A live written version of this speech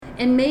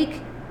and make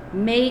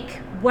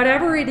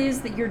whatever it is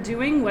that you're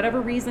doing,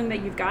 whatever reason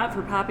that you've got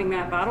for popping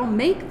that bottle,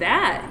 make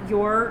that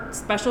your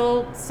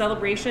special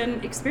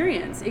celebration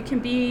experience. It can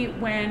be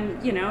when,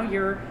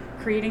 you're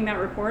creating that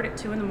report at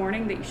 2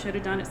 a.m. that you should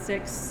have done at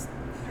 6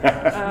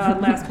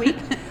 last week,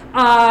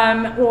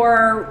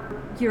 or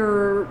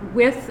you're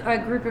with a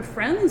group of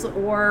friends,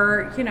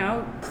 or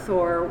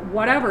or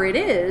whatever it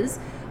is.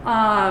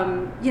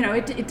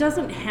 It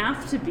doesn't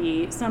have to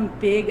be some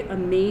big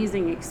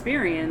amazing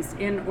experience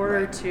in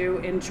order to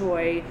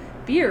enjoy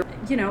beer.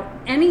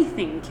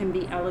 Anything can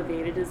be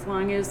elevated as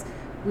long as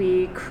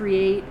we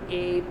create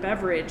a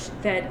beverage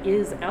that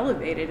is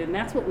elevated, and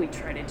that's what we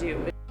try to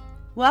do.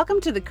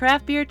 Welcome to the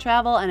Craft Beer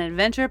Travel and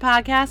Adventure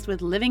Podcast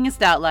with Living a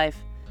Stout Life.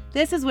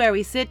 This is where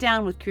we sit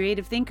down with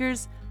creative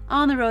thinkers,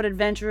 on-the-road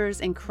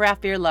adventurers, and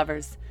craft beer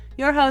lovers.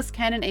 Your hosts,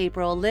 Ken and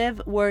April,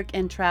 live, work,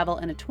 and travel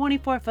in a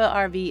 24-foot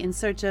RV in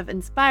search of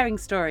inspiring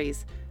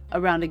stories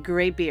around a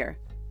great beer.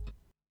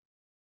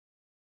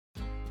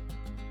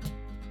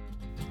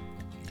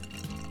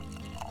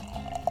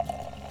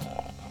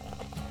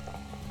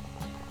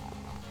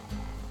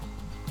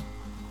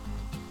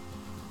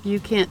 You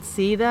can't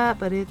see that,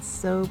 but it's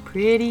so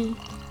pretty.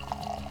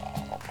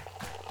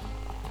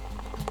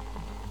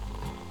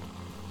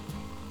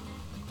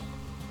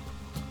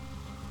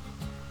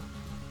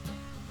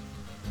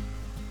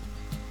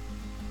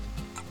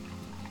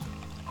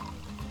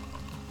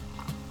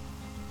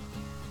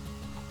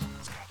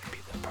 It's gotta be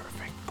the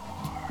perfect pour.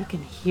 You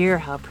can hear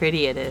how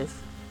pretty it is.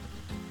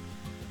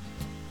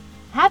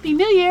 Happy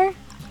New Year!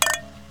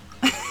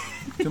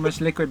 Too much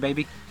liquid,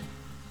 baby.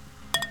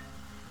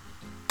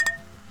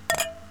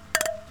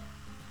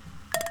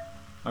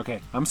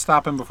 Okay, I'm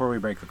stopping before we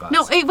break the glass.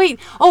 No, wait.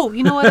 Oh,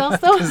 you know what else,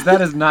 though? Because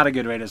that is not a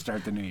good way to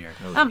start the new year.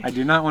 I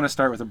do not want to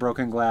start with a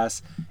broken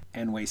glass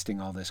and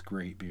wasting all this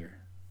great beer.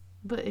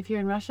 But if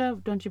you're in Russia,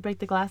 don't you break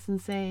the glass and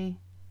say...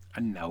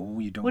 No,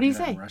 you don't. What do you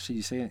that say? In Russia,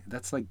 you say...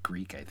 That's like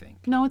Greek, I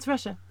think. No, it's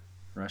Russia.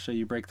 Russia,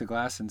 you break the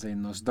glass and say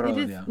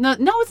Nostrovia. No, it's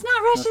not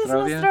Russia.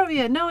 Nostrovia? It's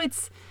Nostrovia. No,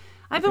 it's...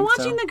 I've been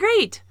watching The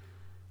Great.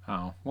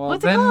 Oh, well,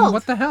 What's it then called?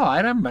 What the hell? I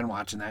haven't been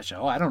watching that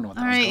show. I don't know what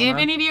the All hell's right, going if on.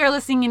 any of you are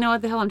listening, you know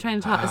what the hell I'm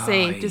trying to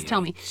say. Just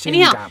tell me. Shinga,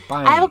 Anyhow,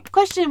 bye. I have a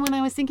question when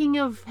I was thinking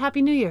of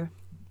Happy New Year.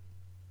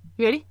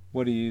 You ready?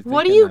 What are you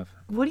thinking of?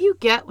 What do you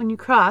get when you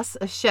cross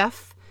a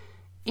chef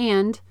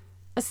and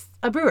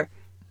a brewer?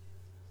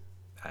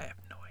 I have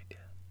no idea.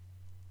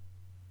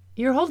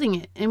 You're holding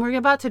it, and we're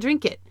about to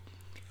drink it.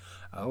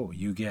 Oh,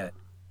 you get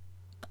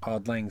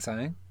Auld Lang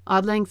Syne?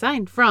 Auld Lang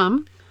Syne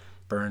from...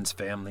 Burns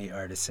Family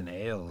Artisan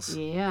Ales.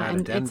 Yeah, out of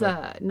and it's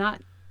Denver.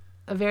 not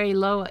a very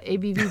low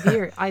ABV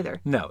beer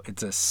either. No,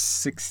 it's a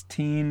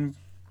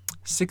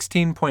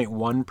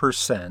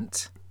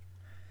 16.1%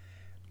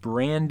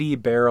 brandy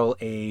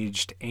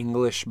barrel-aged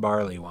English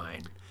barley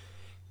wine.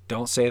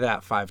 Don't say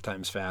that 5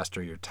 times fast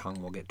or your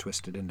tongue will get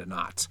twisted into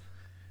knots.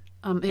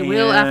 It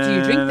will after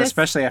you drink this.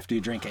 Especially after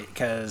you drink it,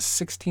 because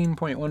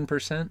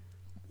 16.1%,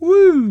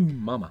 woo,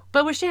 mama.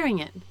 But we're sharing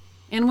it.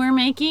 And we're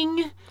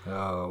making...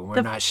 Oh,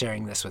 we're not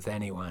sharing this with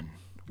anyone.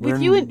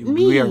 With you and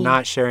me. We are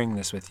not sharing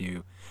this with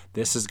you.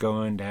 This is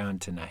going down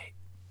tonight.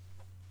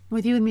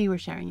 With you and me, we're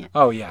sharing it.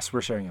 Oh, yes,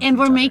 we're sharing it. And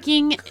with we're each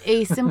other. making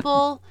a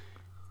simple...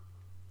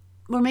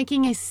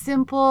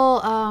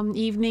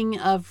 evening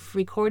of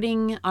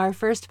recording our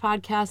first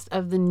podcast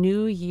of the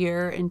new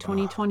year in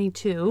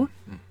 2022.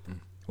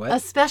 What? A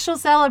special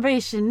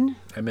celebration.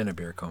 I'm in a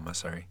beer coma,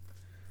 sorry.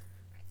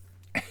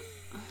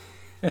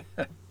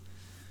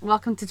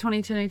 Welcome to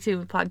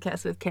 2022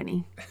 podcast with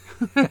Kenny.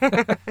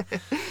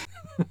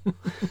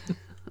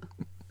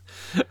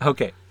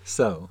 Okay,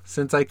 so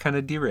since I kind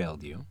of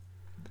derailed you,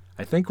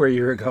 I think where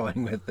you were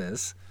going with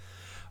this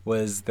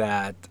was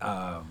that...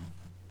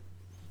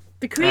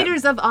 The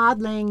creators of Auld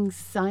Lang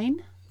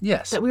Syne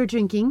yes. that we were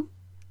drinking,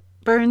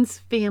 Burns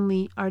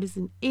Family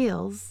Artisan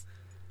Ales.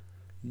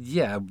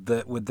 Yeah,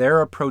 with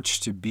their approach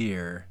to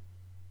beer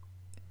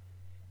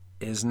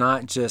is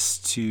not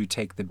just to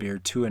take the beer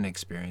to an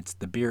experience.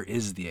 The beer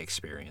is the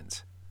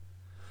experience.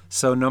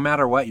 So no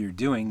matter what you're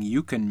doing,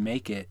 you can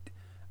make it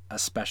a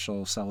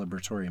special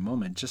celebratory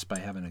moment just by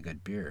having a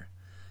good beer,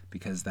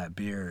 because that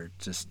beer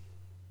just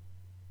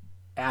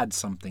adds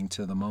something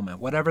to the moment.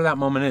 Whatever that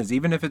moment is,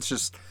 even if it's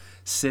just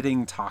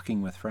sitting,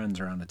 talking with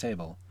friends around a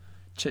table,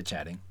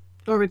 chit-chatting.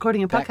 Or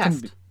recording a That can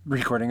podcast. be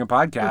recording a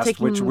podcast,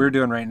 taking- which we're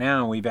doing right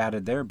now. We've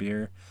added their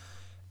beer.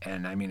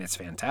 And I mean, it's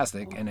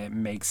fantastic, and it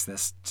makes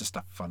this just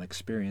a fun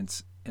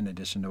experience in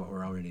addition to what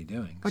we're already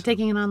doing. Or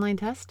taking an online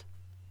test.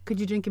 Could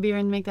you drink a beer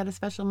and make that a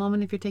special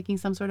moment if you're taking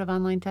some sort of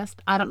online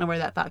test? I don't know where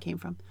that thought came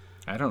from.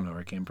 I don't know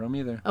where it came from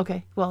either.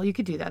 Okay, well, you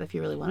could do that if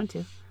you really wanted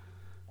to.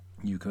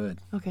 You could.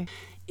 Okay.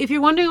 If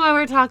you're wondering why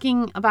we're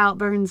talking about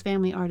Burns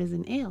Family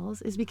Artisan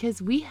Ales, is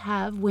because we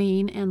have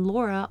Wayne and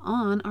Laura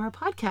on our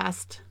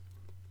podcast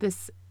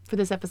for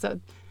this episode.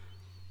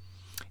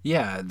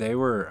 Yeah, they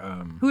were...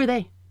 Who are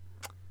they?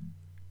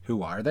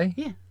 Who are they?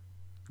 Yeah.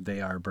 They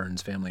are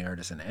Burns Family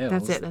Artisan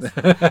Ales. That's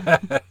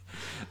it.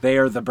 They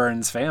are the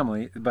Burns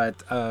family,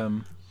 but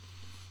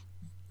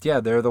Yeah,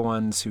 they're the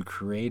ones who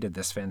created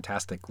this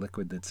fantastic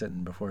liquid that's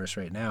sitting before us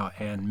right now,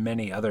 and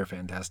many other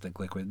fantastic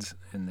liquids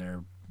in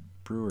their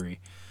brewery.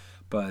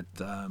 But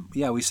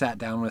we sat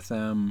down with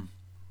them.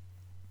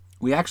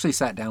 We actually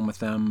sat down with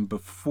them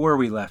before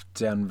we left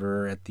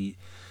Denver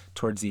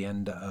towards the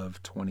end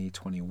of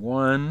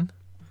 2021.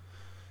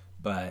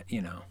 But,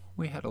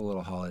 we had a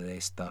little holiday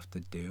stuff to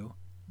do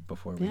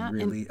before we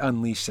really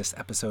unleash this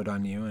episode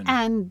on you.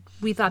 And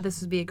we thought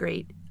this would be a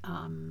great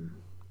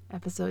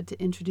episode to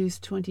introduce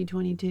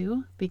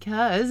 2022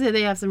 because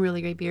they have some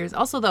really great beers.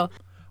 Also, though,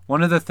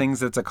 one of the things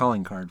that's a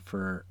calling card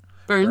for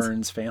Burns,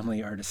 Burns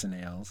Family Artisan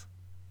Ales,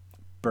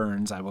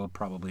 Burns, I will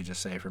probably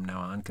just say from now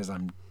on because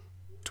I'm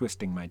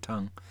twisting my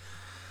tongue,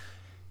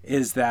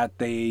 is that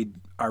they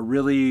are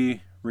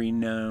really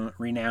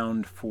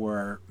renowned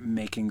for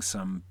making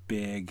some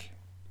big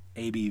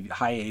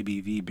high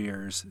ABV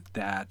beers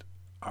that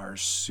are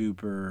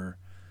super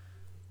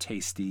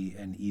tasty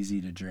and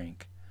easy to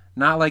drink.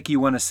 Not like you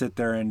want to sit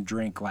there and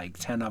drink like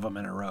 10 of them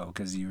in a row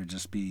because you would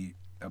just be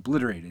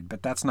obliterated.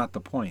 But that's not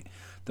the point.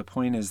 The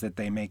point is that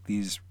they make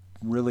these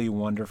really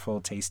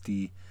wonderful,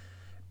 tasty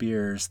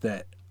beers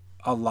that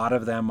a lot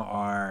of them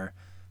are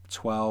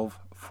 12,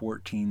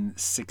 14,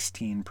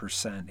 16%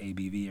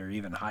 ABV or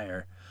even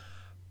higher.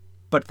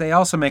 But they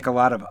also make a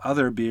lot of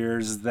other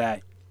beers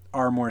that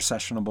are more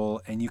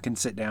sessionable and you can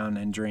sit down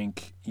and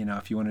drink,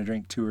 if you want to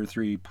drink 2 or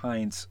 3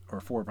 pints or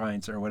 4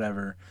 pints or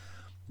whatever,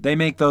 they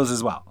make those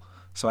as well.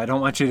 So I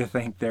don't want you to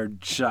think they're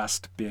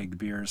just big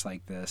beers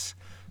like this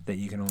that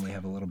you can only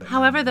have a little bit.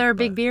 However, there are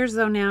big beers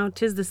though now.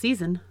 'Tis the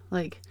season,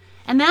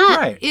 and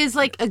that is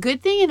like a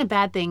good thing and a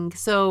bad thing.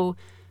 So,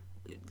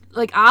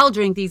 I'll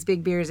drink these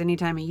big beers any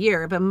time of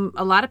year, but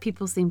a lot of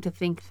people seem to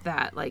think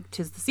that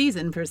 'tis the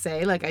season per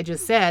se. Like I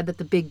just said, that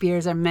the big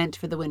beers are meant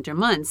for the winter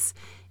months,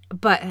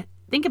 but.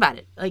 Think about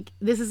it.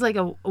 This is like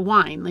a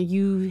wine.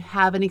 You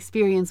have an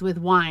experience with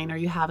wine or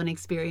you have an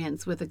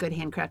experience with a good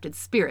handcrafted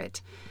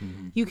spirit.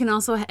 Mm-hmm. You can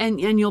also,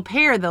 and you'll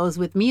pair those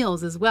with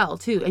meals as well,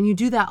 too. And you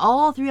do that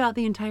all throughout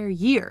the entire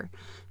year.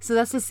 So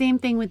that's the same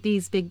thing with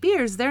these big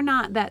beers. They're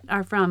not, that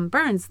are from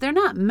Burns, they're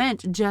not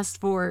meant just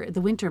for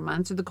the winter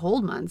months or the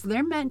cold months.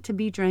 They're meant to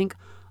be drank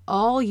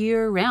all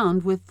year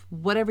round with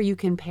whatever you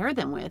can pair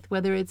them with,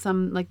 whether it's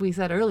some, like we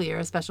said earlier,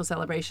 a special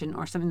celebration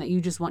or something that you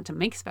just want to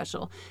make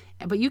special.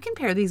 But you can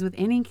pair these with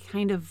any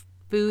kind of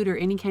food or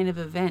any kind of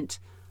event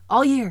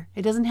all year.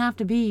 It doesn't have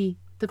to be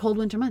the cold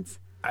winter months.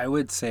 I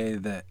would say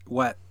that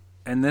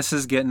and this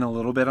is getting a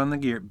little bit on the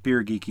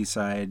beer geeky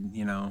side,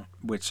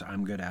 which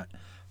I'm good at.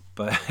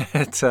 But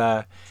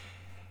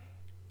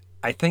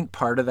I think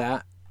part of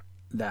that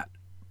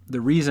the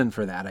reason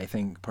for that, I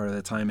think, part of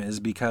the time is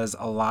because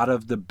a lot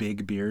of the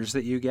big beers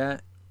that you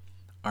get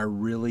are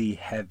really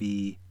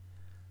heavy,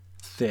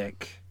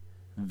 thick,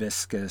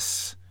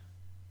 viscous,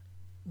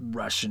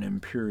 Russian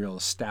Imperial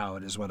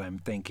Stout is what I'm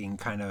thinking,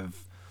 kind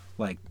of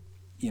like,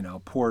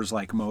 pours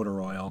like motor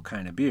oil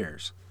kind of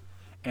beers.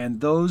 And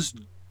those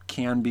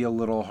can be a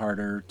little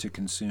harder to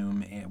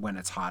consume when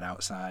it's hot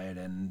outside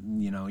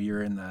and,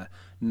 you're in the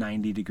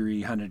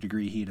 90-degree,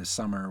 100-degree heat of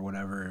summer or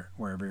whatever,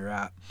 wherever you're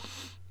at.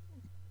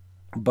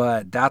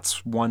 But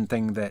that's one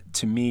thing that,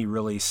 to me,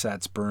 really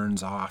sets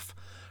Burns off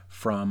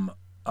from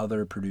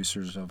other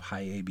producers of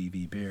high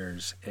ABV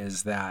beers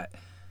is that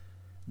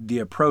the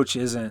approach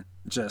isn't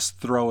just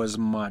throw as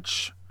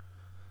much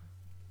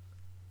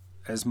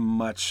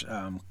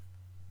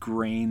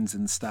grains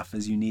and stuff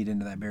as you need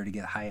into that beer to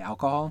get high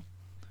alcohol.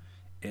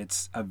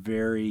 It's a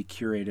very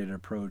curated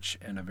approach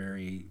and a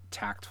very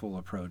tactful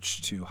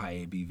approach to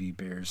high ABV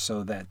beers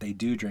so that they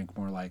do drink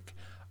more like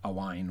a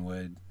wine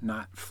would,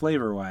 not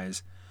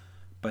flavor-wise,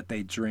 but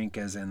they drink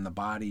as in the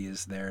body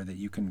is there that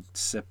you can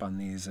sip on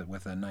these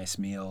with a nice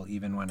meal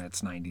even when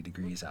it's 90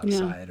 degrees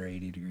outside or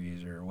 80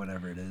 degrees or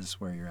whatever it is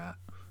where you're at.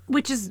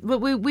 Which is what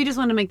we just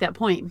want to make that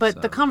point.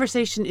 But the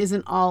conversation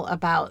isn't all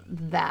about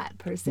that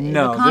per se.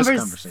 No, the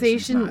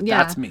conversation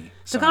that's me.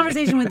 Sorry. The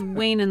conversation with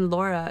Wayne and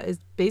Laura is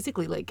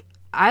basically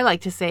I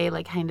like to say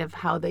kind of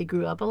how they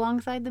grew up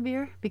alongside the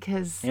beer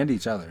because... And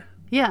each other.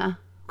 Yeah.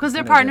 Because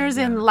they're partners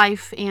in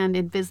life and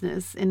in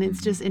business. And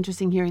it's just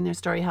interesting hearing their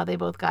story, how they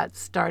both got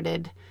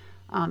started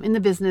in the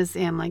business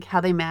and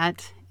how they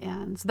met.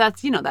 And so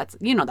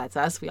that's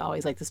us. We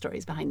always like the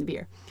stories behind the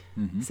beer.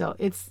 Mm-hmm. So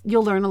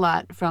you'll learn a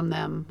lot from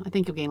them. I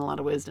think you'll gain a lot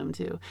of wisdom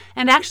too.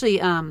 And actually,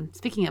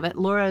 speaking of it,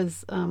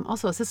 Laura's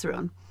also a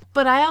Cicerone.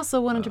 But I also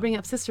wanted to bring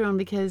up Cicerone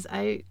because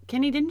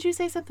Kenny, didn't you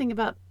say something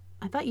about,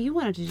 I thought you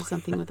wanted to do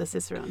something with a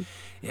Cicerone.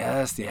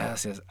 Yes.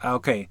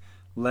 Okay.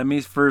 Let me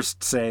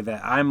first say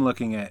that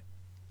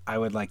I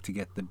would like to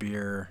get the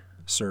beer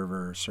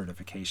server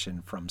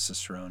certification from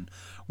Cicerone,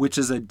 which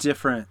is a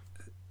different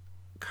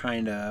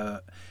kind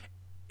of,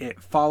 it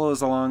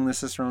follows along the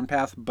Cicerone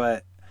path,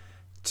 but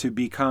to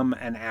become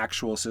an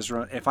actual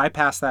Cicerone, if I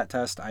pass that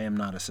test, I am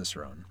not a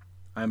Cicerone.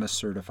 I'm a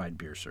certified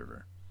beer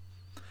server,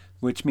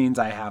 which means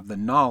I have the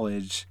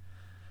knowledge,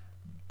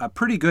 a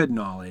pretty good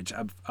knowledge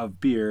of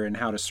beer and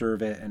how to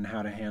serve it and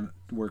how to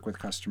work with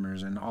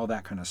customers and all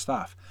that kind of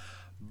stuff.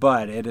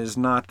 but it is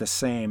not the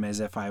same as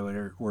if I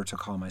were to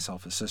call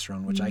myself a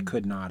Cicerone, which I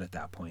could not at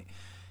that point.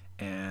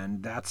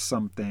 And that's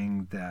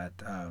something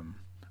that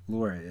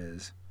Laura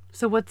is.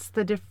 So what's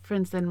the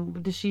difference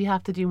then? Does she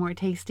have to do more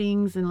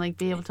tastings and like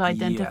be able to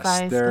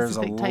identify there's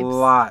specific a types?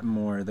 lot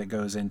more that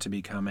goes into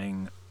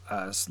becoming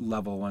a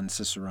level 1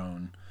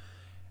 Cicerone,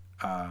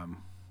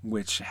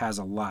 which has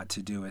a lot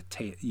to do with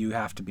you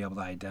have to be able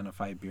to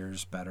identify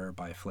beers better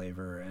by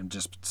flavor and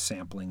just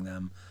sampling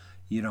them.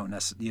 You don't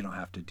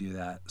have to do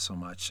that so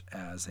much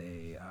as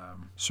a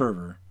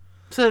server.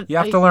 So you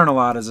have to learn a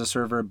lot as a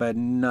server, but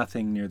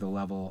nothing near the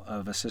level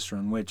of a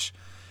Cicerone, which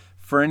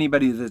for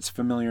anybody that's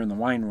familiar in the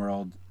wine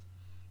world,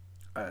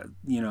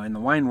 in the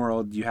wine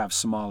world, you have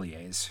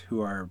sommeliers who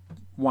are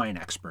wine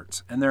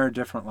experts, and there are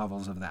different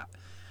levels of that.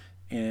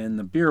 In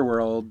the beer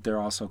world, they're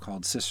also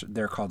called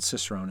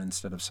Cicerone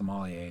instead of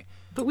sommelier.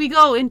 But we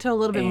go into a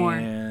little bit more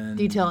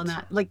detail in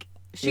that. Like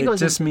it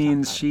just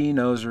means she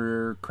knows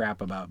her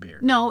crap about beer.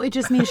 No, it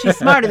just means she's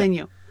smarter than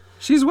you.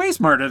 She's way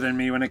smarter than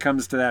me when it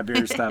comes to that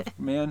beer stuff,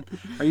 man.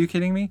 Are you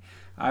kidding me?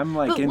 I'm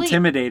like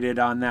intimidated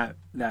on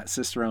that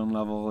Cicerone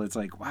level. It's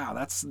like, wow,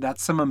 that's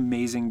some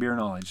amazing beer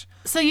knowledge.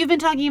 So you've been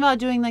talking about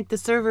doing like the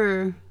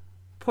server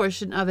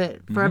portion of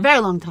it for a very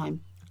long time.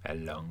 A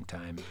long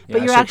time. Yeah,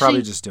 but you're I should actually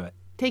probably just do it.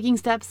 Taking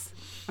steps,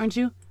 aren't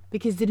you?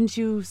 Because didn't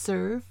you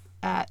serve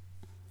at?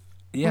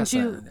 Yes,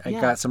 I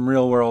got some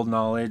real world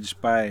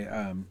knowledge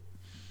by.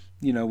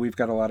 We've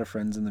got a lot of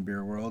friends in the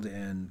beer world,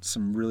 and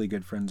some really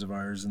good friends of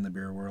ours in the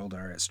beer world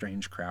are at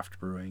Strange Craft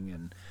Brewing,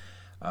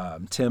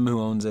 and Tim, who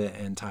owns it,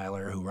 and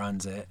Tyler, who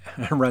runs it,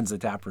 runs the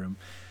tap room.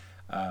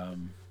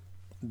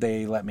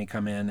 They let me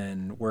come in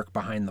and work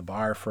behind the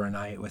bar for a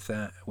night with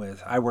that.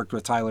 I worked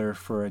with Tyler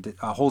for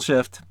a whole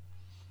shift,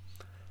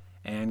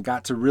 and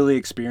got to really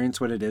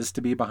experience what it is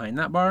to be behind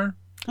that bar.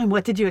 And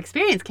what did you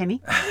experience,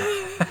 Kenny?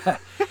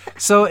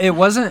 So it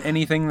wasn't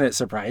anything that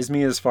surprised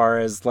me as far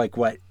as like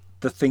what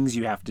the things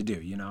you have to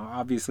do.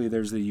 Obviously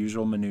there's the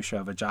usual minutia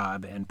of a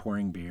job and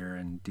pouring beer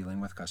and dealing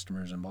with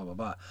customers and blah, blah,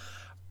 blah.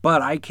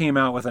 But I came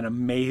out with an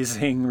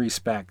amazing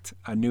respect,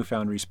 a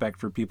newfound respect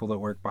for people that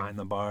work behind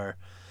the bar,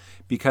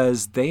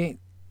 because they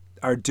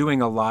are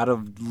doing a lot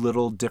of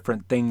little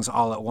different things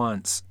all at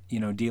once,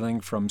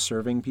 dealing from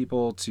serving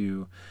people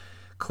to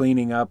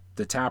cleaning up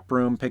the tap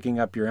room, picking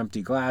up your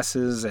empty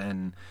glasses,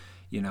 and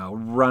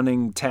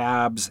running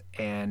tabs,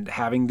 and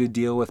having to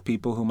deal with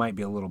people who might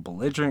be a little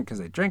belligerent because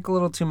they drink a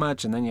little too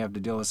much, and then you have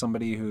to deal with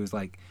somebody who's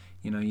like,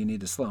 you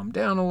need to slow them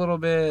down a little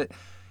bit,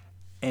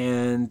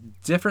 and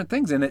different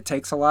things. And it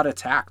takes a lot of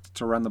tact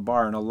to run the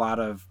bar and a lot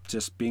of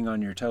just being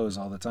on your toes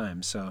all the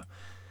time. So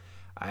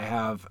I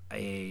have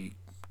a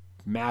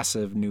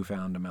massive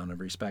newfound amount of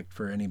respect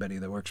for anybody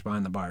that works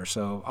behind the bar.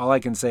 So all I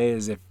can say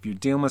is if you're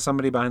dealing with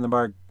somebody behind the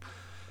bar,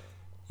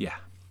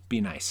 be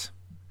nice.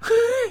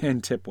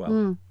 And tip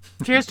well.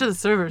 Cheers to the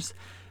servers.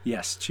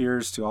 Yes,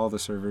 cheers to all the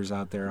servers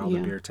out there, all the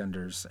beer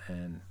tenders,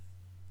 and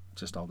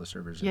just all the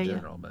servers in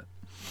general. But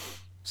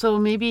so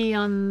maybe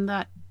on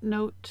that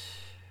note,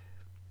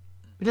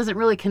 it doesn't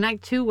really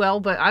connect too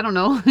well, but I don't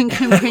know.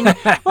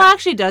 Well,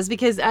 actually it does,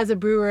 because as a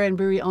brewer and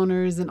brewery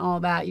owners and all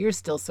that, you're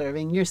still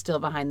serving, you're still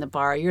behind the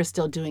bar, you're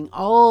still doing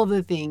all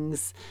the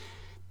things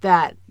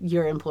that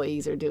your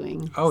employees are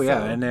doing. Oh,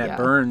 yeah, and at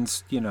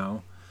Burns,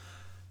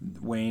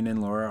 Wayne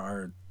and Laura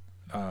are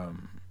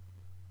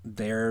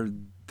they're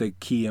the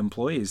key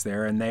employees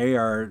there, and they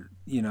are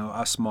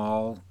a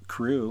small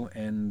crew,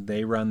 and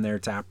they run their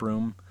tap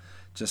room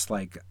just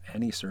like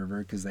any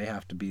server, because they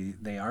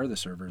are the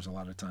servers a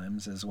lot of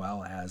times, as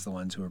well as the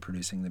ones who are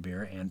producing the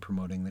beer and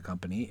promoting the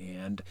company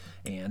and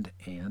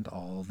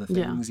all the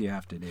things you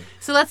have to do.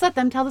 So let's let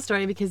them tell the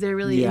story, because they're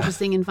really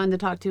interesting and fun to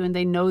talk to, and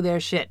they know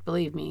their shit,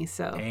 believe me.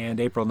 So. And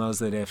April knows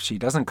that if she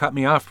doesn't cut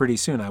me off pretty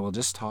soon, I will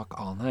just talk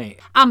all night.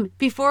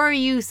 Before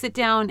you sit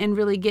down and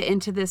really get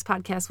into this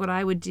podcast, what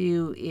I would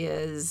do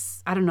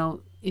is, I don't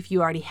know if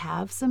you already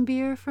have some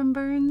beer from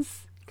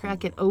Burns,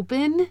 crack it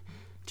open,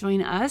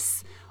 join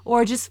us,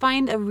 or just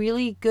find a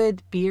really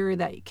good beer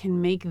that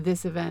can make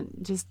this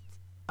event just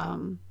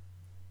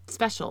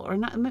special, or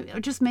not,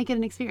 or just make it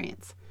an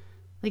experience.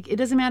 Like, it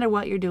doesn't matter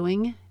what you're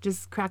doing,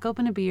 just crack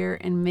open a beer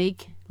and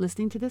make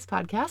listening to this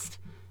podcast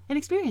an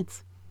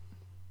experience.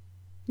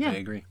 Yeah, I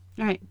agree.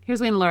 All right,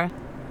 here's Wayne and Laura.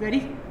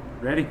 Ready?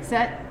 Ready.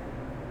 Set.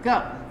 Go.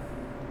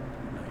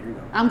 Here you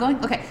go. I'm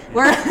going? Okay.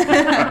 You're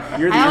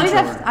the I always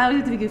intro.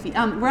 have to be goofy.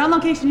 We're on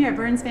location here at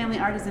Burns Family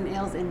Artisan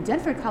Ales in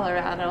Denver,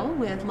 Colorado,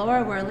 with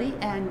Laura Worley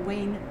and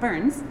Wayne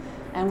Burns.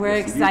 And we're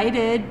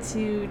excited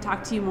to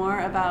talk to you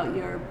more about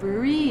your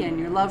brewery and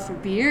your love for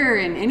beer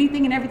and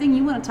anything and everything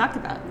you want to talk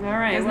about. All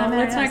right. Well,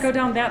 let's not go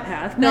down that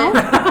path. No?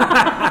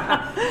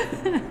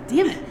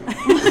 Damn it.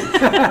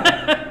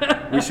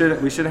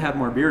 We should have had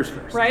more beers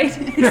first. Right?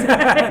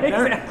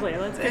 Exactly.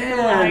 Let's get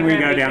And we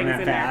go down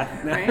that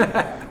path. Right?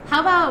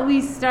 How about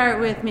we start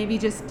with maybe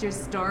just your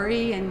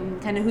story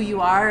and kind of who you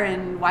are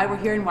and why we're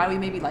here and why we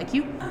maybe like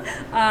you?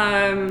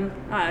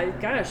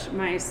 Gosh,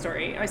 my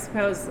story. I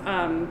suppose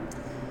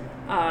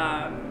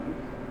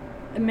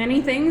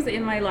many things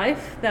in my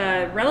life.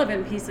 The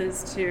relevant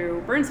pieces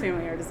to Burns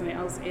Family Artisan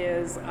Ales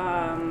is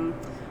I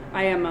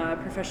am a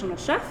professional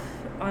chef.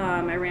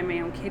 I ran my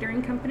own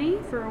catering company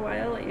for a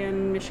while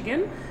in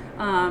Michigan,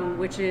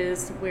 which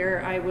is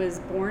where I was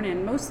born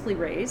and mostly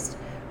raised,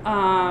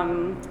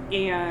 and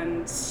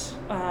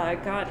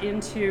got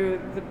into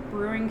the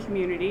brewing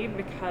community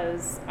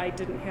because I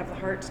didn't have the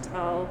heart to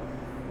tell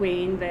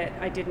Wayne that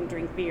I didn't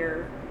drink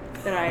beer,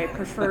 that I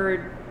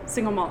preferred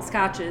single malt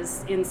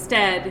scotches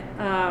instead.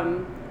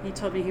 He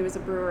told me he was a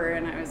brewer,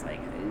 and I was like,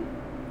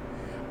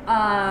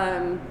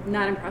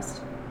 not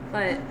impressed,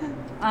 but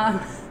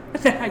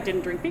I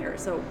didn't drink beer,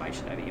 so why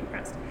should I be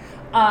impressed?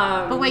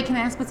 But wait, can I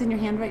ask what's in your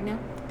hand right now?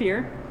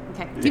 Beer.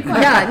 Okay, keep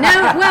going. Yeah,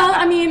 no, well,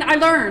 I mean, I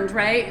learned,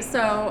 right?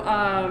 So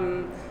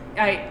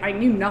I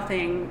knew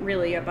nothing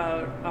really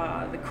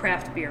about the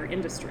craft beer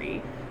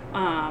industry,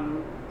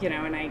 and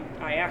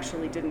I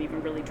actually didn't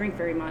even really drink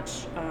very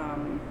much,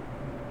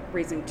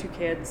 raising 2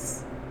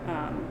 kids,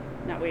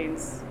 not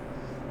Wayne's,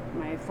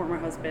 my former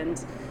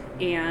husband,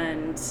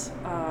 and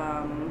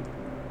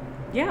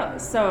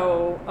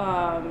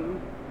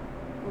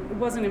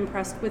wasn't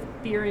impressed with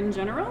beer in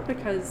general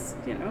because,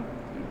 you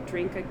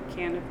drink a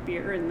can of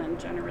beer and then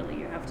generally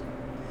you have to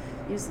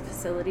use the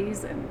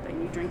facilities and then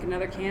you drink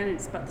another can and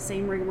it's about the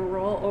same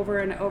rigmarole over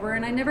and over,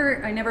 and I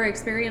never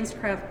experienced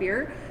craft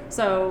beer.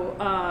 So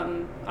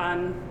on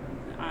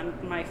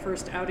my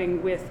first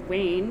outing with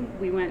Wayne,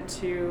 we went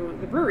to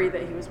the brewery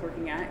that he was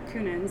working at,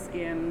 Kunin's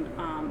in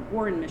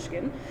Warren,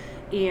 Michigan,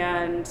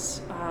 and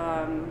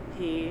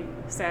he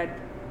said,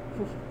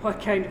 "What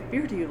kind of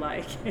beer do you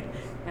like?"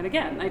 And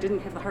again, I didn't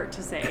have the heart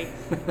to say,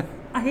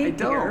 I hate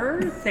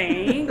beer,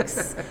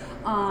 thanks.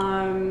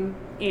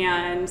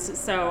 And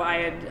so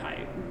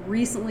I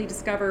recently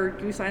discovered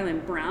Goose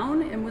Island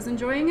Brown and was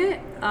enjoying it.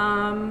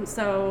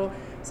 So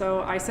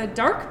I said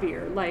dark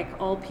beer, like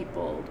all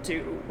people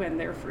do when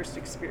they're first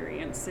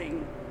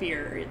experiencing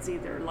beer. It's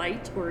either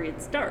light or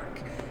it's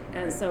dark.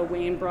 And so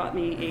Wayne brought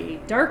me a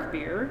dark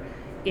beer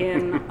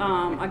in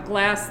a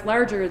glass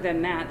larger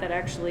than that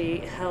actually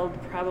held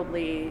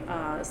probably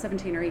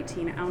 17 or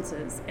 18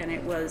 ounces, and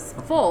it was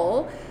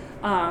full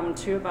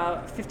to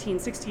about 15,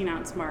 16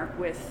 ounce mark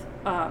with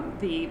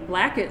the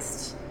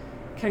blackest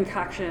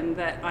concoction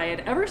that I had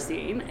ever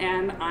seen,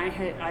 and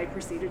I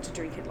proceeded to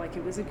drink it like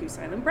it was a Goose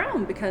Island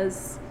Brown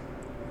because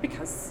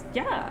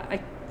yeah,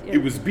 it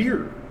was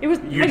beer. It was.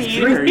 You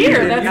it was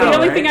beer. That's the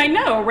only thing I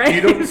know, right? You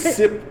don't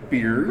sip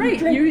beer.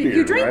 Right.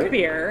 You drink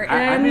beer.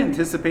 I'm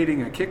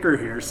anticipating a kicker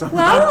here.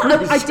 Well,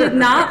 I did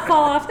not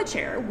fall off the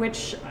chair,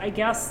 which I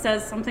guess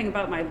says something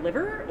about my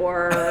liver,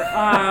 or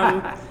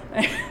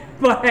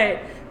but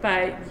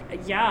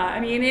yeah. I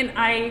mean, it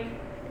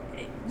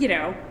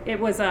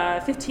was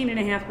a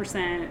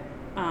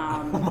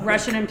 15.5%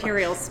 Russian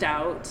Imperial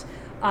Stout.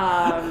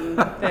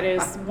 That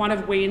is one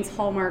of Wayne's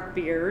hallmark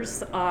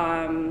beers,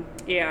 and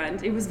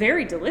it was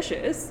very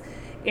delicious.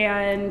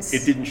 And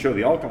it didn't show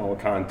the alcohol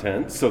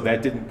content, so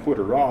that didn't put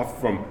her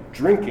off from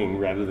drinking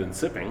rather than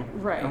sipping.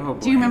 Right. Oh,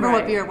 Do you remember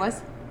what beer it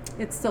was?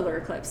 It's Solar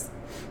Eclipse.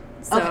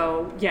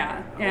 So,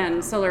 yeah,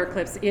 and Solar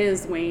Eclipse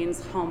is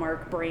Wayne's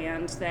hallmark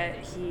brand that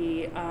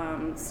he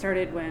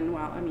started when,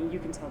 you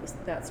can tell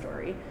that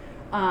story.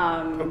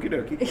 Okie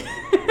dokie.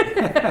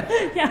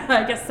 Yeah,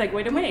 I guess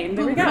segue to Wayne.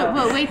 There we go.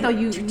 Well, wait, though,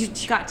 you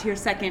got to your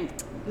second,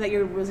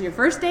 was it your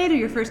first date or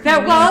your first it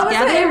together?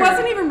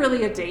 wasn't even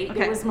really a date.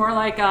 Okay. It was more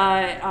like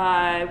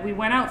we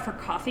went out for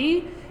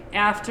coffee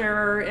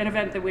after an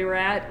event that we were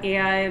at,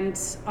 and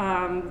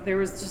there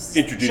was just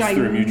introduced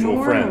through a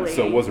mutual friend,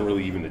 so it wasn't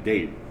really even a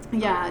date.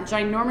 Yeah,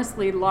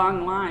 ginormously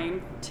long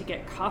line to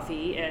get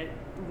coffee at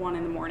 1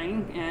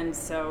 a.m, and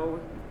so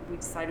we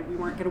decided we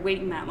weren't going to wait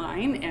in that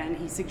line, and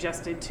he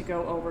suggested to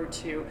go over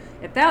to,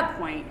 at that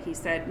point, he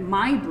said,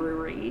 my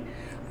brewery,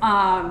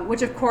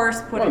 which of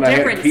course put a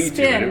different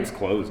spin. It was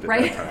closed at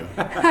that time.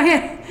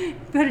 I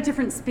put a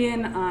different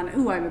spin on,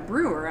 I'm a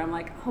brewer. I'm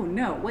like, oh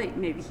no, wait,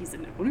 maybe he's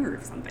an owner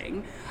of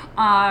something.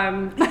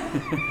 Not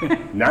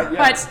yet.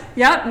 But,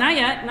 yeah, not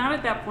yet, not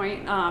at that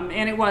point.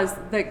 And it was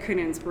the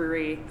Kunin's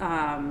Brewery.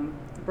 The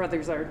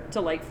brothers are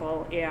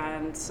delightful,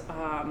 and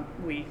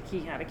he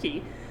had a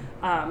key.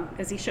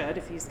 As he should,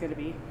 if he's going to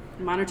be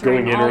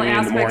monitoring going in all early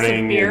aspects in the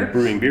morning of beer. and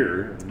brewing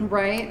beer.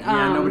 Right.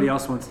 Yeah, nobody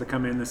else wants to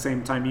come in the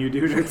same time you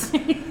do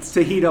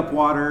to heat up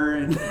water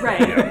and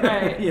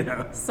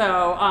right.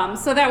 So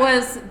that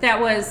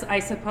was I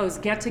suppose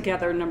get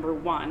together number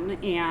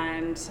 1,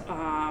 and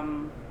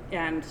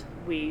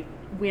we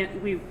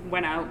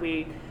went out.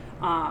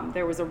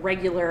 There was a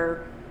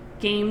regular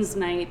games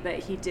night that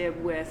he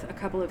did with a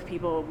couple of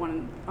people.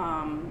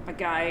 A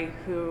guy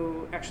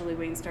who actually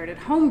Wayne started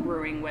home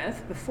brewing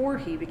with before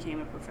he became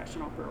a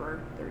professional brewer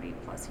 30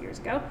 plus years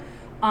ago,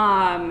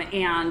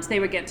 and they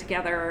would get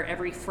together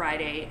every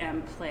Friday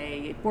and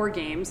play board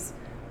games.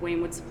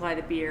 Wayne would supply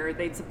the beer,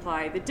 they'd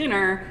supply the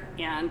dinner,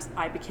 and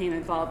I became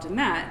involved in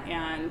that.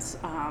 And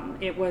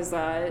it was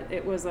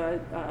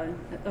a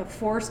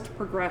forced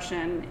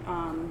progression,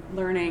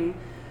 learning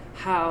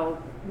how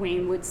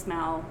Wayne would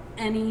smell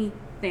any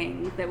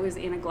thing that was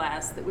in a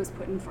glass that was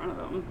put in front of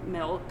him,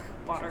 milk,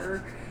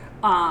 water,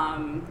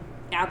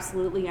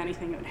 absolutely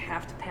anything that would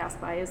have to pass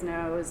by his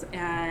nose.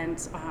 And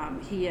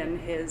he and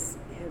his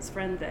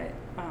friend that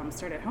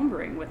started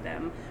homebrewing with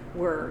them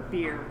were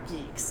beer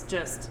geeks.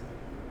 Just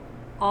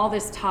all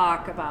this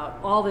talk about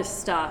all this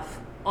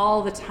stuff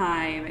all the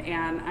time.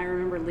 And I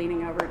remember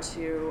leaning over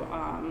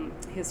to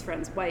his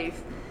friend's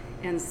wife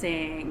and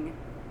saying,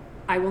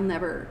 I will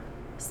never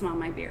smell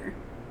my beer.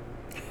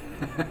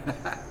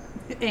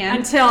 And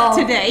until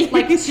today,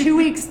 like 2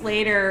 weeks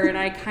later, and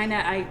I kind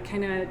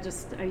of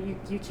just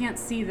you can't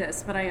see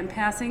this, but I am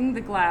passing the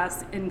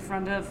glass in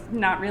front of,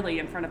 not really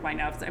in front of my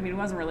nose. I mean, it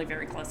wasn't really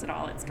very close at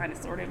all. It's kind of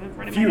sort of in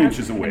front of my nose, a few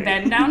inches away, and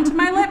then down to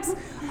my lips,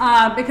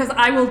 because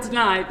I will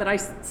deny that I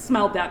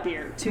smelled that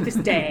beer to this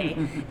day.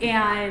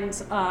 And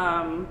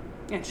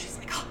she's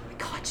like, "Oh, I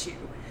caught you,"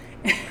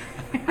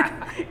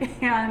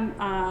 and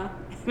I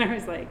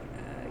was like.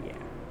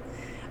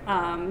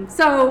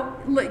 So,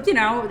 you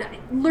know,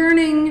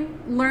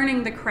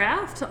 learning the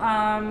craft,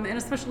 and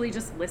especially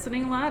just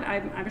listening a lot.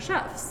 I'm a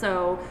chef,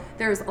 so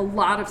there's a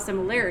lot of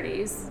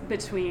similarities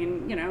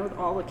between, you know,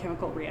 all the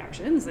chemical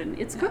reactions and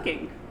it's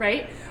cooking,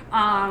 right?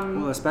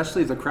 Well,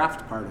 especially the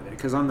craft part of it,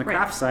 because on the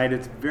craft side,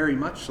 it's very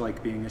much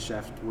like being a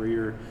chef, where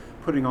you're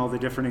putting all the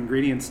different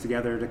ingredients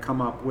together to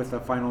come up with a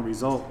final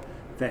result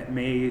that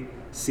may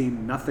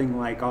seem nothing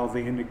like all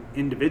the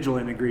individual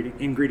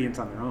ingredients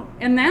on their own.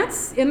 And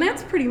that's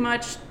pretty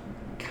much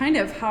kind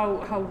of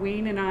how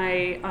Wayne and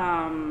I,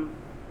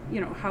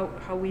 you know,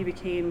 how we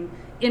became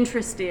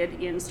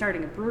interested in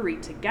starting a brewery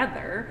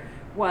together.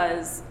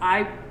 Was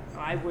I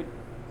would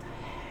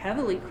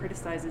heavily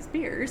criticize his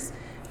beers,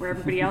 where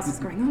everybody else is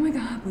going, "Oh my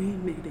God,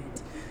 Wayne made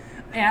it,"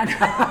 and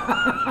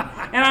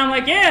and I'm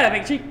like, "Yeah,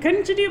 like,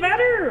 couldn't you do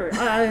better?"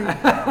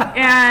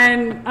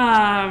 And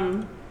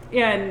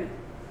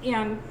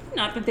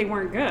not that they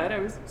weren't good. I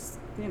was just,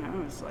 you know,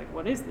 I was like,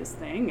 what is this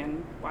thing,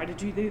 and why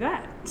did you do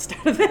that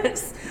instead of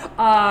this?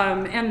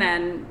 And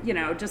then, you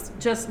know,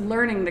 just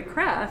learning the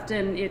craft,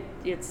 and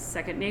it's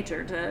second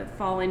nature to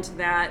fall into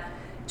that.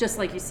 Just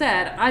like you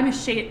said, I'm a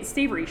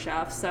savory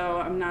chef,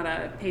 so I'm not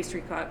a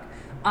pastry cook.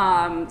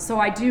 So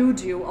I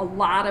do a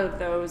lot of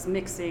those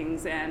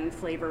mixings and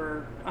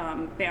flavor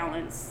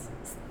balance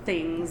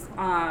things.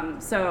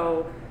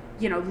 So,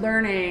 you know,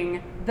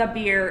 learning the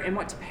beer and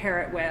what to pair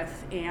it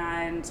with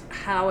and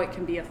how it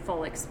can be a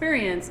full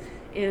experience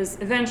is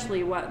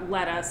eventually what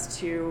led us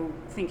to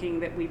thinking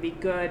that we'd be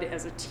good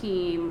as a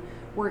team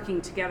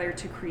working together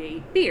to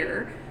create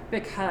beer,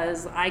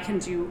 because I can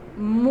do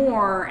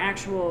more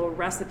actual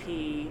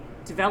recipe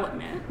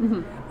development,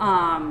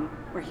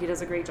 where he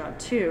does a great job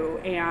too,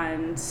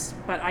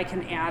 but I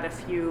can add a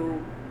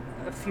few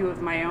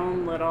of my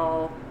own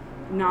little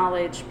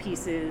knowledge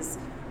pieces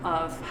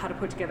of how to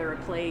put together a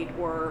plate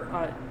or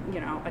a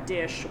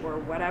dish or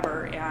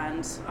whatever,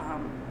 and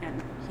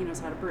he knows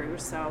how to brew.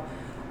 So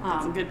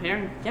that's a good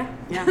pairing. Yeah.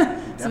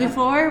 So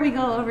before we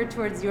go over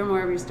towards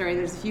more of your story,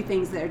 there's a few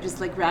things that are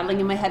just like rattling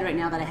in my head right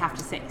now that I have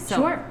to say. So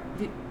sure.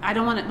 I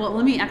don't want to. Well,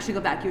 let me actually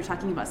go back. You were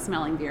talking about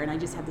smelling beer, and I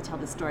just had to tell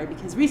this story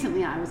because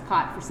recently I was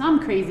caught for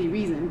some crazy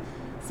reason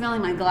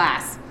smelling my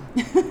glass.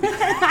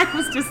 I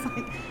was just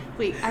like,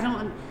 wait, I don't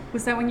want.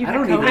 Was that when you I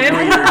had don't COVID? even know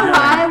I don't know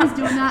why I was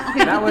doing that.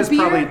 Okay, That but was the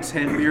beer, probably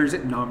 10 beers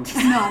at no.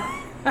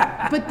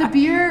 but the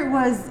beer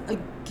was a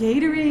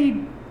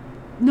Gatorade.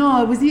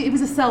 No, it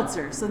was a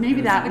seltzer. So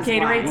maybe that was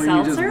Gatorade why.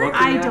 seltzer?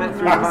 I don't know.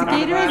 It was a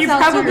Gatorade You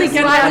seltzer. probably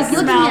get so I that was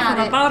looking smell at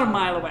from it. about a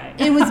mile away.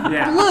 It was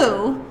Yeah.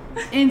 blue.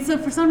 And so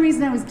for some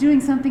reason I was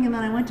doing something and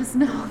then I went to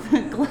smell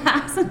the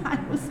glass and I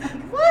was like,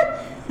 what?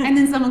 And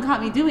then someone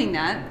caught me doing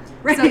that.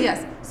 Right. So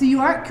yes, so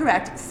you are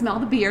correct. Smell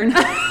the beer,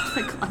 not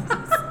the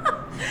glass.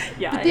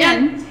 Yeah, But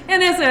then,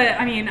 and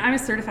I'm a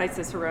certified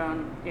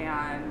Cicerone,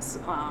 and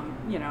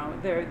you know,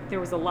 there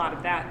was a lot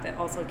of that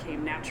also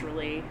came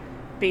naturally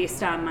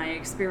based on my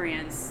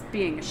experience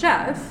being a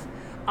chef.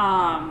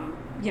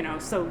 You know,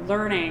 so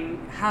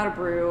learning how to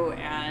brew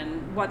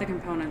and what the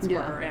components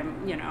were,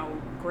 and, you know,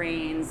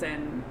 grains,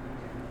 and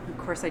of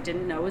course I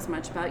didn't know as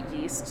much about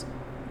yeast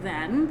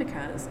then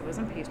because I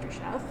wasn't a pastry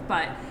chef,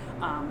 but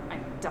I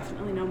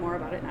definitely know more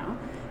about it now.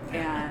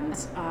 And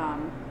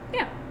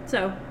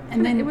so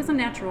And then- it was a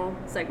natural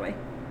segue.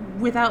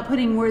 without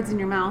putting words in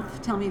your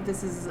mouth, tell me if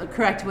this is a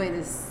correct way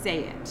to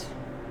say it.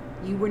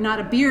 You were not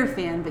a beer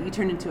fan, but you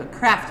turned into a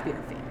craft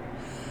beer fan.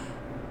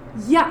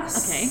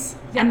 Yes. Okay. Yes.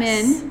 And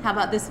then, how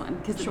about this one?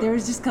 Because Sure. there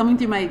was just coming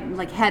through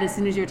my head as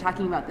soon as you were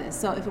talking about this.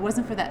 So if it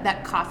wasn't for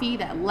that coffee,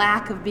 that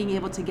lack of being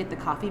able to get the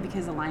coffee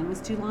because the line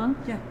was too long,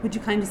 would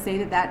you kind of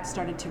say that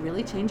started to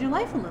really change your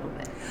life a little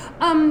bit?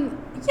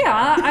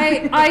 Yeah,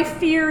 I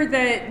fear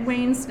that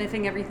Wayne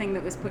sniffing everything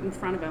that was put in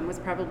front of him was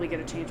probably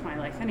going to change my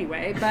life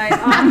anyway. But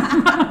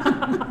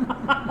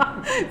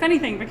if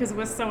anything, because it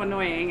was so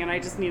annoying and I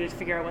just needed to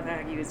figure out what the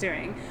heck he was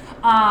doing.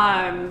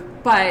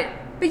 But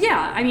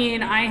yeah, I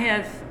mean, I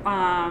have.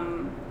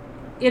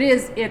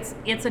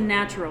 It's a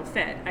natural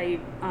fit. And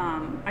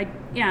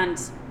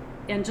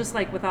just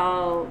like with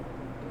all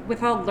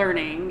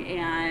learning,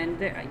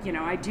 and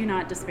I do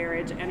not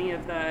disparage any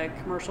of the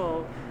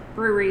commercial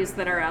breweries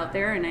that are out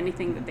there and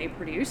anything that they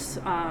produce.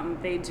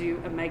 They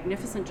do a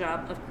magnificent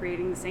job of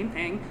creating the same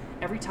thing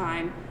every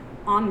time,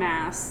 en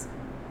masse,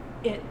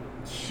 at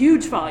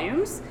huge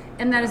volumes,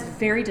 and that is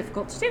very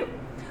difficult to do.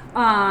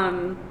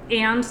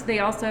 And they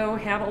also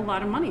have a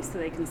lot of money, so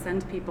they can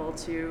send people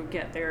to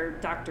get their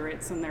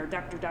doctorates and their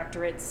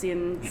doctorates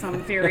in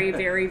some very,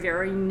 very,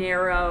 very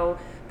narrow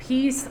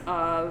piece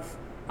of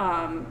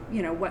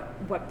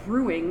what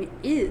brewing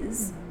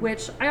is,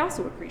 which I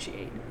also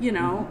appreciate.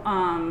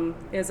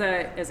 As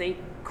a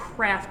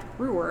craft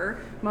brewer,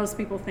 most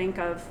people think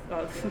of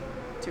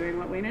doing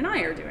what Wayne and I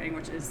are doing,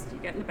 which is you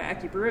get in the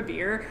back, you brew a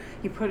beer,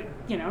 you put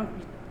you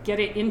get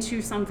it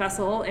into some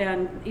vessel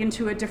and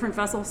into a different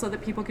vessel so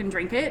that people can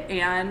drink it,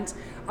 and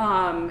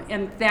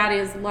that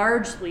is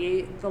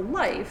largely the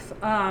life.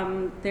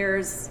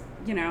 There's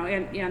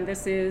and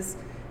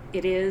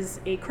it is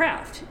a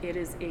craft, it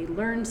is a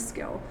learned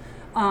skill.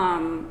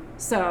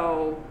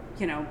 So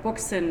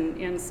books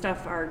and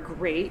stuff are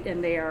great,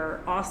 and they are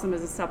awesome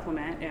as a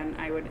supplement, and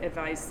I would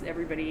advise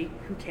everybody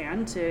who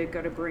can to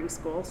go to brewing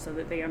school so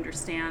that they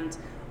understand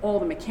all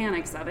the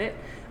mechanics of it.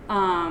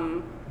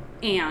 And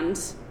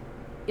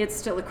it's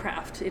still a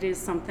craft. It is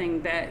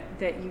something that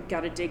you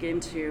got to dig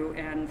into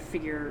and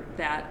figure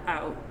that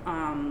out.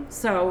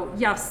 So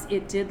yes,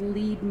 it did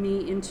lead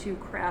me into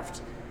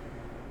craft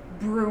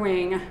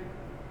brewing,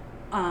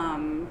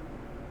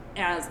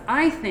 as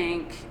I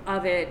think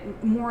of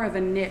it more of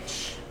a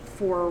niche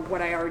for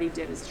what I already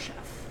did as a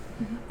chef.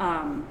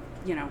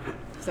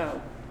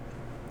 So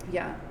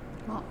yeah.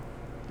 Cool. All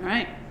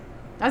right.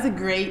 That's a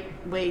great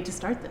way to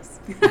start this.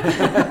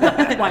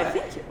 Why,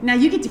 thank you. Now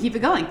you get to keep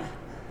it going.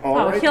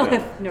 All right, he'll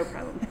then. have no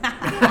problem.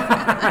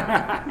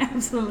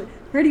 Absolutely.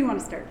 Where do you want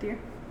to start, dear?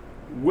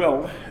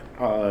 Well,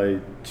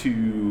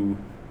 to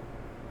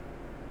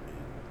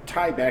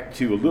tie back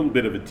to a little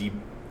bit of a deep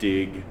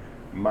dig,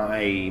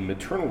 my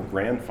maternal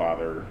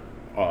grandfather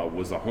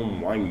was a home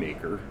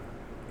winemaker,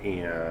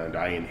 and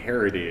I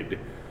inherited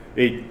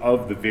it.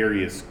 Of the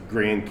various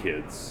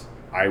grandkids,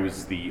 I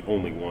was the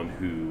only one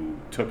who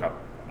took up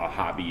a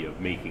hobby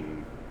of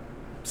making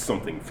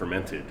something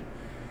fermented.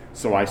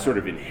 So I sort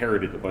of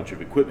inherited a bunch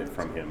of equipment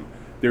from him.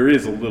 There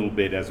is a little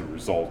bit as a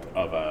result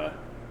of a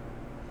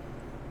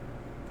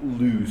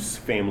loose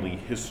family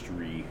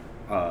history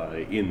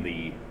in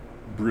the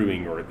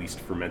brewing, or at least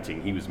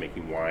fermenting. He was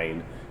making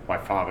wine. My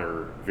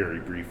father very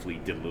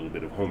briefly did a little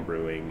bit of home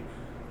brewing.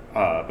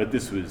 But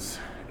this was,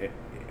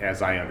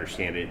 as I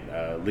understand it,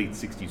 late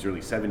 60s,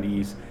 early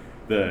 70s.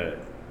 The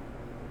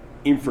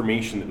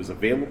information that was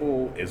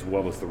available, as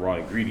well as the raw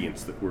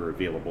ingredients that were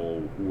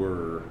available,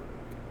 were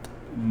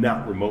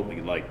not remotely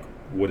like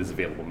what is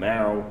available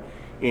now.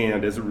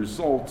 And as a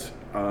result,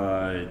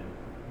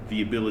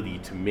 the ability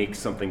to make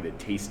something that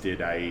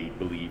tasted, I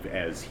believe,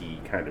 as he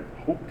kind of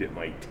hoped it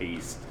might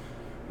taste,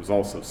 was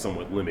also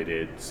somewhat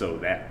limited, so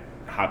that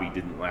hobby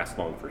didn't last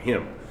long for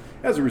him.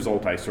 As a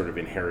result, I sort of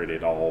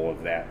inherited all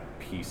of that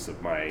piece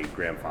of my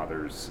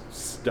grandfather's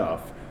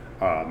stuff.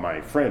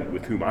 My friend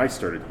with whom I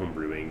started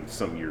homebrewing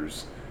some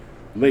years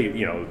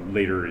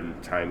later in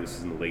time, this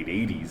is in the late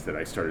 80s that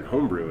I started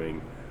homebrewing,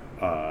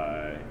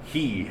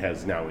 he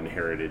has now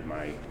inherited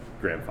my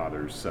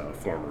grandfather's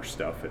former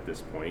stuff at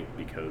this point,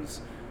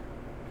 because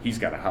he's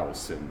got a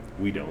house and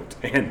we don't,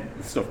 and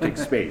stuff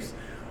takes space.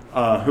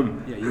 Yeah,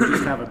 you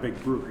just have a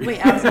big brewery.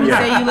 Wait, I was going to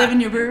say you live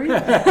in your brewery?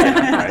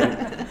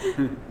 Right.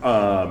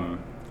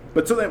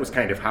 But so that was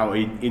kind of how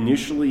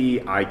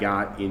initially I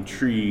got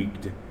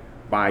intrigued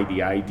by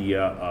the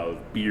idea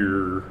of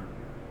beer,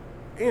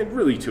 and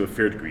really to a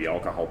fair degree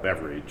alcohol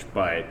beverage,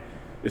 but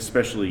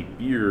especially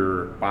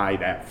beer, by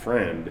that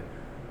friend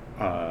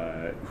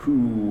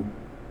who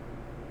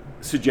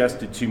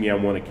suggested to me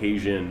on one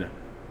occasion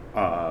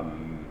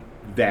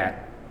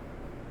that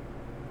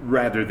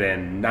rather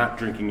than not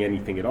drinking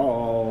anything at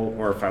all,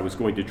 or if I was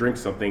going to drink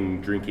something,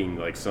 drinking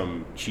like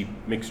some cheap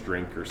mixed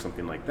drink or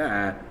something like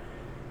that,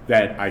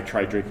 that I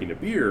try drinking a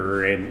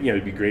beer. And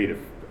it'd be great if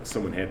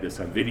someone had this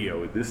on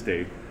video at this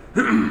day.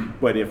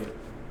 But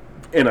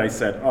and I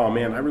said, oh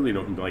man, I really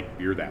don't like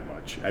beer that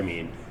much.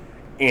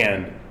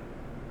 And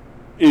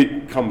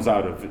it comes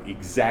out of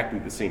exactly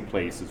the same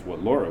place as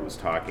what Laura was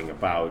talking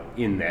about,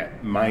 in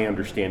that my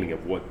understanding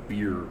of what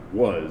beer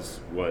was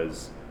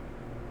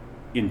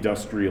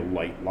industrial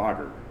light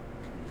lager.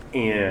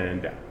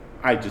 And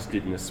I just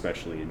didn't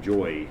especially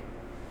enjoy,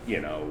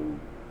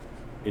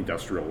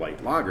 industrial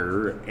light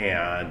lager.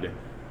 And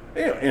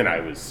I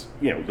was,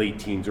 late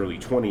teens, early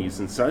 20s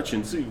and such.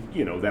 And so,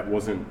 that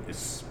wasn't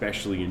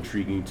especially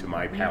intriguing to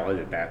my palate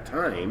at that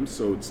time.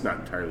 So it's not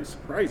entirely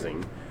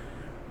surprising.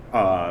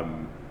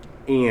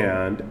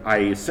 And I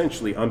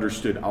essentially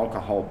understood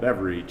alcohol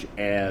beverage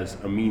as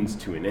a means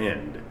to an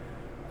end.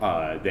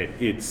 That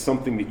it's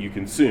something that you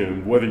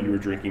consume, whether you were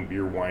drinking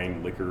beer,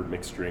 wine, liquor,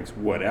 mixed drinks,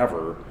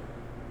 whatever.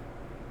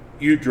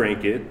 You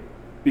drank it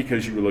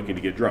because you were looking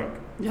to get drunk,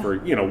 for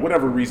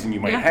whatever reason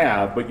you might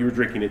have, but you were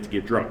drinking it to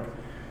get drunk.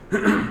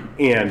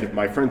 And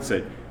my friend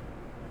said,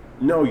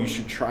 no, you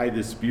should try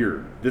this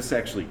beer. This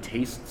actually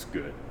tastes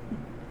good.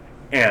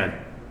 And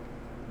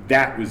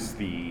that was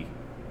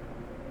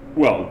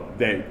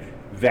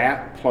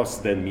that plus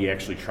then me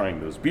actually trying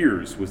those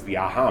beers was the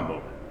aha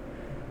moment.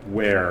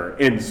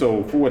 And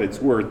so for what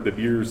it's worth, the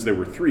beers, there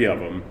were 3 of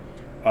them.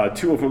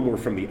 2 of them were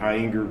from the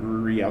Eyinger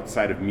Brewery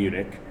outside of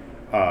Munich.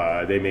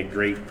 They make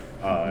great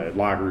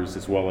lagers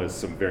as well as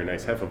some very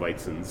nice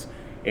Hefeweizens.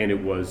 And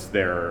it was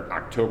their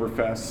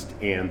Oktoberfest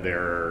and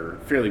their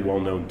fairly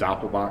well-known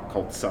Doppelbock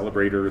called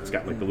Celebrator. It's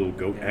got like the little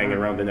goat hanging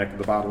around the neck of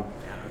the bottle.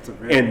 Yeah, that's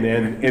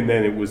and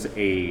then it was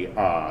a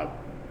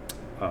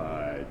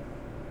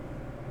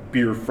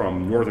beer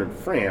from northern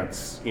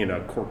France in a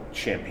corked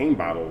champagne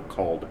bottle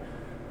called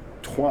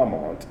Trois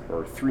Monts,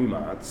 or Three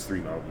Monts,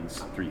 3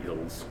 mountains, 3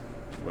 hills,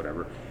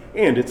 whatever.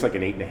 And it's like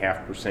an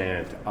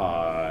 8.5%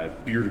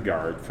 Bière de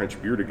Garde, French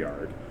Bière de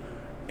Garde.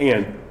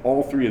 And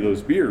all 3 of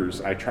those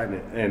beers, I tried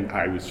it, and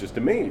I was just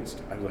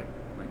amazed. I was like,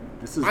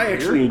 this is I beer?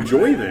 actually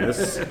enjoy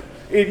this.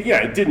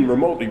 It didn't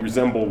remotely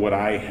resemble what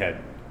I had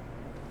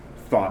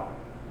thought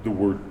the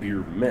word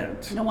beer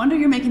meant. No wonder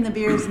you're making the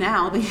beers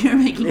now that you're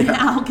making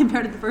now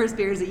compared to the first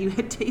beers that you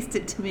had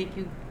tasted to make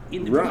you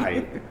in the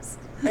beers.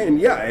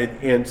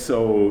 And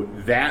so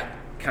that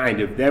kind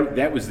of,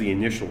 that was the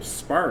initial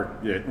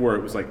spark where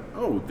it was like,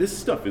 oh, this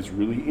stuff is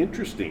really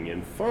interesting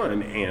and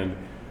fun, and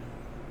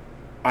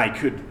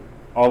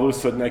all of a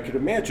sudden I could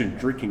imagine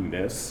drinking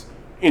this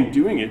and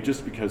doing it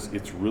just because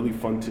it's really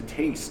fun to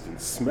taste and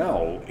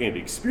smell and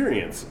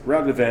experience,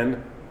 rather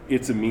than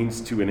it's a means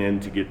to an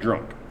end to get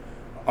drunk.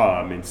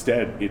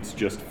 Instead, it's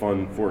just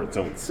fun for its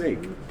own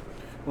sake.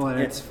 Well, and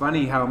it's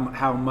funny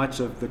how much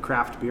of the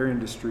craft beer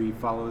industry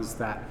follows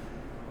that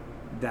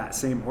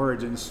same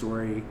origin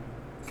story,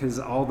 because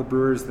all the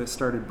brewers that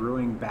started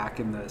brewing back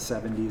in the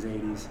 70s,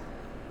 80s,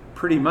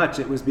 pretty much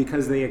it was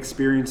because they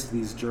experienced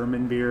these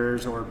German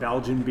beers or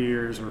Belgian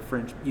beers or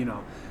French,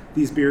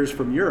 these beers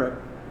from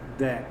Europe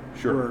that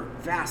were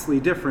vastly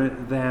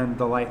different than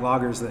the light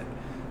lagers.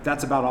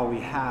 That's about all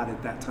we had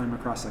at that time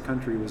across the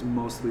country, was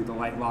mostly the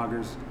light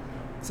lagers,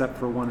 except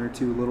for 1 or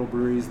 2 little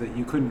breweries that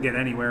you couldn't get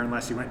anywhere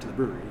unless you went to the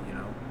brewery,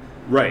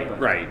 Right.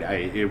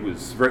 It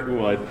was,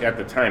 at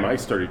the time I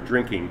started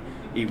drinking,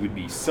 it would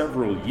be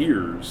several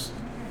years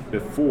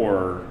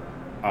before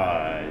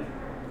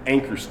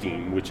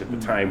Anchorstein, which at the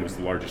time was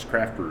the largest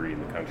craft brewery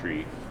in the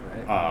country,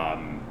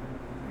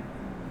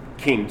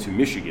 came to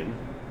Michigan,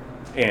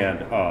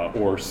 and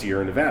or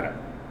Sierra Nevada,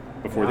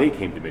 before they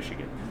came to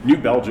Michigan. New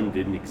Belgium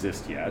didn't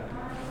exist yet.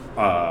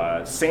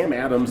 Sam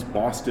Adams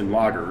Boston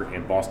Lager,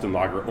 and Boston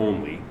Lager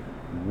only,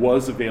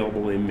 was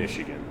available in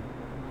Michigan.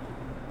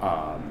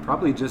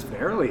 Probably just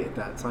barely at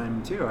that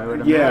time too, I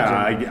would imagine.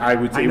 Yeah, I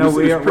would say I know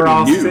we're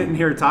all new. sitting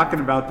here talking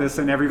about this,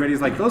 and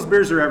everybody's like, "Those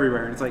beers are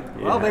everywhere." And it's like,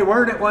 well, they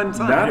weren't at one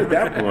time. Not at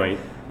that point.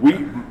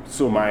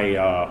 So my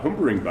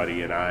homebrewing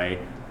buddy and I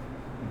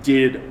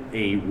did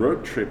a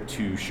road trip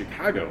to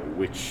Chicago,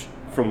 which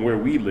from where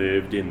we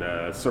lived in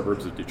the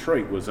suburbs of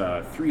Detroit was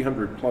a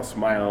 300+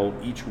 mile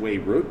each way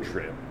road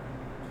trip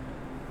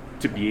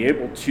to be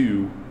able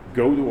to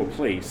go to a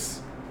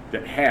place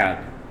that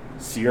had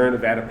Sierra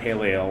Nevada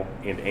Pale Ale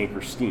and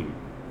Anchorstein.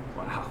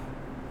 Wow.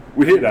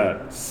 We did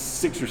a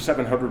 600 or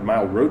 700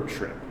 mile road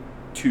trip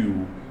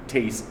to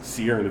taste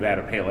Sierra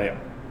Nevada Pale Ale.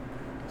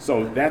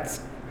 So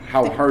that's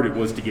how hard it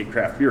was to get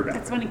craft beer back.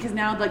 That's funny because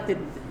now, like,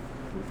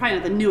 probably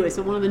not the newest,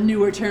 but one of the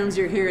newer terms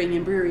you're hearing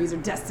in breweries are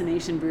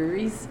destination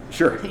breweries.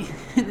 Sure.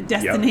 The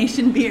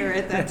destination beer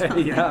at that time.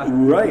 Yeah.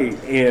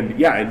 Right.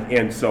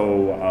 And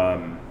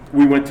so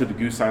we went to the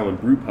Goose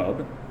Island Brew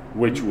Pub,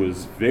 which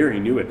was very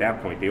new at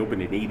that point. They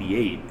opened in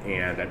 '88,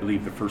 and I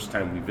believe the first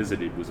time we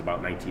visited was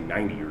about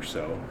 1990 or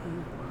so.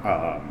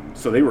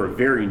 So they were a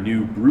very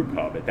new brew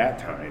pub at that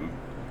time,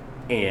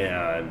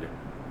 and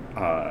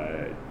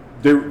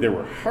there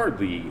were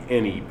hardly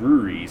any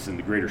breweries in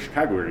the greater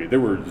Chicago area. There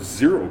were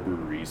 0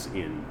 breweries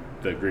in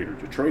the greater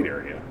Detroit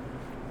area.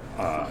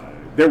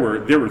 There were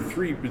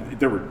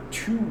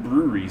 2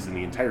 breweries in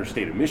the entire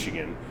state of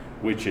Michigan,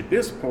 which at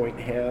this point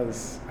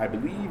has, I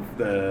believe,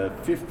 the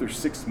 5th or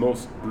 6th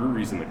most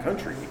breweries in the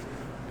country.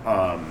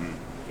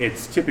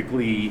 It's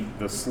typically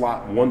the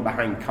slot 1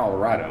 behind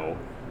Colorado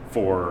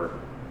for,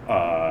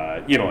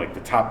 like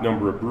the top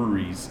number of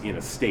breweries in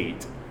a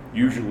state.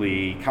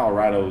 Usually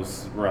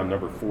Colorado's around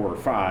number 4 or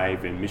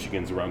 5, and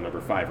Michigan's around number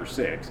 5 or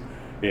 6.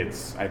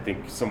 It's, I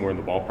think, somewhere in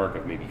the ballpark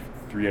of maybe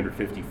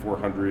 350,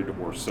 400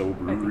 or so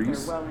breweries. I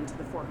think they're well into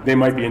the 400s. They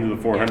might be into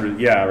the 400.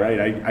 Yeah,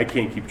 right. I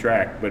can't keep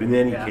track, but in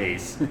any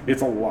case,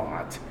 it's a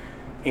lot.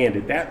 And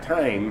at that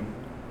time,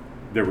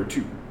 there were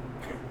 2.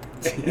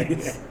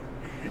 It's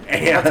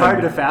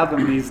hard to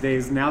fathom these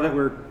days. Now that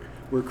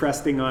we're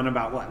cresting on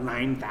about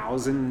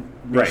 9,000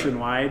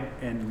 nationwide,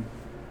 and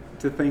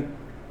to think.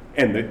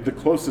 And the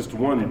closest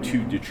one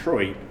to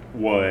Detroit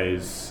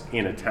was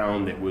in a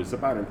town that was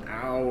about an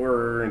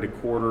hour and a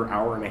quarter,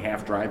 hour and a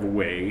half drive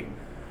away.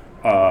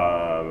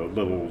 A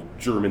little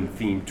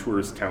German-themed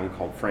tourist town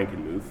called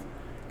Frankenmuth.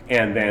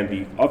 And then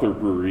the other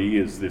brewery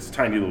is this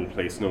tiny little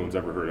place no one's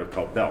ever heard of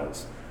called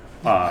Bell's.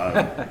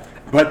 But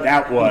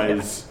that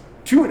was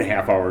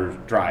 2.5 hour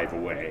drive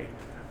away.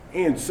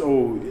 And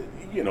so,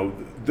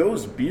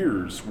 those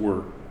beers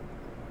were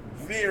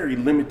very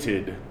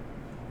limited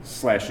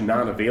 /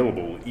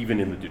 non-available even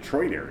in the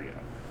Detroit area.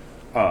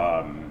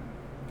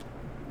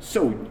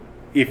 So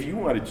if you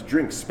wanted to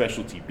drink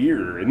specialty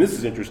beer, and this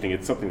is interesting,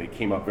 it's something that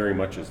came up very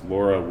much as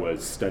Laura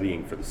was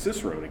studying for the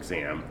Cicerone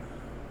exam.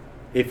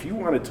 If you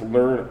wanted to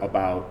learn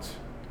about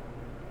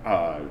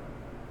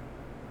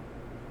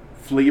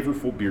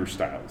flavorful beer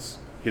styles,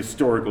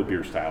 historical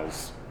beer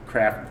styles,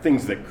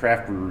 things that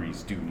craft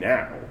breweries do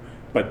now,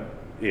 but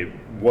it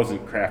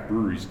wasn't craft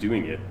breweries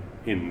doing it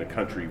in the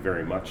country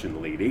very much in the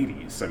late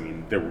 80s. I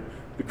mean,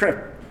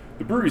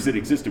 the breweries that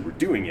existed were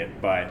doing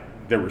it, but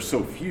there were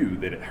so few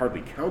that it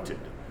hardly counted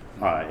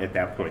at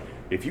that point.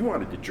 If you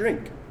wanted to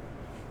drink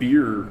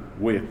beer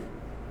with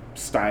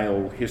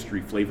style,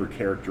 history, flavor,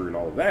 character, and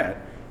all of that,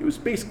 it was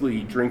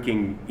basically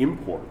drinking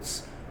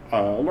imports,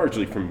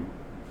 largely from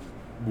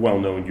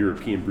well-known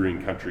European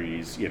brewing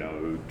countries,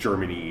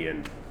 Germany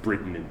and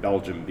Britain and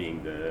Belgium being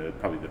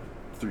probably the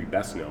three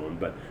best known,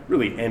 but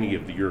really any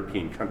of the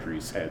European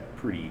countries had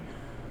pretty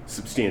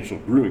substantial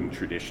brewing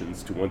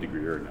traditions to one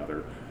degree or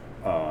another.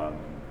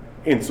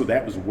 And so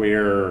that was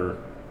where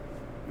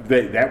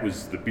that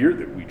was the beer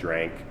that we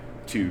drank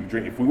to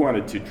drink. If we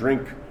wanted to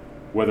drink,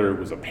 whether it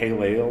was a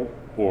pale ale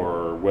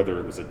or whether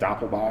it was a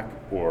Doppelbock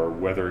or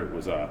whether it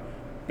was a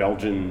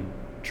Belgian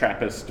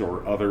Trappist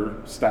or other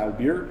style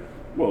beer,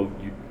 well,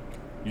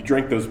 you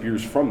drank those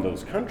beers from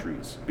those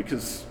countries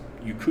because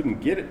you couldn't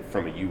get it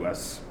from a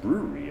U.S.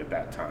 brewery at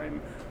that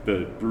time.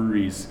 The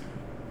breweries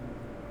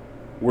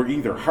were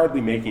either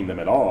hardly making them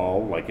at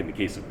all, like in the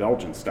case of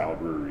Belgian-style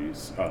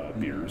breweries,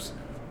 beers,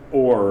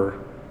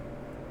 or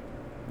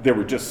there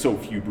were just so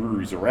few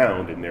breweries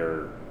around and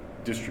their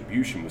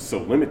distribution was so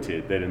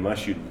limited that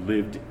unless you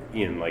lived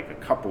in like a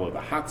couple of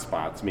the hot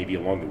spots, maybe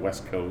along the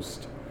west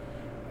coast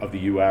of the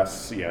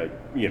U.S.,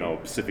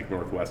 Pacific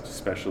Northwest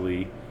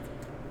especially,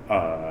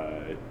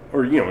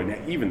 or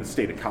even the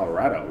state of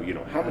Colorado.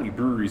 How many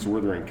breweries were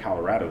there in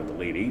Colorado in the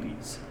late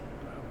 80s?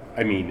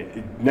 I mean,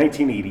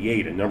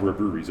 1988, a number of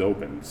breweries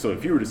opened. So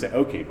if you were to say,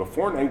 okay,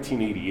 before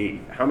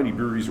 1988, how many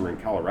breweries were in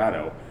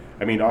Colorado?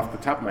 I mean, off the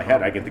top of my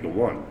head, I can think of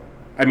one.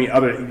 I mean,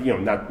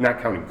 not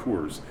counting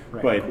Coors,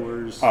 right, but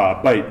Coors.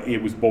 But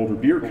it was Boulder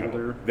Beer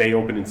Co. They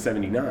opened in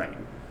 '79.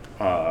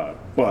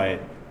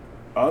 But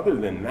other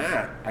than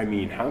that, I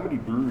mean, how many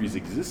breweries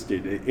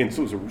existed? And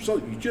so as a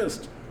result,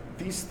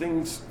 these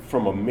things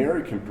from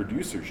American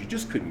producers, you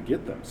just couldn't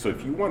get them. So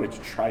if you wanted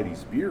to try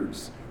these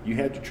beers, you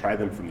had to try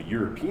them from the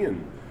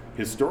European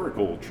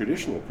historical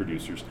traditional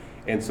producers.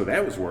 And so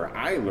that was where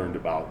I learned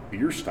about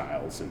beer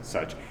styles and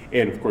such.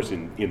 And of course,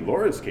 in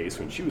Laura's case,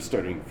 when she was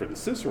studying for the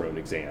Cicerone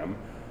exam,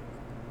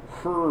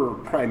 her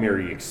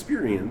primary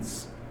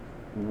experience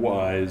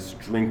was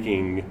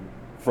drinking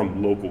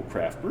from local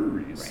craft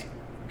breweries. Right.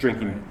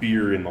 Drinking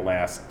beer in the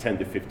last 10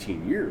 to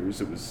 15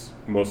 years, it was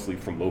mostly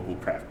from local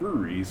craft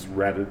breweries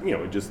rather,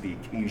 just the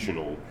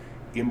occasional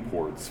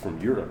imports from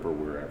Europe or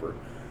wherever.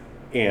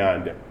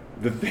 And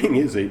the thing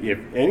is, if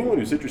anyone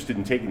who's interested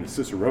in taking the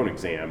Cicerone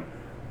exam,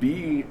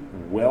 be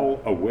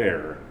well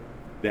aware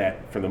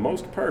that for the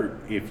most part,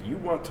 if you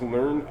want to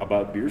learn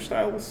about beer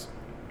styles,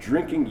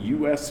 drinking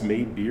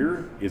U.S.-made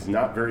beer is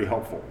not very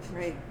helpful.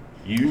 Right.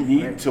 You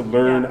need to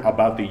learn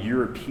about the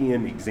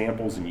European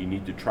examples, and you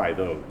need to try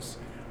those.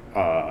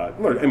 I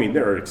mean,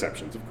 there are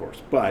exceptions, of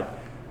course, but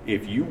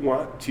if you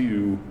want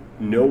to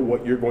know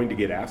what you're going to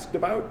get asked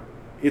about,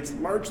 it's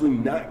largely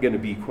not going to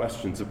be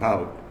questions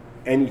about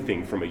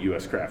anything from a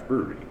U.S. craft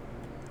brewery.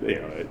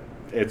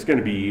 It's going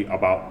to be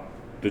about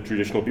the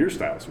traditional beer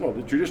styles. Well,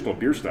 the traditional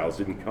beer styles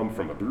didn't come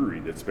from a brewery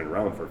that's been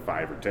around for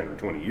 5 or 10 or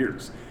 20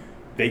 years.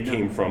 They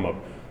came from a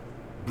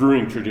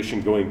brewing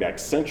tradition going back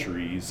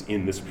centuries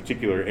in this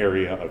particular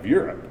area of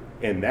Europe.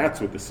 And that's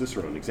what the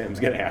Cicerone exam is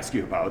going to ask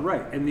you about.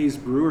 Right. And these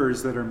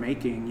brewers that are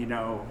making,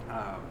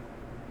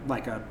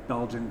 like a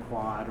Belgian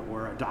Quad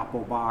or a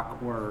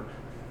Doppelbock or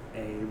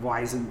a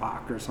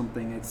Weizenbock or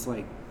something, it's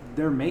like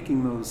they're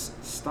making those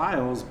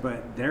styles,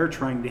 but they're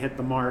trying to hit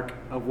the mark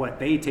of what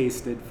they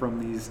tasted from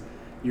these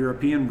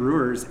European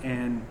brewers.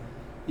 And,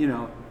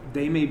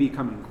 they may be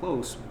coming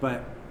close,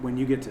 but when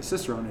you get to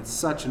Cicerone, it's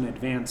such an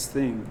advanced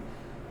thing.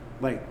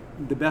 Like,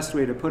 the best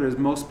way to put it is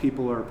most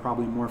people are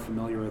probably more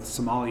familiar with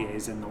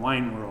sommeliers in the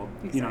wine world.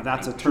 Exactly.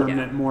 That's a term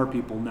that more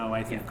people know,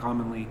 I think,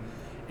 commonly.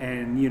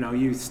 And,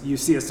 you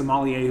see a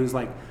sommelier who's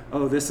like,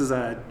 oh, this is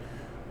a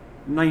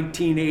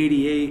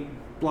 1988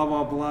 blah,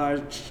 blah, blah,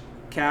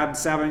 Cab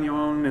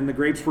Sauvignon, and the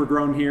grapes were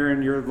grown here,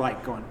 and you're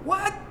like going,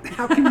 what?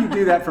 How can you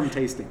do that from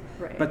tasting?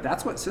 Right. But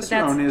that's what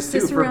Cicerone is, too,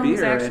 for beer. Cicerone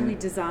is actually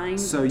designed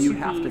so you to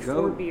have be to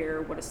go for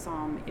beer what a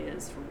somm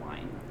is for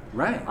wine.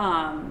 Right.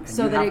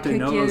 So that it could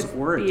give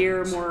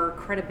beer more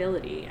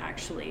credibility,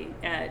 actually,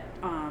 at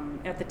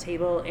the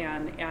table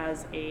and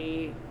as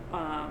a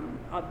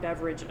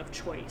beverage of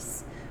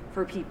choice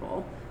for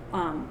people.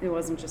 It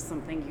wasn't just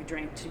something you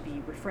drank to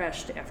be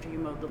refreshed after you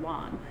mowed the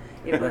lawn.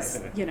 It was,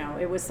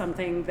 it was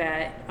something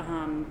that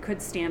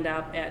could stand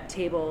up at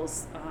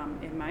tables,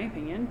 in my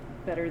opinion,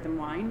 better than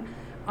wine.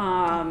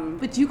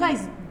 But you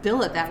guys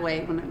bill it that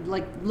way. When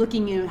like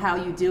looking at how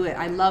you do it,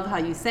 I love how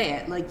you say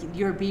it. Like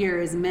your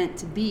beer is meant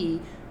to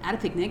be at a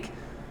picnic,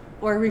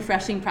 or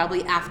refreshing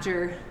probably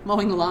after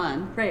mowing the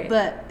lawn. Right.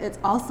 But it's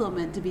also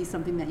meant to be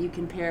something that you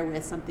can pair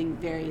with something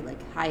very like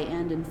high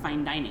end and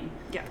fine dining.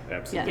 Yeah.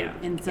 Absolutely. Yeah.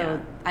 And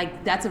so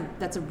that's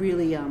a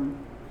really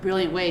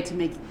brilliant way to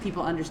make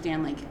people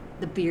understand like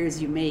the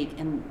beers you make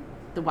and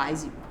the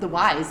whys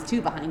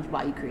too behind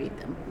why you create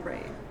them.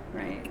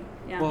 Right.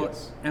 Yeah. Well,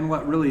 and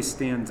what really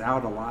stands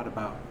out a lot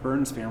about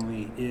Burns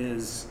Family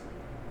is,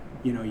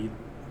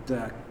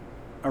 the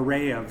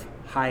array of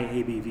high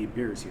ABV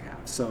beers you have.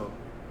 So,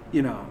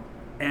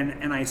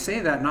 and I say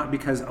that not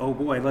because, oh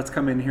boy, let's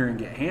come in here and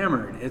get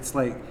hammered. It's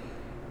like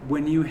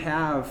when you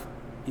have,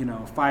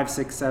 5,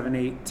 6, 7,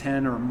 8,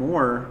 10 or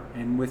more,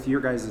 and with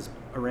your guys'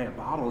 array of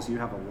bottles, you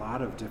have a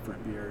lot of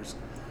different beers.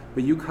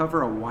 But you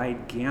cover a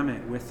wide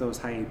gamut with those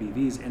high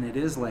ABVs, and it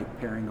is like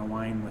pairing a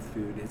wine with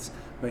food.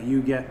 But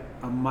you get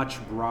a much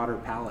broader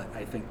palette,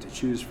 I think, to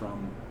choose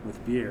from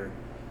with beer.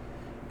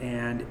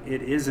 And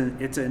it's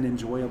an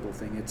enjoyable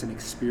thing. It's an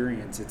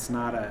experience. It's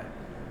not a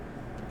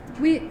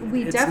it's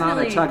not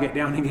definitely a chug it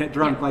down and get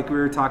drunk, Yeah. like we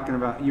were talking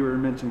about. You were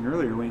mentioning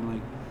earlier, Wayne.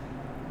 Like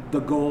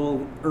the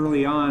goal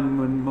early on,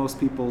 when most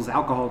people's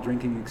alcohol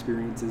drinking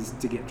experience is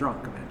to get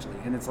drunk eventually,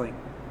 and it's like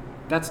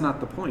that's not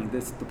the point.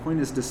 The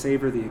point is to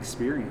savor the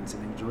experience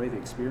and enjoy the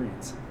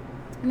experience.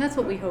 And that's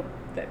what we hope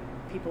that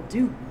people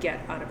do get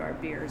out of our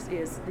beers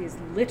is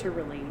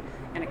literally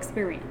an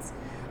experience.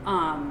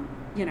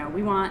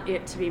 We want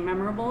it to be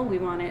memorable. We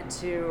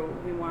want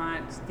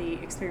the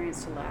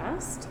experience to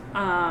last.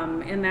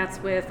 And that's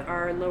with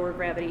our lower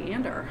gravity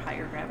and our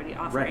higher gravity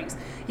offerings.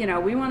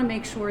 Right. We want to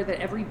make sure that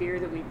every beer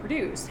that we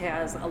produce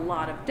has a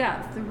lot of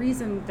depth. The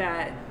reason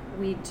that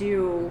we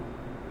do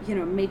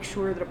make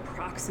sure that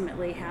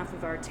approximately half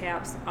of our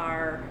taps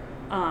are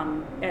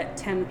at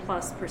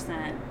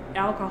 10+%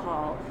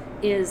 alcohol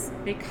is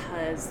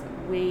because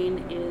Wayne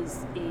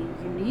is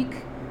a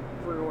unique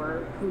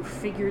brewer who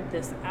figured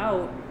this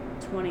out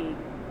 20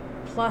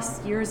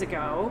 plus years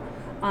ago,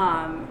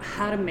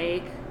 how to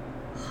make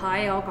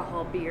high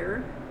alcohol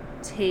beer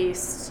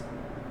taste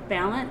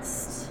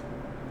balanced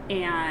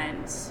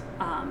and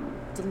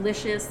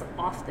delicious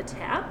off the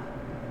tap,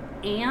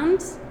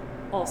 and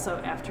also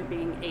after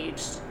being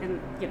aged. And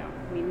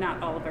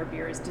not all of our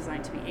beer is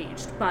designed to be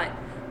aged, but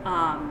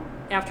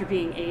after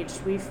being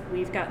aged,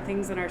 we've got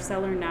things in our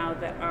cellar now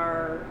that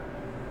are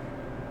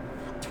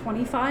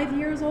 25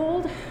 years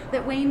old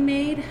that Wayne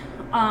made,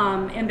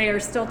 and they are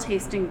still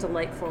tasting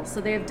delightful.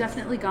 So they have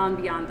definitely gone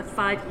beyond the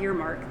 5-year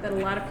mark that a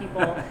lot of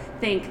people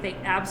think they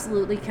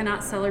absolutely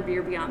cannot sell our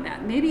beer beyond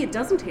that. Maybe it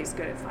doesn't taste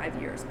good at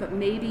 5 years, but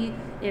maybe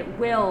it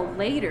will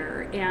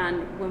later.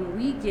 And when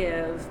we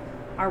give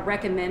our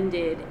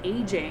recommended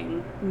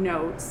aging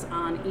notes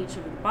on each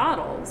of the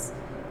bottles,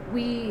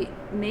 we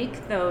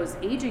make those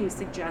aging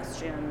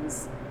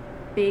suggestions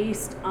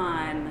based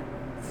on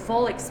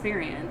full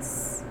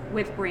experience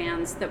with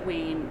brands that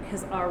Wayne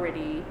has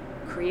already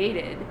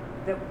created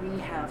that we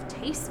have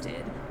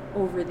tasted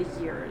over the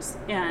years.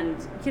 And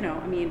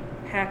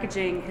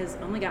packaging has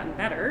only gotten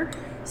better.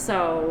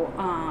 So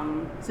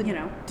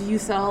do you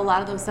sell a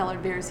lot of those cellar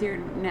beers here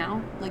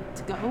now, like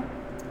to go?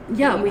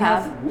 Yeah, You we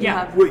have.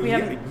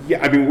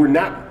 I mean, we're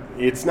not.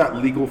 It's not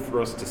legal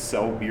for us to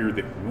sell beer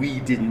that we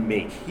didn't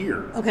make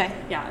here. Okay.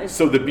 Yeah.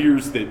 So the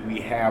beers that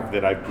we have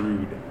that I've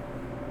brewed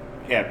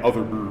at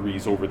other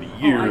breweries over the I see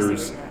what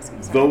years, you're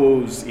asking, sorry.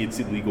 those it's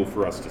illegal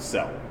for us to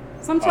sell.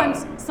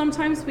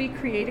 Sometimes we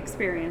create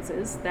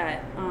experiences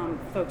that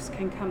folks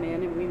can come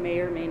in, and we may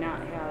or may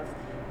not have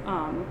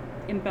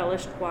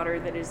embellished water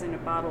that is in a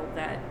bottle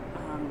that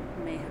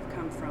may have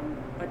come from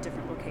a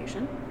different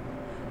location.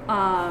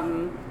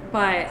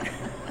 But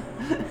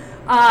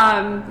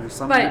There's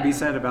something to be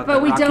said about the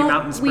Rocky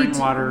Mountain spring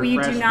water. We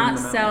fresh do from not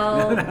the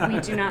sell. mountain. We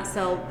do not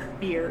sell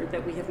beer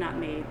that we have not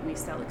made. We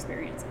sell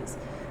experiences.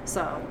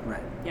 So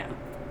Right. yeah.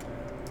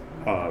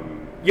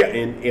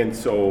 And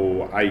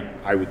so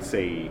I would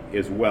say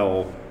as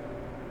well,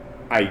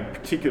 I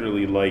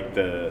particularly like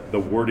the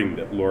wording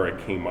that Laura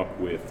came up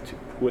with to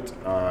put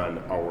on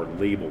our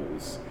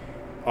labels,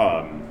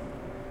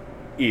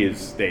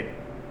 is that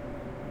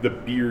the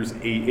beers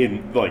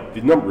in like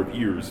the number of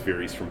years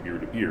varies from beer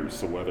to beer.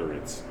 So whether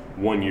it's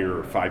 1 year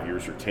or 5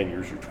 years or 10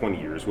 years or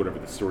 20 years, whatever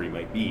the story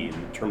might be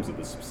in terms of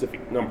the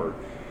specific number,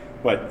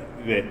 but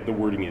that the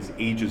wording is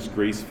ages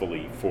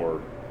gracefully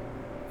for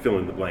fill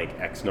in the blank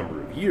X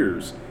number of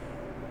years.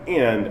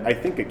 And I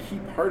think a key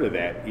part of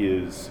that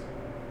is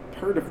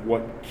part of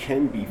what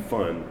can be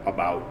fun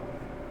about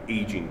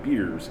aging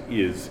beers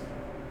is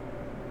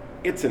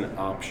it's an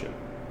option.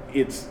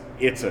 It's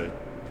a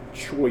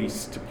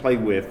choice to play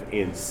with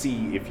and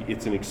see if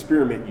it's an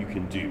experiment you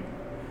can do.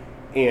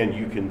 And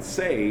you can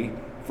say,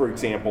 for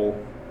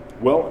example,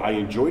 well, I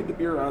enjoyed the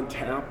beer on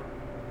tap.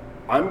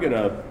 I'm going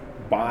to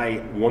buy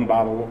 1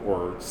 bottle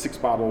or 6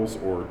 bottles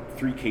or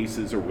 3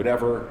 cases or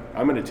whatever.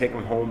 I'm going to take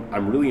them home.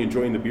 I'm really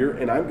enjoying the beer,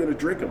 and I'm going to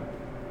drink them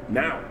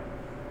now.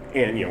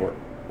 And,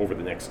 over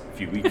the next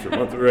few weeks or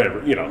months or whatever,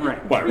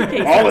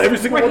 Right. Every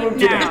single one of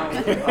them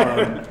Right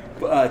today.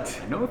 But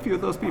I know a few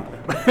of those people.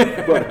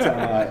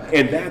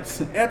 and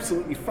that's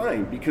absolutely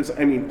fine because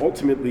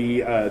ultimately,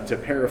 to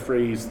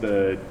paraphrase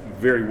the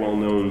very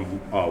well-known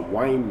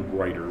wine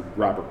writer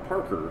Robert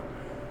Parker,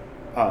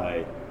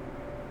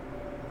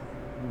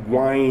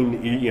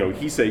 wine.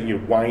 He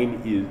said,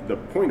 wine is the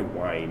point of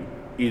wine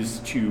is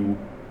to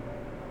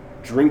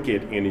drink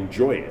it and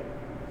enjoy it.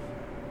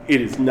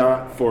 It is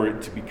not for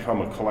it to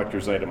become a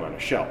collector's item on a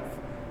shelf.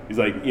 He's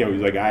like,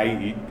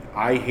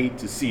 I hate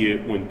to see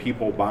it when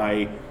people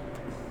buy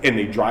and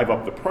they drive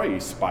up the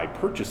price by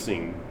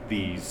purchasing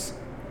these,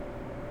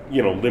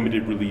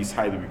 limited release,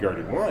 highly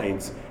regarded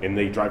wines, and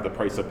they drive the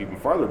price up even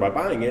farther by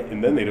buying it,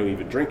 and then they don't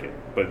even drink it.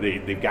 But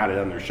they've got it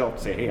on their shelf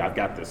to say, hey, I've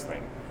got this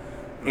thing.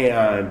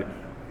 And,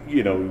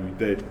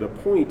 the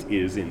point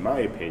is, in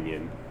my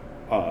opinion,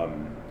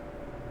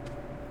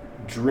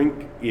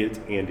 drink it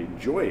and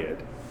enjoy it.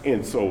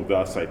 And so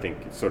thus, I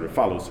think it sort of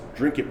follows,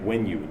 drink it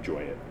when you enjoy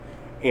it.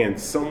 And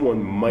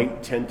someone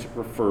might tend to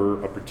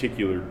prefer a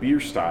particular beer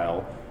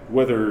style,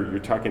 whether you're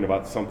talking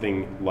about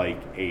something like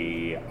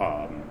a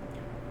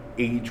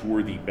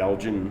age-worthy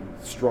Belgian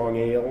strong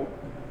ale,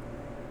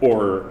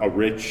 or a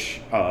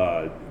rich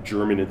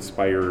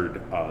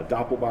German-inspired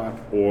Doppelbock,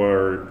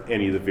 or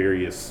any of the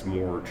various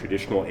more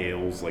traditional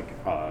ales like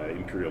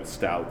imperial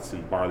stouts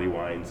and barley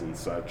wines and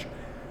such.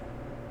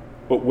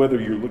 But whether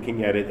you're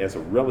looking at it as a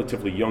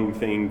relatively young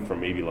thing from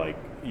maybe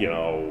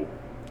 0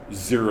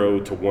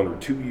 to 1 or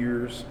 2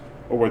 years,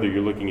 or whether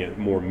you're looking at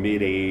more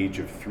mid-age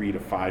of 3 to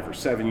 5 or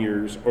 7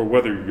 years, or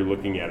whether you're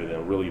looking at it in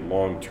a really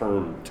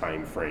long-term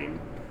time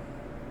frame,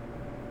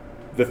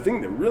 the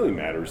thing that really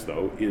matters,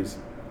 though, is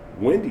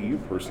when do you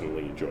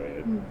personally enjoy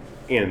it?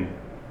 And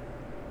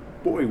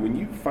boy, when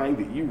you find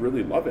that you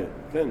really love it,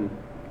 then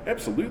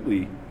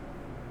absolutely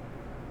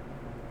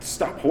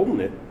stop holding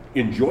it,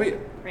 enjoy it.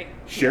 Right.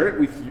 Share it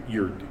with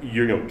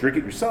drink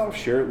it yourself,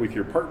 share it with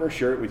your partner,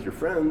 share it with your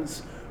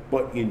friends,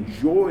 but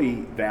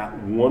enjoy that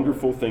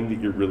wonderful thing that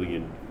you're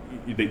really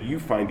that you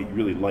find that you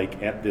really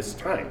like at this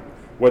time.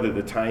 Whether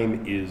the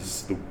time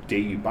is the day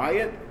you buy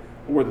it,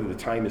 or whether the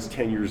time is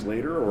 10 years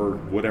later, or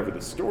whatever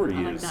the story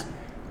is. that.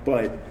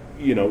 But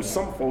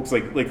some folks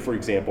like for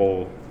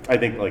example, I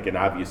think like an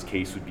obvious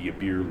case would be a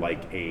beer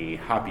like a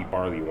hoppy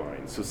barley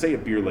wine. So say a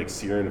beer like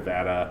Sierra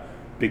Nevada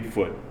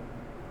Bigfoot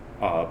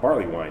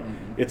barley wine.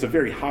 Mm-hmm. It's a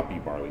very hoppy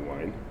barley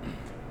wine,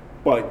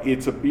 but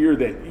it's a beer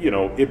that,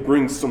 it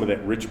brings some of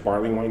that rich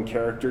barley wine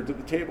character to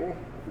the table,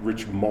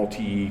 rich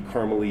malty,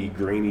 caramely,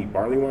 grainy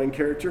barley wine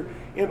character,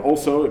 and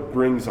also it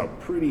brings a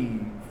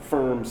pretty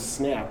firm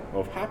snap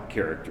of hop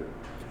character.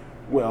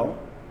 Well,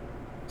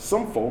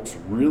 some folks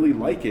really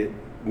like it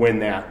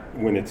when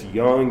it's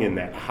young and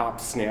that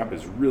hop snap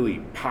is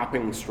really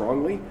popping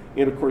strongly.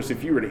 And of course,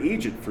 if you were to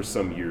age it for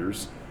some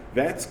years,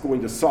 that's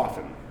going to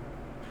soften.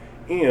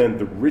 And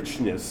the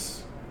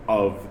richness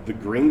of the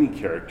grainy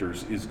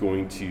characters is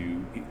going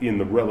to, in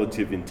the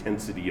relative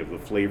intensity of the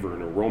flavor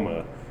and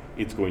aroma,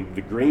 the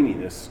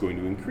graininess is going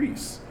to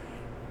increase.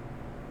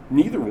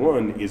 Neither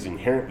one is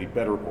inherently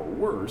better or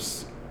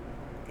worse,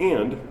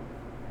 and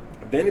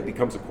then it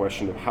becomes a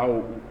question of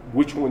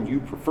which one you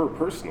prefer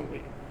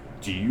personally.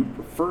 Do you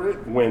prefer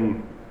it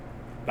when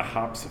the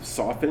hops have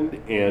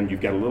softened and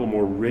you've got a little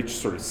more rich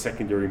sort of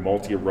secondary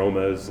malty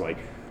aromas, like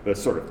the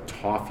sort of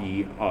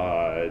toffee,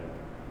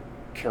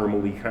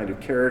 caramelly kind of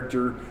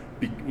character,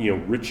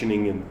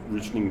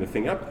 richening the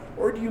thing up?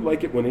 Or do you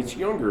like it when it's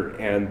younger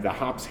and the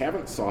hops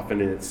haven't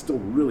softened and it's still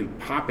really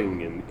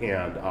popping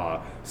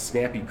and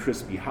snappy,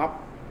 crispy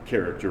hop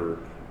character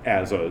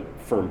as a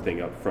firm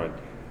thing up front?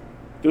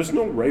 There's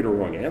no right or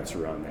wrong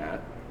answer on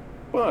that,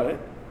 but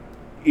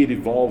it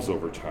evolves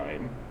over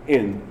time,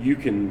 and you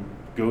can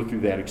go through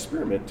that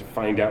experiment to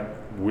find out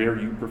where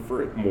you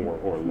prefer it more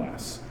or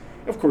less.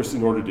 Of course,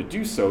 in order to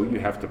do so, you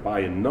have to buy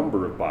a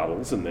number of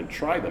bottles and then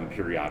try them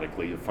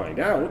periodically to find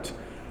out.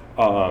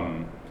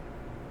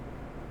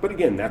 But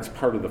again, that's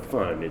part of the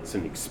fun. It's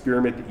an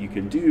experiment that you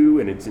can do,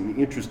 and it's an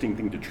interesting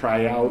thing to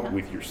try out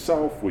with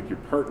yourself, with your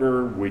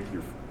partner, with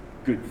your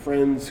good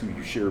friends who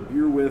you share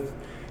beer with.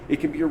 It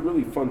can be a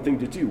really fun thing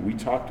to do. We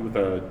talked with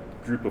a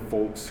group of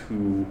folks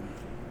who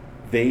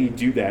they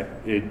do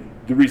that.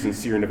 The reason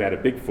Sierra Nevada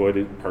Bigfoot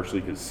is partially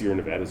because Sierra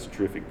Nevada is a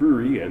terrific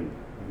brewery and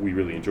we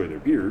really enjoy their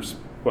beers,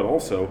 but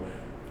also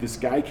this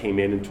guy came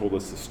in and told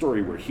us the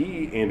story where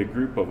he and a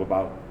group of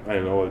about,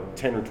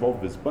 10 or 12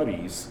 of his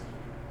buddies,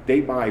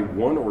 they buy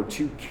 1 or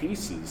 2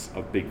 cases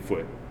of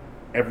Bigfoot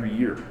every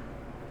year.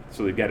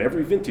 So they've got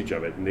every vintage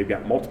of it and they've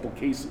got multiple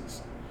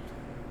cases.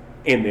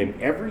 And then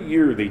every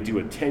year they do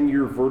a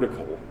 10-year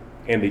vertical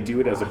and they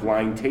do it as a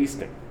blind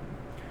tasting.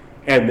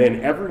 And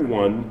then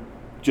everyone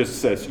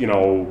just says,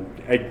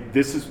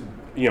 this is,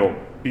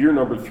 beer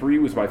number 3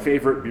 was my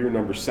favorite, beer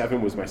number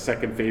 7 was my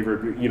second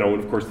favorite, and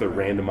of course they're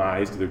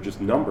randomized, they're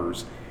just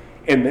numbers.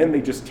 And then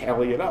they just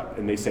tally it up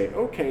and they say,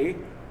 okay,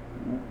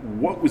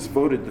 what was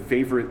voted the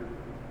favorite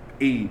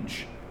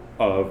age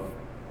of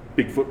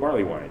Bigfoot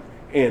barley wine?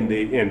 and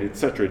et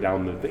cetera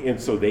down the thing. And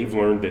so they've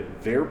learned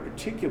that their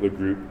particular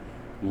group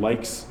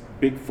likes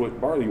Bigfoot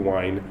barley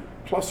wine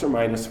plus or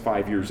minus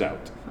 5 years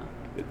out.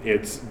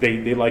 It's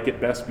they like it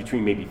best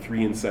between maybe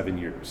 3 and 7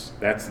 years.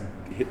 That's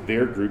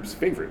their group's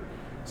favorite.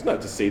 It's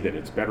not to say that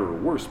it's better or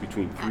worse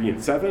between 3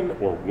 and 7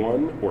 or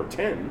 1 or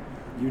 10.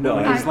 You know,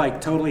 he's like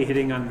totally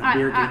hitting on the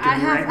beer geek in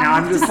me right now.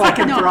 I'm just like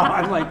enthralled.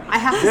 I'm like,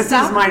 this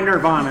is my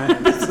nirvana.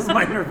 This is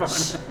my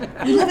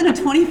nirvana. You live in a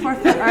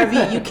 24-foot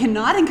RV. You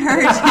cannot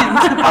encourage him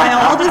to buy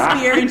all this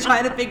beer and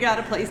try to figure out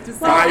a place to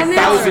sell. Buy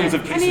thousands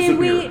of cases of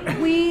beer.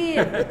 We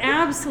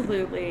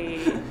absolutely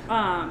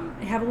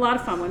have a lot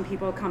of fun when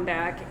people come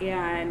back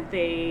and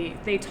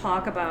they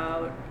talk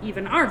about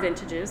even our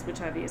vintages, which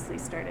obviously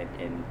started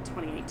in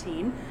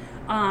 2018.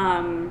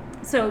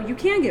 So you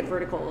can get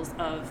verticals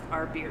of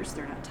our beers.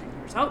 They're not 10 years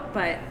out,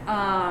 but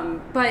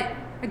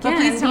again,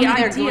 please tell me the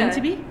they're idea, going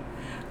to be.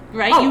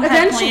 Right? Oh, you have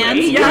eventually,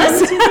 plans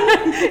yes. for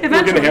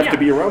We're going to have to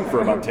be around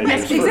for about 10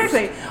 years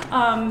exactly. first.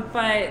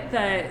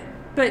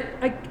 But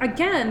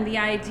again, the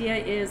idea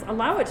is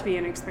allow it to be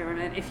an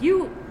experiment. If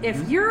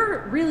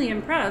you're really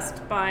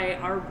impressed by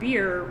our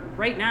beer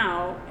right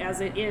now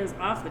as it is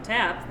off the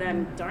tap,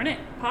 then darn it,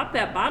 pop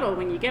that bottle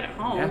when you get it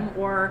home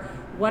or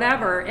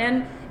whatever,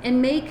 and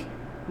make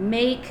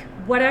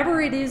whatever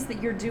it is that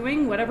you're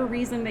doing, whatever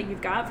reason that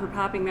you've got for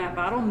popping that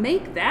bottle,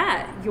 make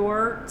that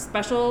your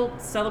special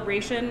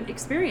celebration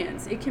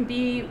experience. It can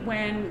be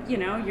when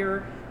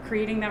you're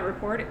creating that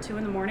report at 2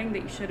 a.m.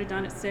 that you should have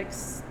done at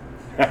 6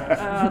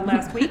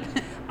 last week,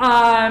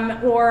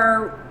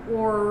 or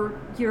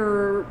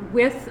you're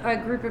with a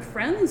group of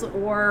friends,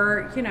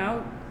 or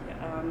your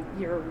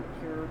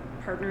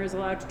partner is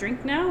allowed to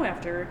drink now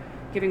after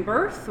giving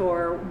birth,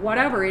 or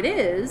whatever it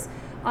is.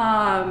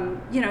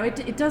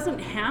 It doesn't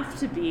have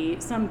to be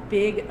some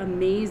big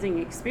amazing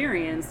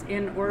experience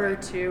in order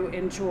to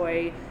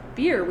enjoy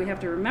beer. We have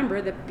to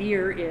remember that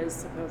beer is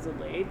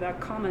supposedly the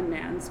common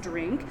man's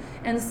drink,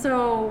 and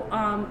so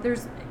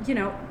there's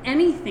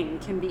anything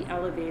can be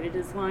elevated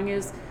as long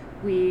as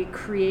we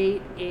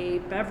create a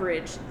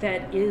beverage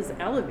that is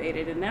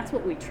elevated, and that's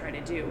what we try to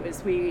do.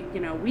 Is we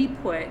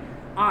put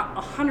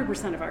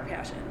 100% of our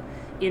passion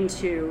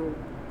into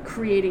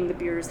creating the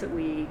beers that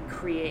we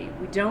create.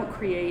 We don't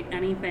create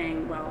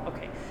anything.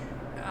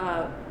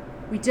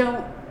 We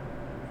don't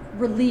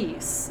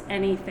release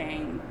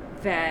anything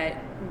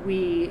that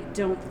we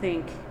don't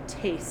think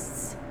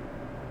tastes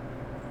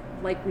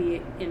like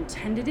we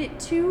intended it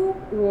to,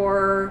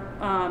 or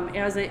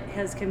as it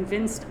has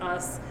convinced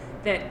us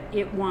that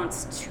it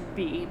wants to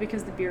be,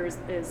 because the beer is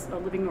a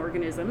living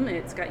organism.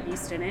 It's got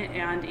yeast in it,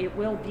 and it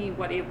will be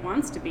what it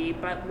wants to be,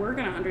 but we're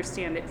going to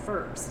understand it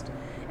first.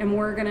 And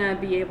we're going to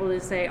be able to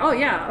say, oh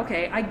yeah,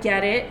 okay, I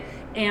get it.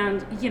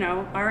 And,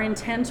 our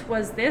intent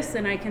was this,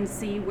 and I can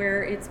see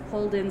where it's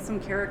pulled in some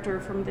character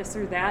from this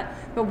or that.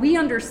 But we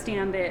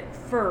understand it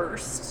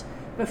first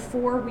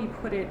before we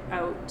put it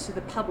out to the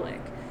public.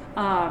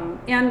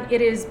 And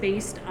it is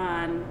based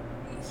on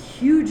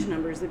huge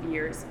numbers of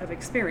years of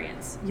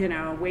experience.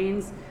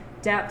 Wayne's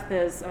depth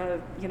is,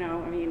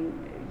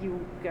 you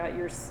got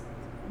your...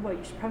 Well,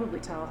 you should probably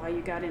tell how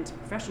you got into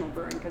professional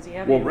brewing, because you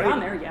haven't gone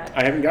there yet.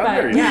 I haven't gotten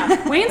there yet.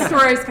 Yeah, Wayne's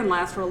stories can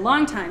last for a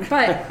long time,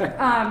 but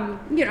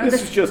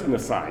this is just an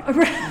aside.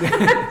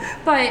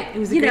 But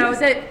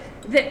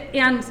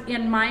and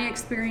in my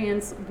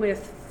experience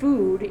with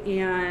food,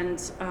 and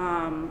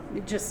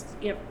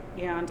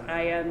and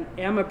I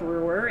am a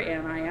brewer,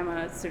 and I am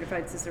a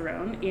certified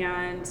Cicerone,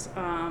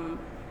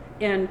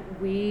 and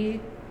we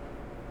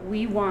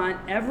want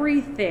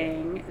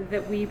everything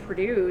that we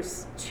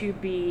produce to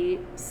be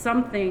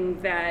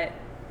something that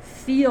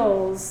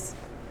feels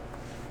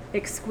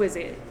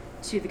exquisite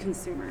to the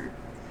consumer.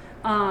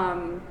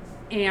 And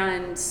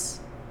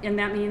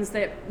that means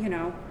that,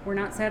 we're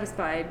not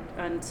satisfied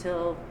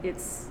until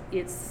it's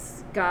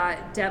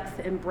got depth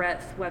and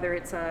breadth, whether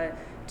it's a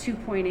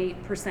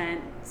 2.8%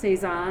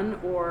 Saison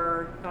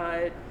or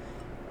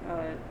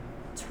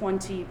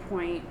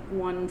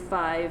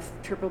 20.15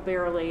 triple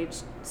barrel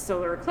aged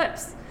Solar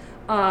Eclipse.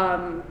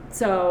 You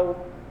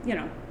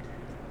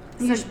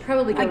should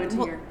probably go into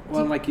your...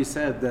 Well, like you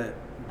said, that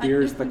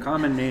beer is the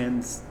common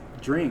man's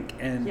drink,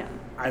 and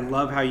I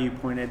love how you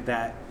pointed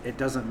that it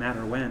doesn't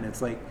matter when.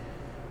 It's like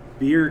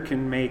beer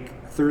can make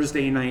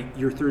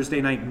your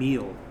Thursday night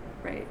meal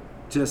right.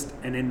 just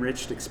an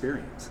enriched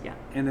experience. Yeah.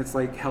 And it's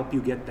like help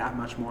you get that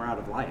much more out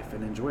of life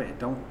and enjoy it.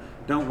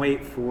 Don't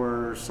wait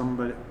for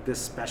somebody this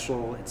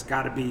special. It's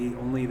got to be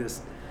only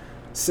this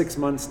 6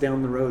 months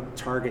down the road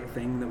target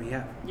thing that we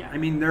have. Yeah. I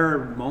mean, there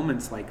are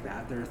moments like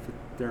that.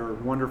 There are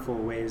wonderful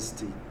ways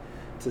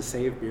to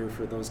save beer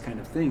for those kind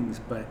of things,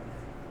 but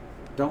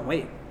don't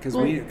wait,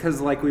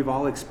 because like we've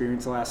all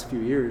experienced the last few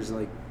years,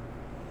 like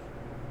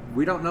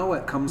we don't know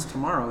what comes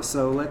tomorrow,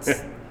 so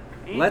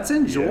let's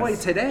enjoy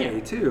today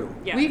too.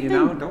 Yeah.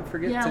 Don't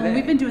forget today. Yeah,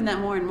 we've been doing that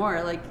more and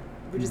more. Like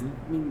we're just,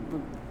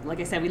 like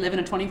I said, we live in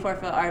a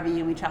 24-foot RV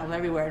and we travel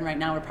everywhere. And right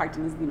now we're parked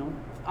in,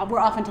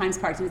 we're oftentimes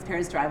parked in his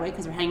parents' driveway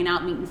because we're hanging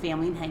out, meeting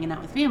family, and hanging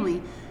out with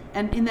family.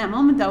 And in that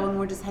moment, though, when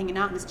we're just hanging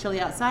out and it's chilly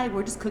outside,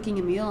 we're just cooking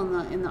a meal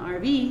in the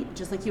RV,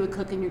 just like you would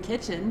cook in your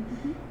kitchen.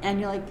 Mm-hmm. And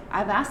you're like,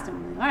 I've asked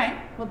him, all right,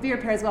 what beer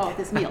pairs well with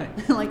this meal?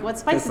 Like, what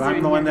spices are in here?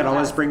 I'm the one that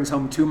always brings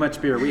home too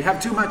much beer. We have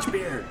too much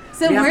beer.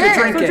 So we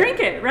have to drink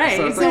it.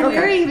 Right. So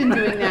we're even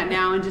doing that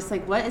now, and just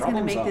like, what is going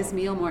to make this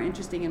meal more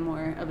interesting and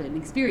more of an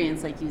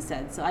experience, like you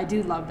said. So I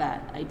do love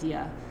that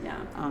idea. Yeah.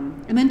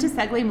 And then to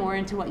segue more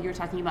into what you're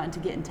talking about and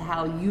to get into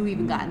how you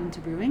even got into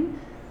brewing,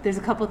 there's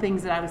a couple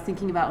things that I was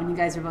thinking about when you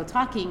guys were both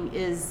talking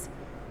is,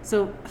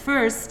 so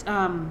first,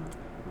 what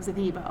was I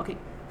thinking about? Okay,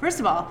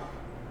 first of all,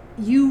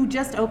 you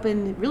just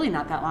opened really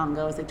not that long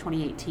ago. It was like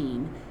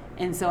 2018.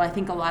 And so I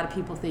think a lot of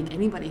people think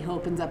anybody who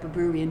opens up a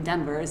brewery in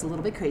Denver is a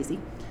little bit crazy.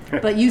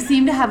 But you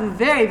seem to have a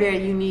very,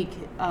 very unique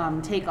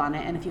take on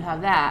it. And if you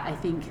have that, I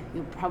think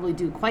you'll probably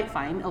do quite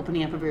fine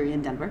opening up a brewery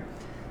in Denver.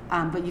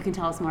 But you can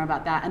tell us more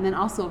about that. And then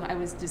also, I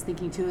was just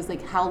thinking too, is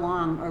like how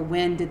long or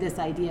when did this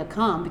idea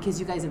come? Because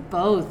you guys have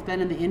both been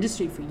in the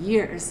industry for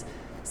years.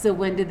 So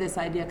when did this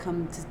idea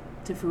come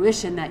to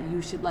fruition that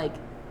you should like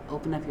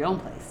open up your own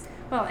place?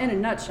 Well, in a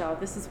nutshell,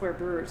 this is where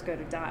brewers go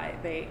to die.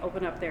 They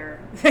open up their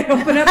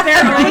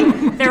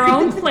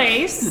own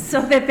place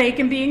so that they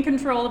can be in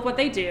control of what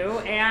they do,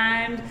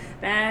 and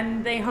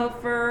then they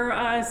hope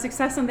for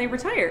success and they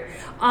retire.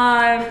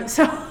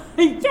 So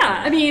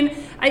yeah, I mean,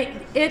 I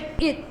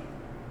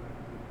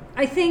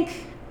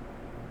think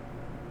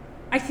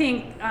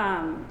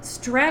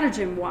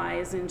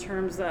stratagem-wise, in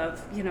terms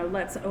of,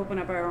 let's open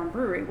up our own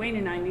brewery, Wayne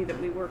and I knew that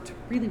we worked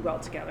really well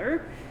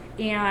together,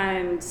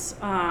 and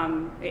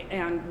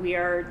we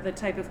are the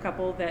type of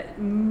couple that,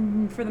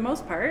 for the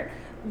most part,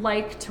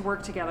 like to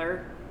work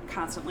together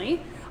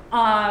constantly.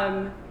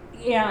 And,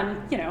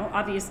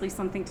 obviously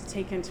something to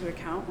take into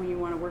account when you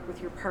want to work with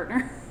your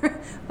partner.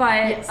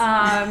 But, yes.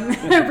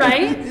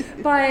 Right?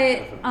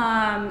 But,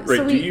 right.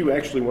 So Do you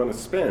actually want to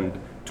spend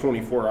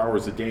 24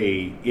 hours a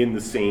day in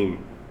the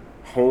same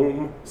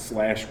home /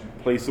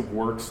 place of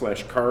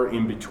 / car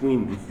in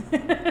between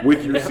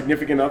with your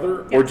significant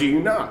other, or do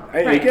you not?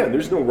 And Right. again,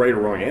 there's no right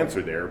or wrong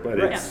answer there, but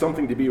it's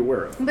something to be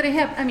aware of. But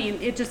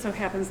it just so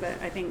happens that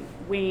I think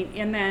Wayne,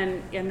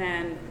 and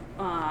then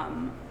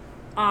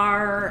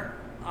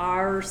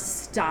our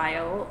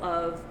style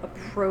of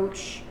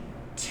approach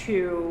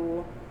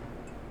to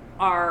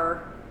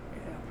our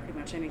pretty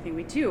much anything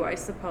we do, I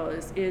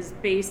suppose, is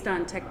based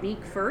on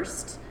technique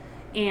first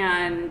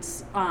and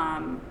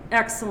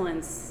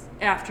excellence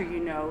after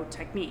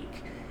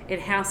technique. It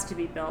has to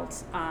be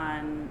built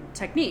on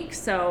technique.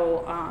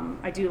 So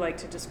I do like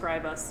to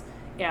describe us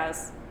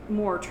as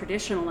more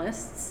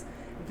traditionalists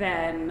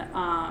than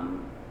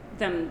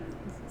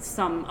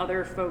some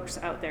other folks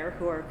out there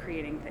who are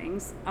creating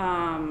things,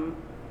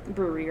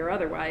 brewery or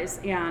otherwise.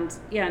 And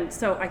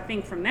so I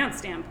think from that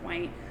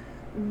standpoint,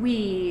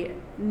 we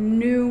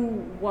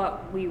knew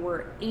what we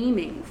were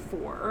aiming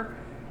for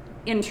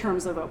in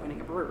terms of opening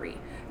a brewery.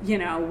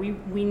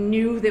 We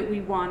knew that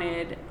we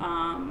wanted,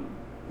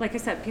 like I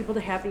said, people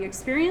to have the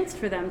experience,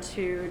 for them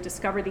to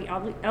discover the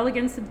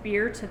elegance of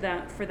beer,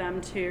 for them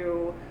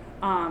to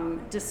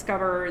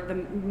discover the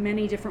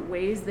many different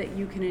ways that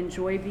you can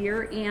enjoy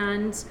beer,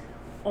 and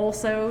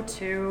also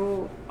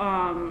to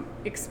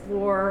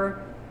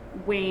explore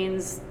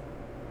Wayne's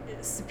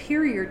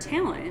superior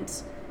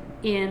talent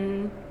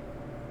in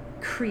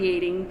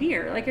creating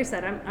beer. Like I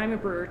said, I'm a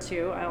brewer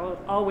too. I'll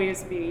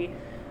always be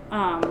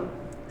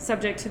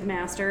subject to the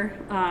master.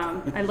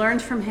 I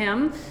learned from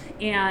him,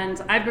 and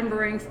I've been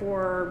brewing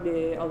for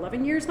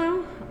 11 years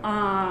now.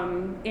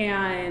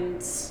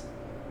 And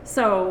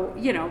so,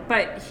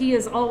 but he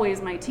is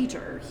always my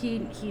teacher.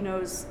 He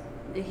knows,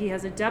 he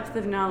has a depth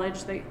of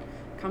knowledge that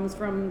comes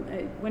from,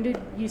 when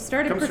did you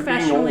started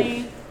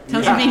professionally?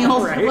 Comes from being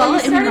old. Right? Well, you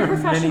started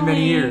professionally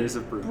many years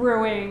of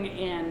brewing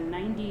in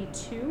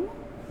 92?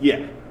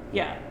 Yeah.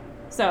 Yeah.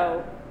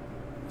 So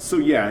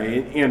yeah,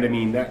 and I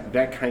mean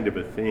that kind of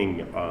a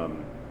thing.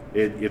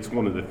 It's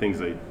one of the things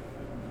that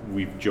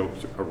we've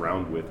joked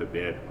around with a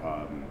bit.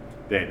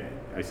 That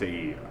I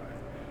say,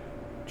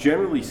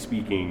 generally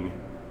speaking,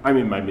 I'm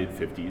in my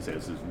mid-50s,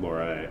 as is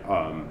Laura.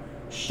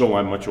 Though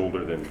I'm much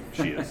older than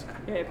she is.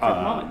 yeah, for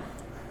the moment,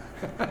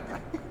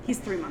 he's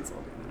 3 months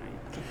older than I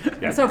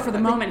am. Yeah. So for the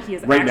moment, he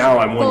is right now.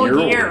 I'm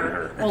 1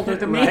 year older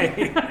than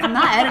me. I'm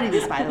not editing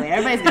this, by the way.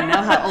 Everybody's gonna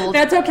know how old.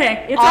 That's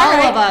okay. It's all all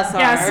right. of us are.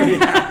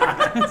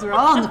 Yes. So we're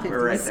all in the 50s.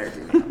 We're right there.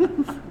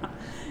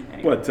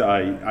 But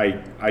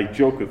I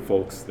joke with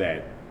folks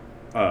that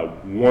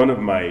one of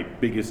my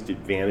biggest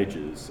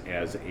advantages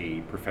as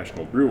a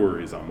professional brewer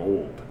is I'm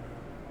old.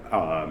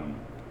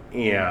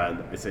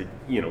 And I said,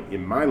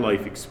 in my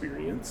life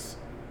experience,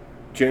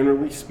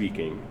 generally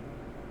speaking,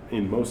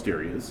 in most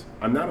areas,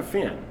 I'm not a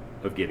fan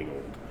of getting old.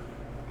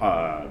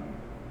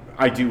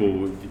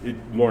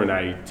 Laura and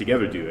I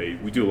together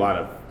we do a lot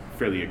of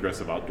fairly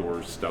aggressive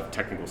outdoor stuff,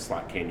 technical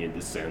slot canyon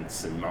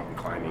descents and mountain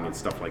climbing and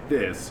stuff like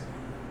this.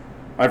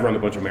 I've run a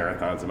bunch of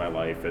marathons in my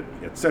life,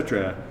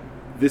 etc.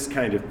 This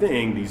kind of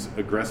thing, these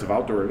aggressive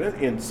outdoor events,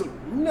 and so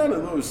none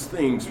of those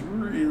things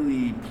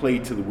really play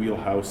to the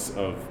wheelhouse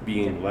of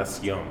being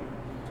less young.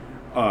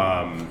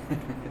 And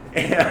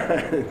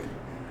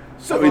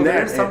so Although in that,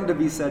 there's something to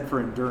be said for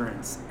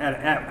endurance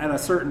at a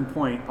certain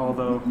point,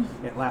 although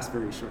it lasts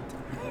very short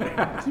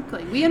time. Keep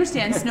going. We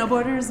understand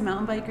snowboarders,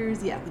 mountain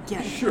bikers. Yeah, we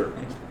get it. sure.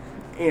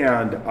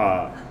 And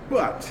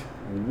but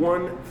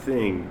one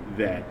thing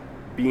that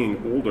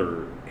being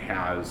older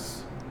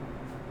has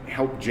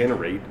helped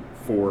generate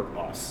for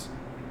us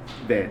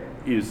that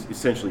is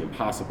essentially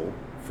impossible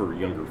for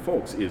younger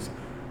folks is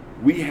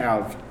we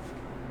have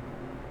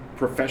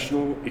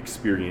professional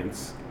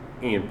experience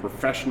and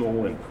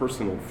professional and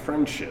personal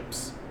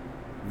friendships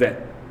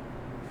that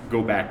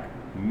go back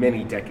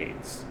many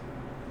decades.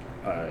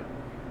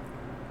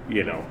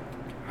 You know,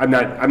 I'm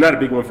not a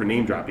big one for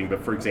name dropping,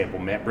 but for example,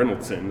 Matt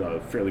Brynildson, a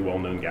fairly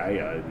well-known guy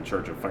in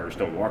charge of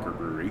Firestone Walker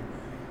Brewery,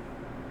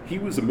 he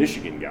was a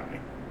Michigan guy.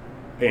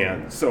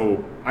 And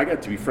so I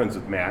got to be friends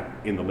with Matt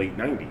in the late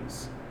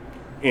 90s.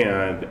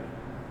 And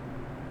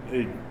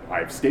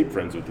I've stayed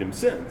friends with him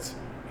since.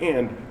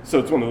 And so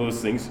it's one of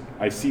those things,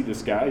 I see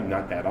this guy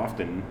not that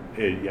often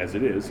as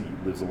it is, he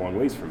lives a long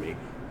ways from me.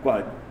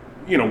 But,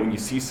 you know, when you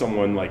see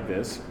someone like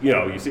this, you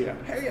know, you see,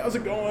 hey, how's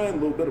it going? A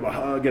little bit of a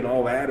hug and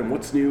all that, and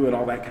what's new and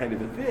all that kind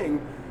of a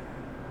thing.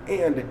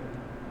 And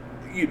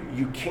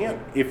you can't,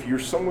 if you're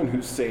someone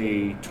who's,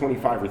 say,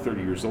 25 or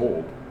 30 years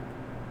old,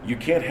 you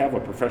can't have a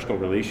professional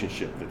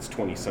relationship that's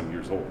 20-some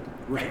years old.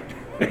 Right.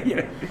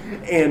 Yeah.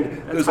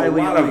 And there's a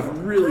lot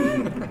of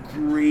really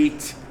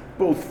great,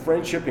 both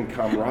friendship and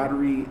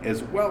camaraderie,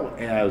 as well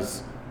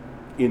as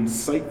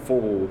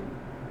insightful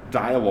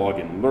dialogue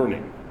and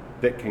learning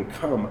that can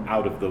come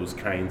out of those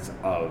kinds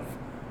of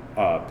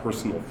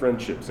personal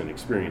friendships and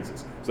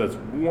experiences. So that's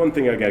one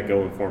thing I got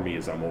going for me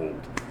is I'm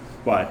old.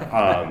 But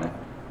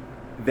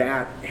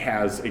that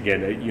has,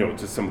 again, you know,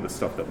 just some of the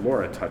stuff that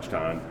Laura touched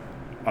on,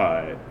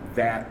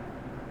 that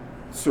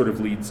sort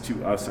of leads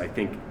to us, I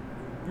think,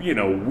 you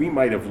know, we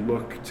might have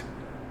looked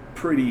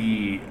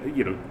pretty,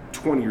 you know,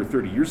 20 or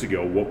 30 years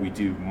ago, what we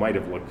do might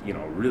have looked, you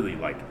know, really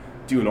like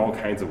doing all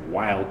kinds of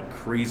wild,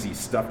 crazy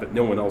stuff that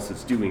no one else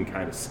is doing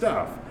kind of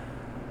stuff.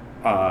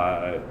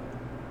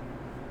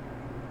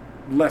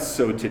 Less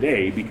so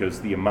today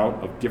because the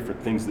amount of different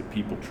things that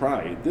people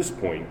try at this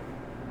point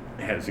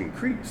has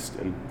increased,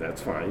 and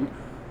that's fine.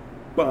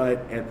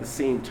 But at the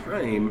same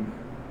time,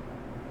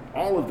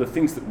 all of the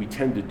things that we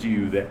tend to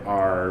do that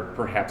are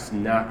perhaps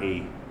not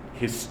a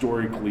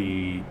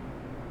historically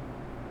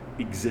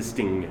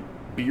existing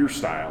beer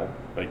style,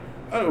 like,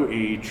 oh,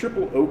 a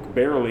triple oak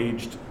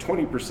barrel-aged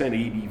 20%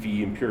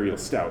 ABV Imperial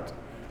Stout.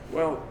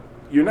 Well,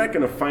 you're not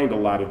going to find a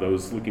lot of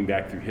those looking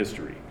back through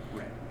history.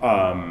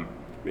 Right.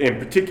 And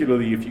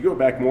particularly if you go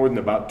back more than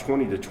about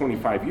 20 to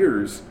 25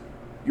 years,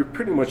 you're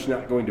pretty much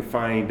not going to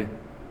find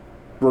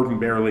bourbon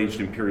barrel-aged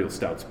Imperial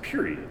Stouts,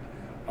 period.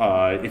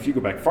 If you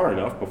go back far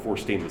enough before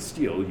stainless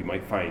steel, you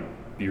might find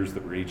beers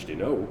that were aged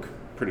in oak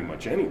pretty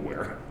much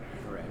anywhere.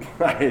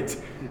 Right.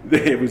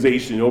 But it was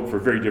aged in oak for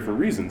very different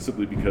reasons,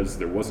 simply because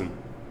there wasn't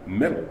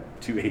metal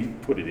to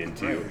put it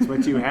into. Right. It's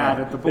what you had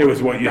at the point. It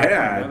was what you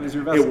had. That was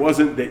your vessel. It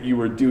wasn't that you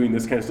were doing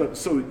this kind of stuff.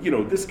 So, you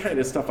know, this kind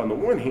of stuff, on the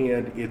one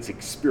hand, it's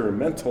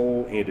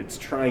experimental and it's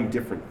trying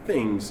different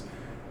things.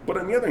 But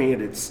on the other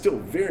hand, it's still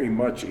very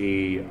much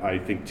a, I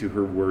think to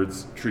her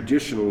words,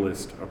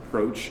 traditionalist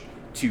approach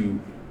to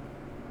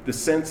the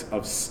sense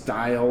of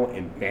style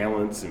and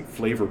balance and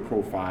flavor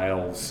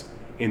profiles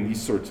and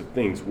these sorts of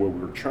things, where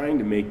we're trying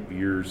to make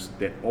beers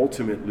that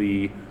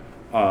ultimately,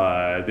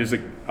 there's a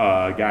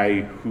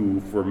guy who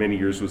for many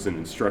years was an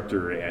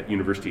instructor at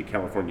University of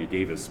California,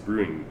 Davis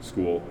Brewing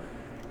School,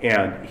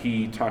 and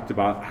he talked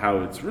about how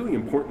it's really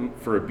important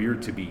for a beer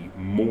to be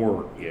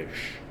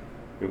more-ish.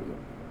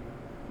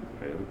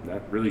 I'm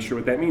not really sure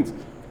what that means.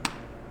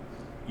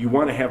 You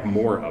want to have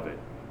more of it.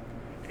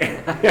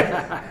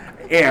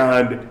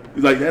 And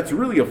like that's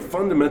really a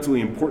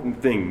fundamentally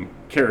important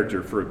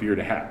character for a beer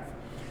to have.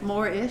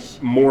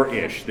 More-ish?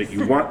 More-ish, that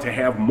you want to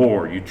have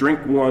more. You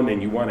drink one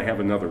and you want to have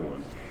another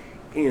one.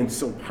 And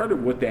so part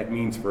of what that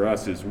means for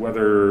us is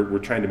whether we're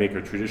trying to make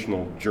a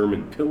traditional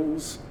German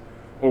Pils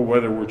or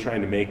whether we're trying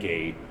to make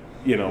a,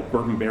 you know,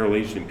 bourbon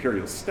barrel-aged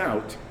Imperial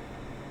Stout,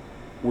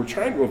 we're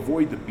trying to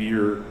avoid the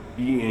beer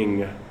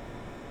being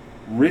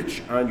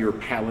rich on your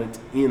palate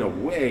in a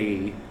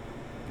way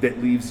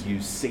that leaves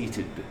you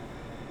sated,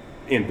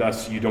 and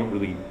thus you don't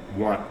really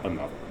want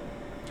another.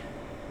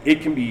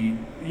 It can be,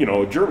 you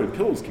know, German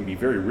Pils can be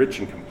very rich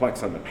and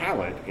complex on the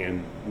palate,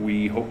 and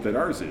we hope that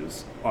ours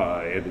is,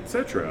 and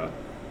etc.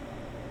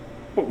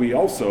 But we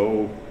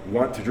also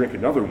want to drink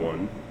another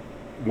one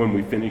when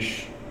we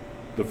finish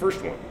the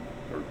first one,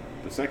 or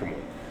the second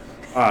one.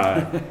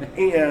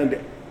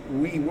 And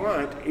we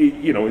want,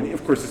 you know, and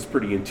of course it's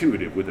pretty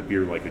intuitive with a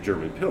beer like a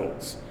German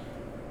Pils.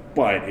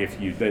 But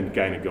if you then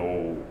kind of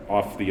go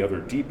off the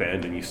other deep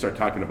end and you start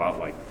talking about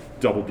like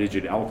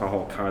double-digit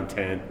alcohol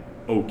content,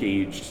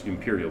 oak-aged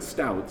Imperial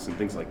Stouts and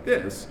things like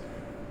this,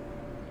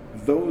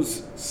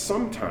 those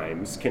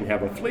sometimes can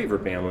have a flavor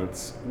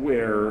balance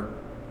where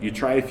you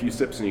try a few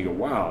sips and you go,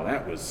 wow,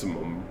 that was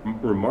some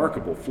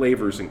remarkable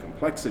flavors and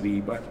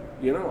complexity, but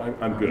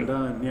I'm good. I'm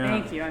done. Yeah.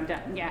 Thank you. I'm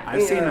done. Yeah.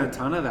 I've seen a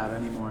ton of that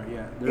anymore.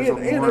 Yeah. There's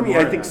And more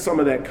I of think that.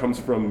 some of that comes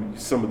from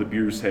some of the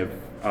beers have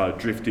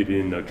drifted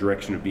in a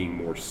direction of being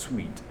more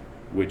sweet,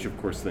 which of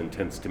course then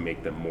tends to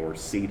make them more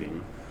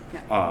sating.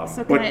 So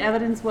but can I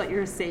evidence what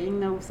you're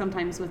saying though?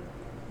 Sometimes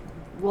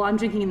well, I'm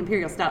drinking an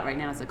Imperial Stout right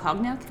now. It's a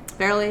cognac,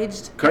 barrel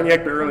aged.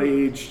 cognac barrel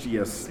aged,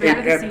 yes. Out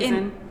of the And-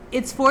 season.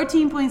 It's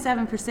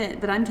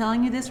 14.7%, but I'm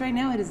telling you this right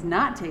now, it does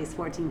not taste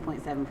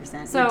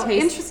 14.7%. So it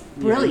tastes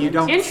Yeah, brilliant. you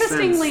don't sense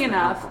Interestingly the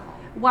enough, alcohol.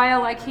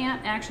 while I can't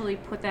actually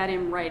put that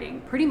in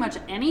writing, pretty much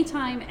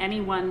anytime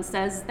anyone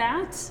says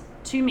that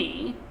to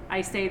me, I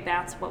say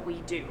that's what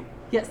we do.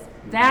 Yes.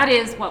 That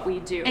is what we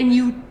do. And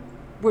you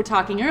were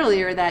talking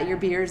earlier that your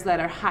beers that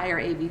are higher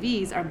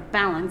ABVs are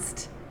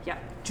balanced, yeah.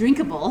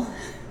 drinkable.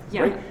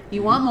 Yeah. Right.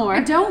 You want more.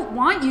 I don't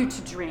want you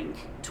to drink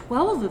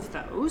 12 of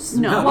those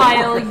No.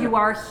 while you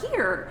are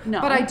here. No.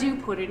 But I do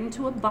put it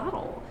into a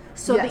bottle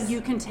so Yes. that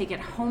you can take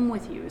it home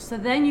with you. So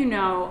then you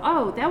know,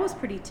 oh, that was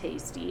pretty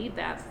tasty,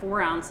 that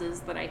 4 ounces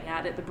that I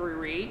had at the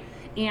brewery.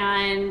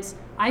 And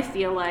I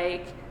feel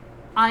like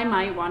I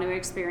might want to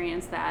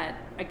experience that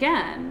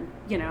again,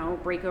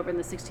 break open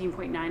the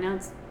 16.9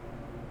 ounce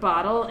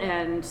bottle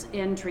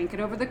and drink it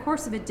over the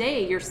course of a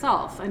day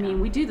yourself. I mean,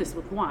 we do this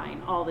with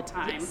wine all the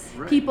time. Yes.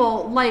 Right.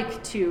 People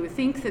like to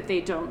think that they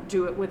don't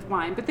do it with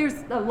wine, but there's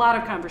a lot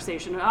of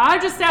conversation. I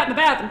just sat in the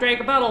bath and drank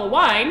a bottle of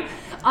wine.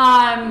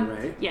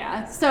 Right.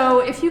 Yeah. So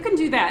if you can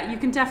do that, you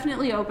can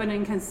definitely open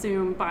and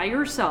consume by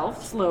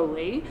yourself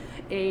slowly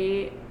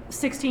a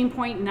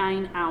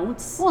 16.9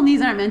 ounce. Well, and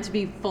these aren't meant to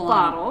be full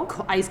Bottle.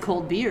 on ice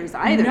cold beers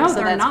either. No, so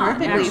they're that's not,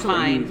 perfectly actually.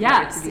 fine. for it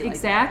Yes, to be like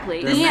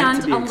exactly. They're meant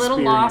And to be a little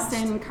loss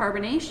in experienced.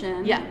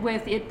 carbonation Yeah.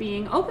 with it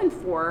being open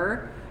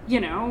for,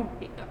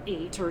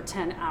 8 or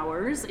 10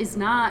 hours is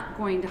not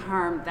going to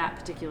harm that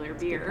particular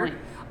beer. point.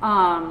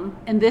 Um,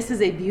 And this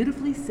is a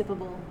beautifully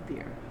sippable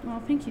beer.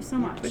 well, thank you so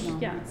much. No,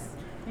 Yes.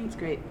 It's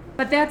great.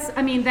 But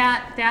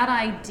that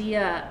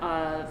idea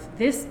of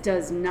this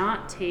does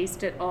not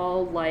taste at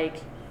all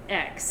like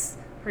X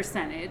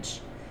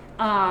percentage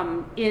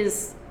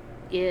is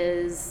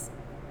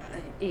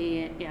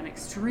an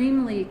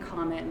extremely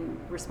common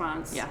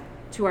response Yeah.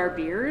 to our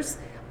beers.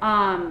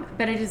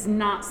 But it is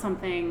not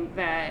something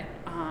that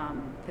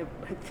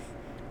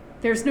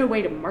there's no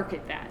way to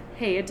market that.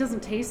 Hey, it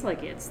doesn't taste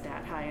like it's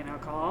that high in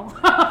alcohol.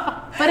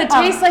 But it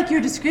tastes like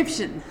your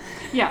description.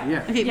 Yeah.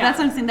 Yeah. Okay, Yeah. that's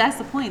what I'm saying. That's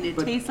the point. It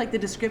But- tastes like the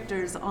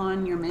descriptors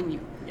on your menu.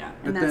 Yeah.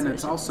 But And that's then what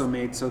it's it should also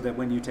made so that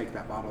when you take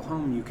that bottle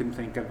home, you can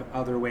think of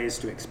other ways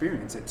to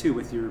experience it too,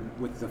 with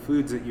the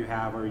foods that you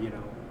have, or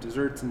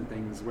desserts and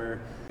things where,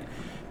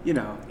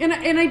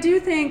 And I do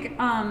think,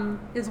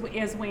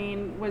 as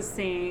Wayne was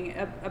saying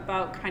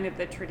about kind of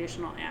the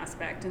traditional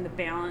aspect and the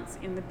balance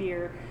in the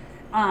beer,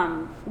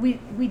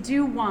 we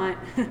do want.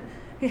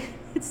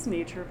 It's the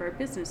nature of our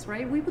business,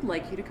 right? We would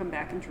like you to come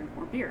back and drink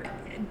more beer,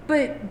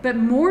 but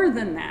more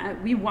than that,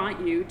 we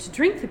want you to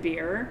drink the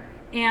beer,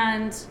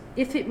 and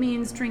if it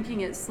means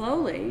drinking it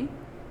slowly,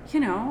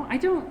 I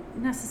don't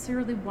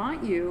necessarily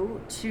want you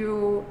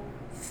to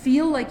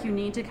feel like you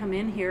need to come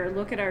in here,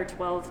 look at our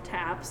 12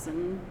 taps,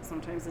 and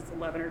sometimes it's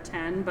 11 or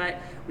 10,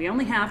 but we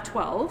only have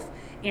 12,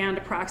 and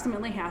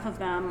approximately half of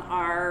them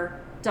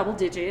are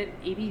double-digit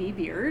ABV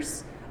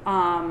beers.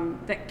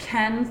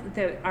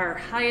 That our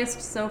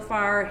highest so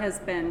far has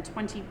been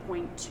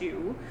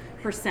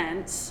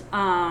 20.2%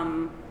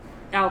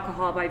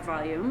 alcohol by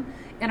volume,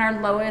 and our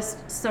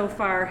lowest so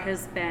far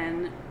has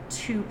been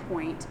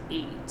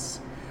 2.8.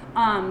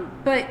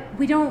 But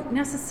we don't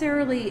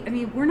necessarily,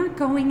 we're not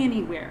going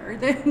anywhere.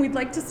 We'd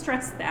like to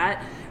stress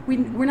that.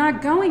 We're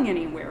not going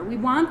anywhere. We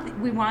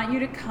want you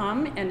to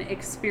come and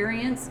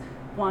experience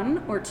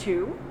 1 or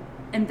 2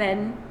 and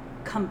then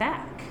come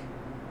back.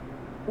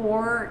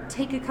 Or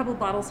take a couple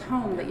bottles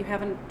home that you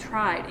haven't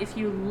tried. If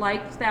you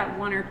liked that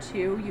 1 or 2,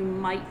 you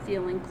might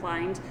feel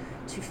inclined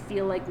to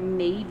feel like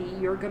maybe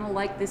you're going to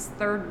like this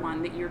third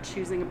one, that you're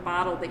choosing a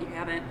bottle that you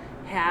haven't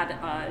had,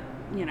 that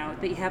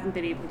you haven't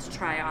been able to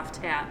try off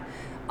tap.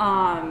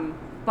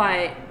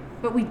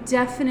 But we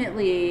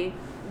definitely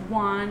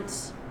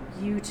want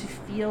you to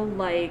feel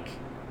like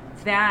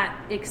that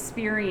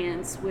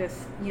experience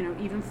with,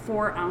 even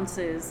 4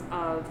 ounces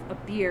of a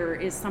beer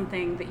is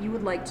something that you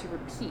would like to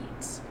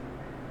repeat.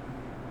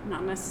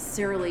 Not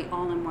necessarily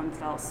all in one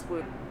fell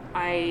swoop.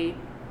 I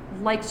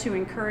like to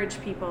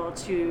encourage people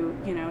to,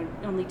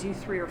 only do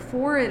 3 or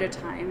 4 at a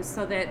time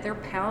so that their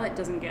palate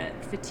doesn't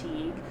get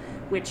fatigued,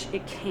 which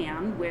it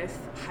can with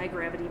high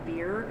gravity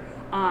beer.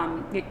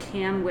 It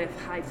can with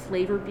high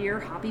flavor beer,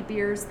 hoppy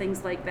beers,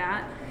 things like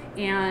that.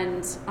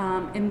 And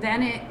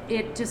then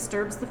it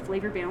disturbs the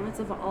flavor balance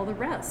of all the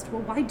rest.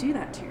 Well, why do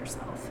that to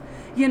yourself?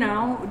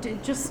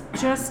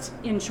 Just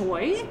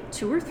enjoy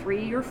 2 or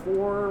 3 or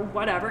 4,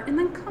 whatever, and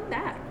then come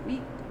back.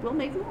 We'll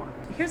make more.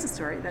 Here's a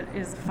story that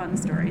is a fun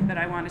story that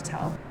I want to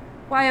tell.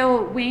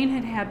 while Wayne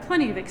had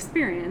plenty of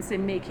experience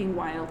in making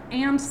wild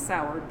and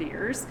sour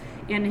beers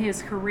in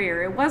his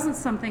career, it wasn't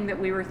something that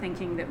we were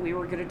thinking that we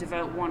were going to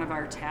devote one of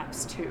our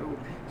taps to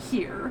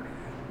here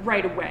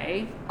right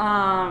away.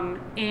 And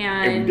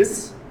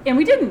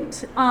we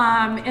didn't.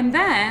 And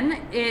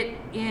then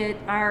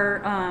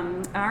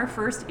our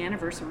first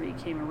anniversary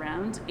came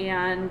around,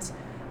 and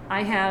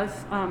I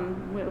have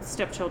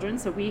stepchildren,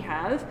 so we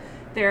have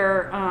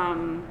their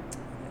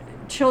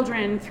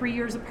children 3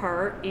 years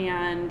apart,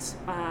 and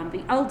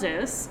the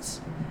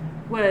eldest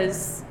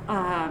was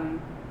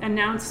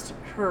announced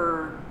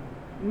her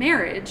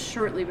marriage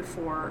shortly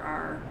before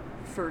our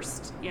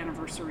first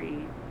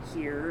anniversary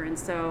here, and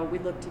so we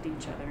looked at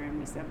each other and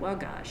we said, well,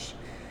 gosh,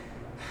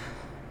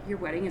 your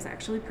wedding is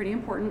actually pretty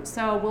important,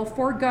 so we'll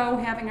forego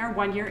having our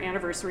 1 year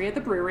anniversary at the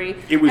brewery.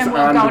 It was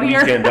on the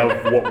weekend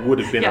of what would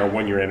have been our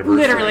 1 year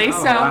anniversary. Literally.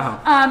 Oh,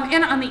 wow.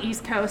 And on the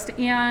East Coast,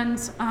 and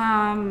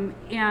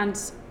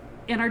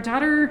our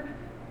daughter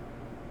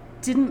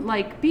didn't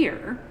like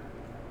beer.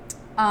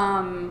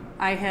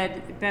 I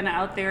had been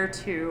out there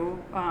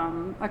too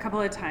a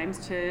couple of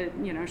times to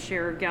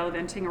share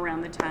gallivanting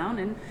around the town,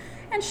 and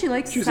she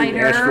likes cider. She was in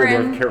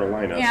Asheville, North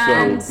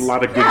Carolina, so a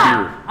lot of good beer.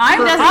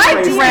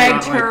 I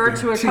dragged her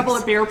to a couple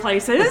of beer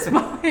places,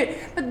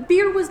 but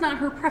beer was not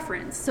her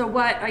preference. So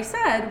what I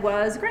said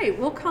was, great,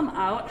 we'll come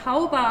out.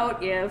 How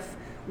about if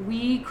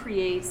we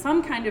create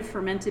some kind of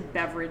fermented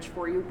beverage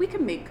for you? We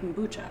can make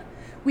kombucha.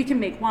 We can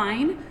make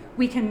wine.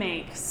 We can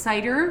make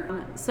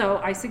cider. So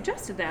I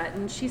suggested that,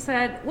 and she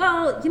said,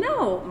 well,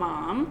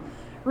 Mom,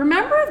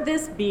 remember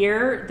this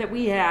beer that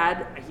we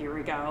had a year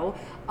ago?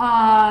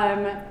 On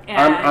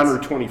her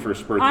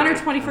 21st birthday. On her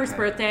 21st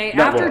birthday,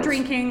 That after was.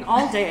 drinking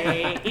all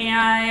day.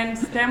 And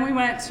then we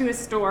went to a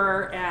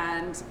store,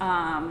 and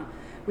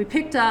we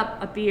picked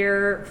up a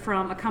beer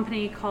from a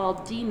company called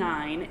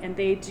D9, and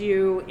they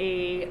do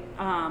a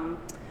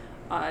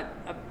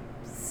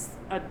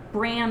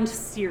brand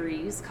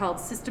series called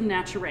System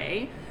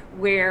Naturae,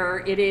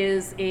 where it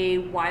is a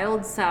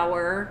wild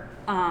sour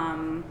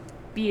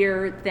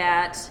beer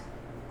that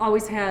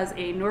always has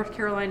a North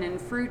Carolinian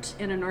fruit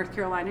and a North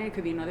Carolina. It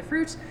could be another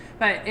fruit,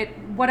 but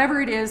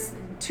whatever it is,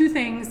 two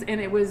things, and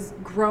it was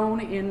grown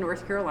in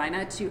North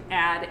Carolina to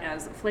add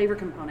as a flavor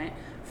component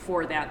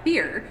for that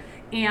beer.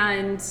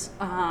 And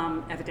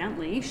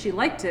evidently, she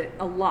liked it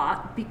a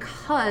lot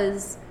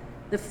because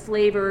the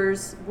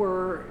flavors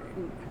were,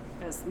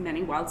 as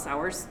many wild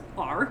sours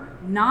are,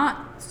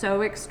 not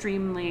so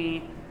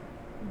extremely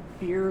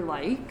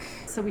beer-like.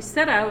 So we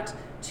set out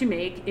to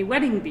make a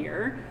wedding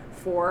beer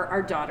for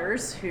our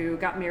daughters, who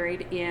got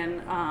married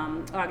in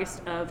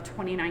August of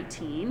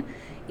 2019.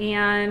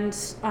 And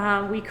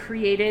we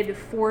created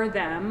for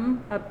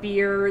them a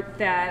beer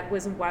that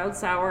was wild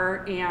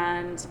sour,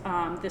 and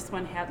this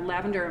one had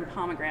lavender and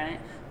pomegranate.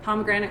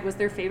 Pomegranate was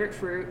their favorite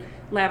fruit.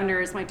 Lavender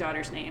is my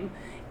daughter's name.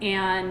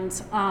 And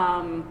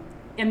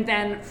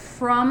then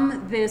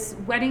from this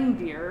wedding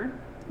beer,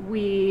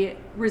 we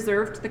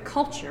reserved the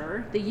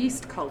culture, the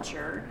yeast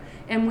culture,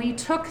 and we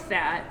took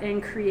that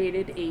and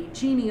created a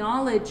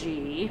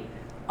genealogy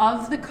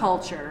of the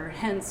culture,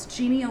 hence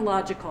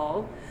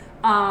genealogical,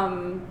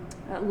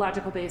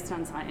 logical based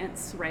on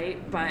science, right?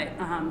 But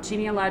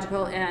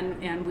genealogical,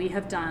 and we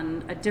have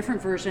done a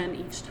different version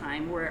each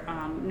time, where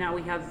now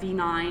we have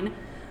V9,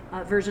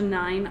 version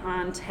 9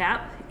 on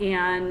tap,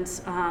 and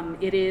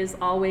it is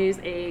always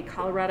a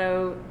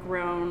Colorado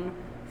grown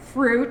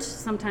fruit.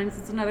 Sometimes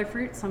it's another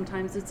fruit,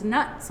 sometimes it's a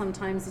nut,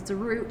 sometimes it's a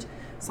root,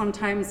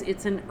 sometimes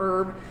it's an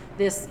herb.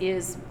 This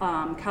is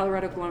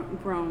Colorado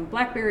grown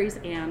blackberries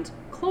and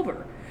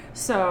clover.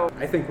 So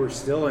I think we're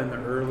still in the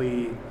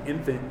early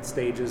infant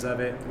stages of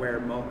it, where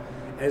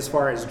as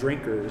far as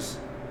drinkers,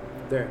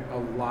 there a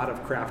lot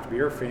of craft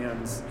beer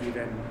fans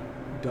even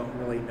don't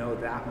really know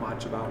that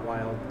much about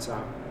wild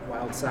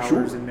sours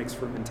Sure. and mixed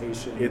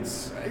fermentation.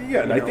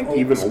 And I think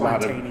even a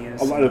lot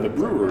of the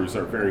brewers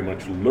are very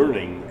much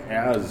learning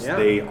as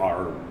they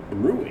are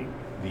brewing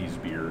these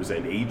beers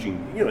and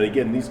aging. And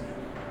again,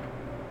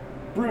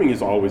 brewing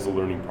is always a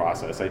learning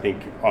process. I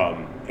think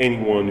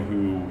anyone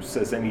who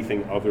says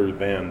anything other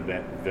than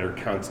that they're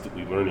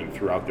constantly learning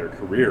throughout their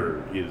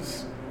career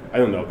is, I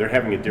don't know, they're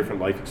having a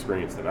different life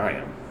experience than I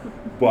am.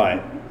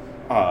 But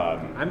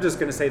I'm just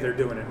going to say they're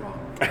doing it wrong.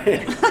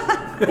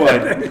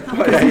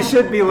 but You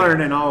should be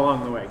learning all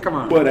along the way. Come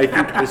on. But I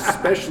think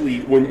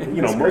especially when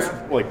most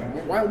like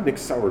wild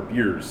mixed sour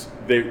beers,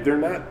 they're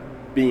not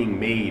being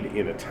made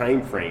in a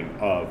time frame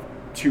of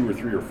 2 or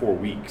 3 or 4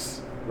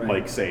 weeks, Right.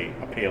 like say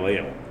a pale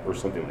ale or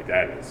something like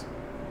that is.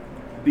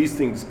 These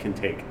things can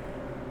take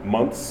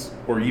months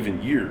or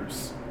even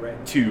years Right.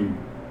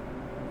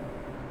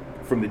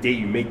 from the day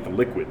you make the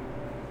liquid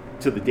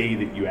to the day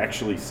that you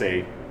actually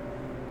say,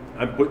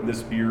 I'm putting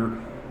this beer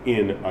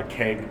in a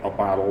keg, a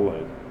bottle,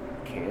 a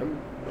can,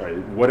 right?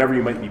 Whatever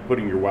you might be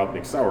putting your wild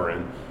mixed sour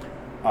in.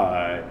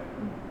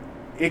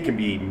 It can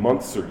be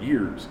months or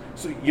years.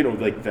 So,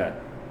 like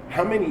that,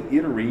 how many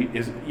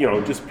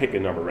just pick a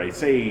number, right?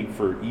 Say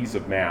for ease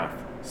of math,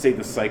 say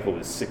the cycle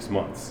is 6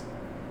 months.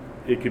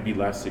 It could be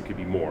less, it could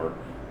be more.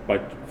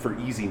 but for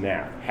easy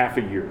math, half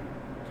a year.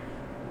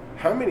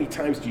 How many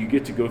times do you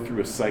get to go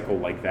through a cycle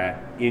like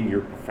that in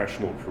your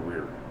professional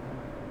career?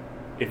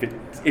 If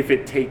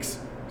it takes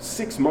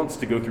 6 months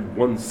to go through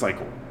one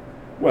cycle,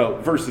 well,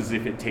 versus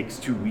if it takes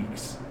 2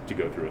 weeks to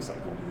go through a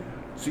cycle.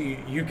 So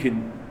you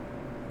can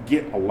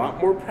get a lot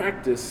more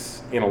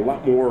practice and a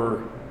lot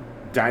more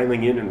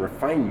dialing in and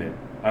refinement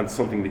on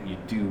something that you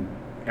do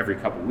every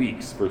couple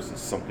weeks versus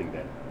something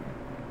that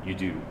you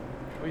do.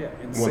 Oh yeah,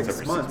 in once 6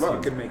 every months 6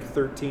 months. you can make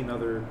 13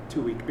 other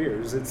 2-week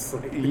beers. It's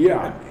like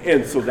Yeah,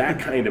 and so that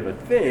kind of a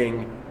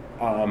thing,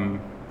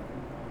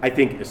 I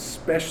think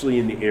especially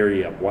in the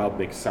area of wild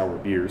mixed sour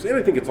beers, and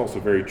I think it's also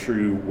very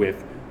true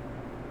with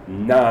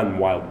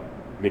non-wild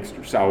mixed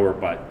or sour,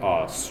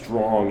 but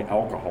strong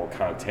alcohol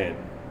content,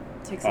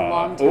 Takes a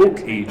long time to make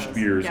oak-aged those.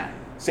 beers, Yeah.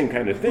 same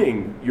kind of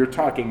thing. You're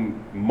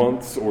talking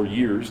months or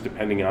years,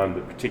 depending on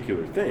the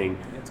particular thing.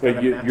 It's got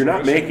But a you're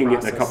not maturation making it in a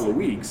process. couple of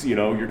weeks. You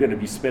know, you're going to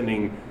be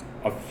spending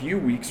a few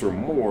weeks or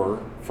more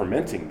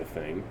fermenting the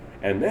thing,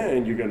 and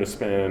then you're going to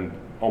spend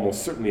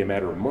almost certainly a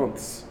matter of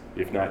months,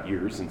 if not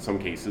years. In some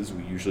cases,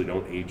 we usually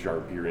don't age our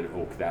beer in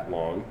oak that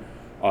long.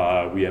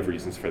 We have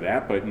reasons for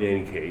that, but in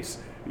any case,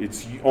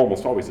 it's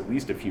almost always at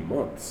least a few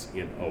months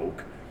in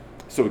oak.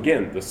 So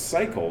again, the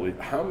cycle,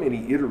 how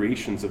many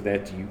iterations of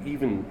that do you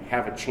even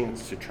have a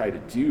chance to try to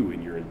do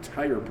in your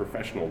entire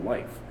professional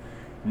life?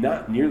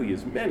 Not nearly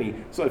as many.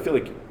 So I feel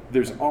like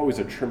there's always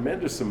a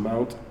tremendous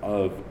amount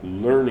of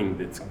learning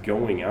that's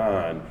going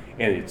on,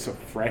 and it's a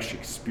fresh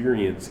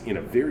experience in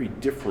a very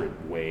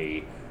different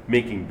way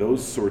making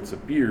those sorts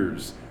of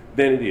beers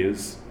than it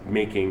is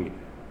making,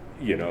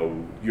 you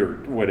know, your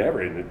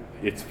whatever. And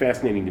it's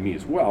fascinating to me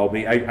as well.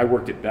 I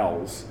worked at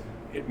Bell's,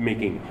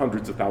 making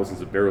hundreds of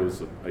thousands of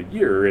barrels a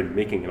year and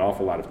making an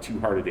awful lot of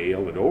Two-Hearted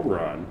Ale and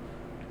Oberon.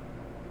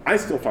 I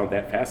still found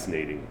that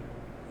fascinating,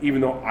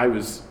 even though I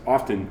was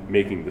often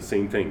making the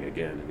same thing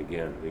again and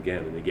again and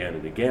again and again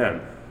and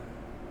again.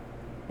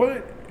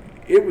 But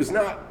it was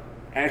not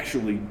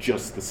actually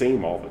just the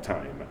same all the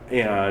time.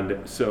 And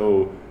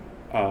so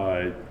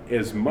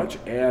as much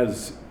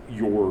as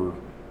you're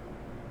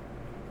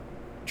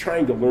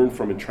trying to learn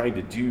from and trying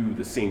to do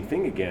the same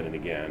thing again and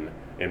again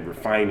and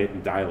refine it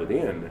and dial it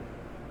in,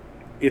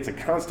 it's a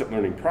constant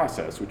learning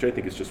process, which I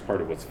think is just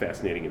part of what's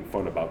fascinating and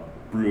fun about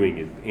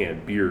brewing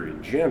and beer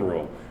in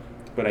general.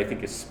 But I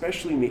think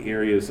especially in the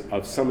areas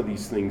of some of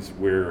these things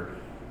where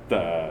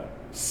the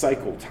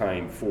cycle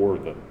time for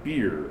the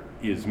beer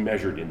is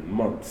measured in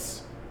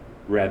months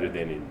rather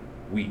than in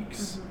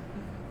weeks.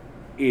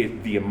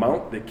 The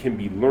amount that can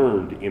be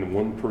learned in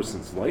one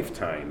person's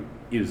lifetime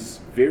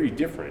is very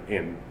different,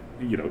 and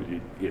you know,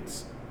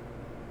 it's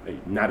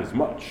not as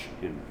much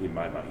in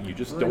my mind. You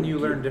just don't. And you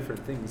learn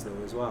different things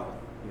though as well.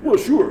 You know? Well,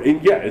 sure,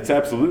 and yeah, it's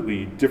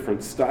absolutely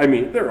different stuff. I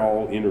mean, they're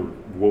all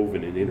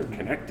interwoven and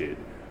interconnected,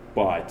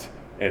 but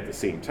at the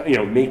same time, you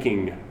know,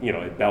 making, you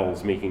know, at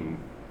Bell's,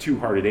 making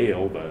Two-Hearted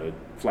Ale, the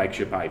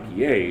flagship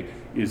IPA,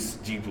 is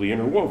deeply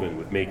interwoven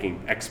with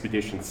making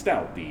Expedition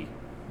Stout, the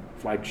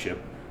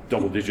flagship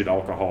double-digit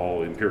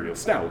alcohol imperial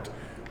stout.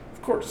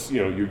 Of course,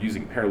 you know, you're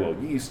using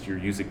parallel yeast, you're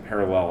using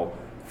parallel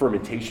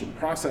fermentation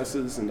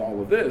processes and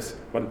all of this,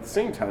 but at the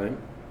same time,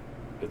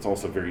 it's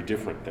also very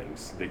different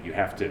things that you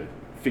have to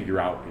figure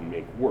out and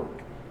make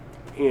work.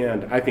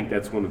 And I think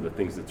that's one of the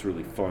things that's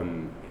really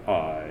fun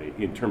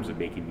in terms of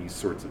making these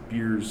sorts of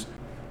beers.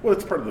 Well,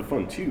 it's part of the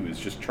fun too, is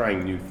just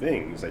trying new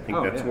things. I think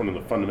that's one of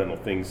the fundamental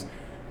things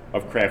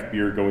of craft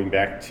beer, going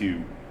back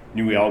to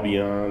New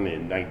Albion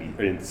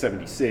in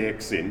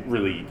 76, and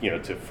really, you know,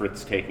 to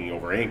Fritz taking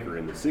over Anchor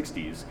in the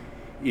 60s,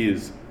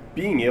 is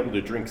being able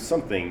to drink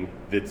something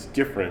that's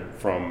different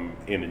from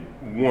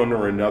one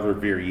or another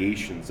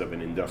variations of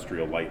an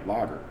industrial light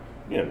lager.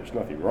 You know, there's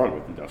nothing wrong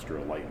with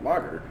industrial light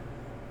lager,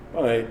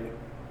 but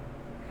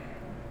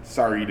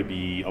sorry to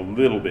be a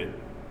little bit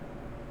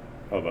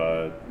of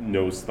a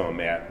nose thumb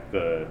at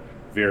the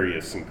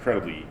various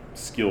incredibly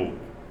skilled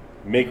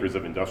makers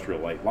of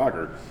industrial light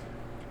lager,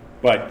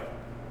 but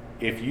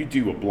if you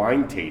do a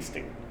blind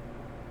tasting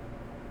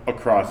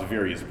across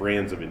various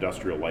brands of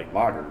industrial light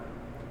lager,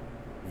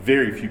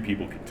 very few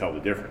people can tell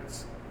the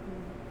difference.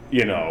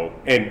 You know,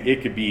 and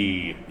it could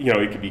be, you know,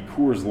 it could be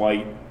Coors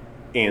Light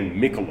and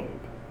Michelob.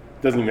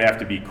 It doesn't even have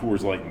to be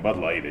Coors Light and Bud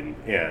Light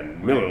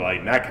and Miller Lite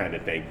and that kind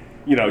of thing.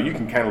 You know, you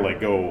can kind of like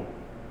go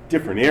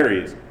different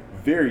areas.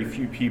 Very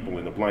few people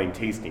in the blind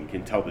tasting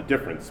can tell the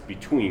difference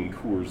between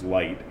Coors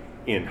Light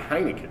and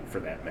Heineken, for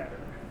that matter.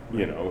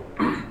 You know,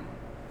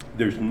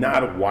 there's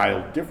not a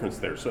wild difference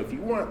there. So if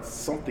you want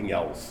something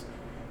else,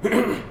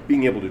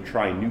 being able to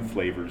try new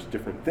flavors,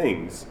 different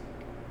things,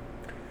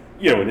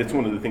 you know, and it's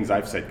one of the things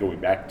I've said going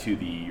back to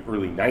the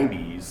early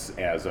 90s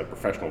as a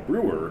professional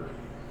brewer.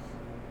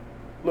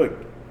 Look,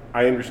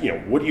 I understand, you know,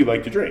 what do you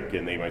like to drink?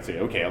 And they might say,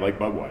 okay, I like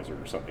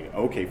Budweiser or something.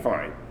 Okay,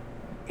 fine.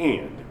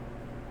 And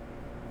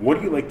what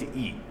do you like to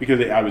eat? Because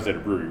I was at a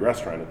brewery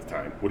restaurant at the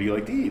time. What do you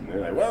like to eat? And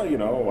they're like, well, you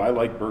know, I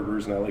like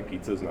burgers and I like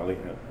pizzas and I like...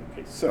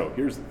 Okay, so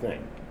here's the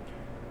thing.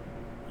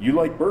 You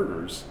like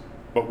burgers,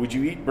 but would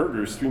you eat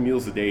burgers 3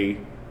 meals a day,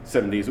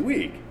 7 days a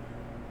week?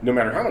 no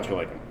matter how much you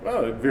like them.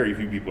 Well, very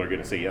few people are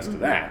going to say yes to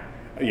that,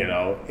 you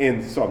know.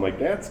 And so I'm like,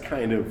 that's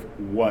kind of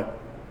what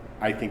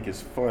I think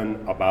is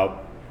fun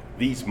about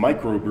these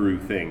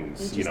microbrew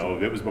things. You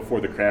know, it was before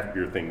the craft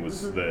beer thing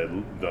was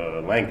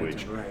the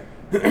language.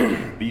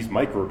 Right. These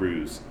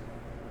microbrews.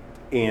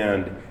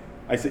 And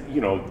I said,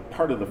 you know,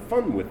 part of the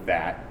fun with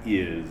that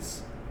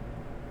is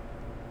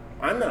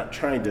I'm not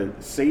trying to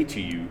say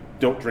to you,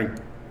 don't drink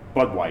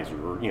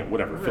Budweiser or, you know,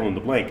 whatever, fill in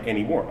the blank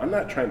anymore. I'm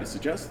not trying to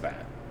suggest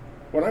that.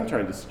 What I'm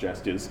trying to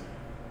suggest is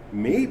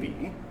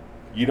maybe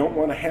you don't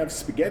want to have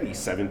spaghetti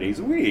 7 days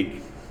a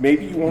week.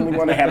 Maybe you only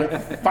want to have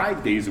it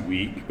 5 days a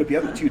week, but the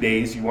other 2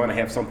 days you want to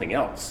have something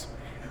else.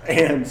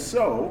 And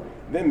so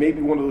then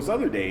maybe one of those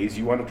other days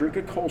you want to drink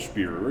a Kolsch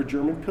beer or a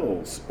German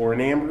Pils or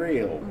an amber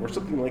ale or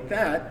something like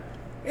that.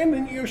 And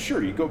then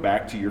you go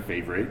back to your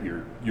favorite,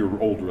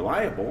 your old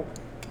reliable,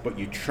 but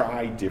you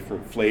try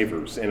different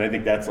flavors. And I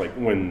think that's like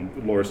when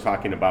Laura's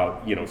talking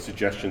about, you know,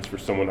 suggestions for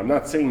someone. I'm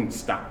not saying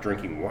stop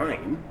drinking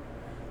wine.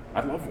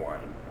 I love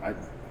wine. I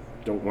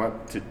don't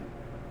want to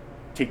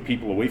take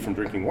people away from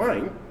drinking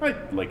wine.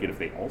 I'd like it if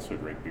they also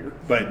drink beer.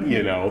 But,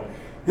 you know,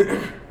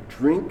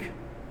 drink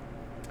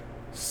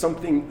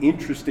something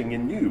interesting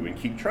and new and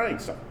keep trying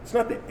stuff. It's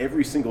not that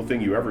every single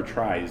thing you ever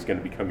try is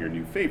going to become your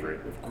new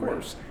favorite, of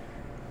course.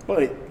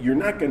 But you're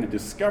not going to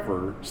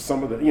discover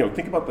some of the, you know,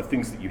 think about the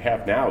things that you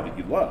have now that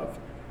you love.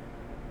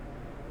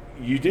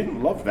 You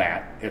didn't love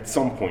that at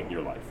some point in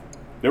your life.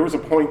 There was a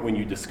point when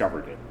you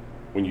discovered it,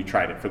 when you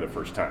tried it for the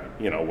first time,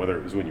 you know, whether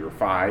it was when you were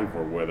 5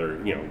 or whether,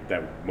 you know,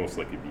 that would most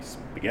likely be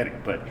spaghetti,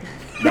 but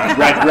not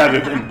rather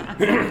than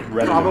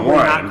Probably wine.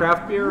 not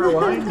craft beer or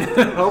wine.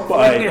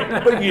 Hopefully.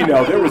 But, you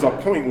know, there was a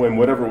point when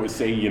whatever would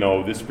say, you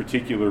know, this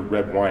particular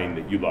red wine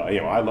that you love,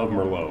 you know, I love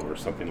Merlot or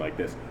something like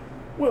this.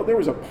 Well, there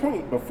was a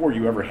point before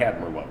you ever had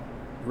Merlot.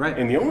 Right.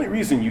 And the only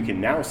reason you can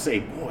now say,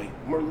 boy,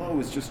 Merlot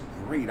is just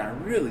great, I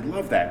really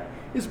love that,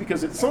 is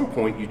because at some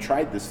point you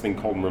tried this thing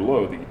called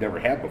Merlot that you'd never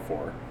had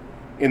before.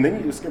 And then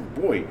you discover,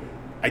 boy,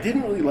 I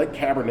didn't really like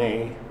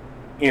Cabernet,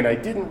 and I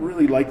didn't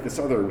really like this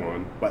other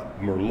one, but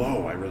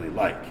Merlot I really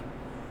like.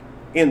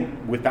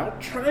 And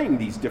without trying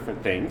these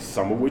different things,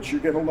 some of which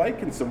you're going to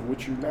like and some of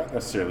which you're not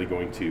necessarily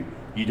going to,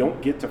 you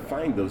don't get to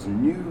find those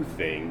new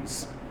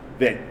things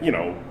that, you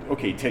know,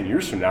 okay, 10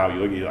 years from now,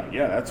 you're like,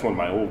 yeah, that's one of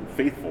my old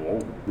faithful,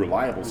 old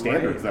reliable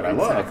standards that I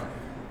love.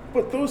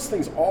 But those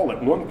things all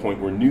at one point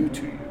were new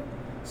to you.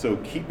 So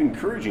keep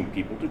encouraging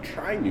people to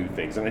try new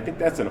things. And I think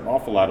that's an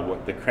awful lot of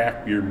what the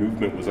craft beer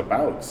movement was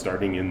about,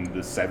 starting in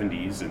the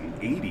 70s and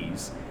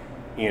 80s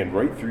and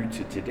right through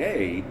to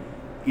today,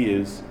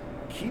 is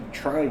keep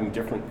trying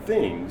different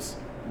things,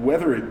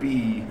 whether it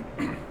be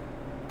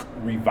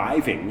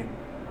reviving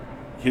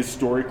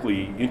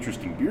historically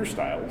interesting beer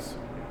styles.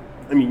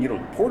 I mean, you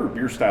know, Porter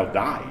beer style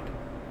died.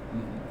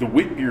 The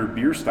wit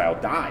beer style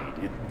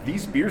died.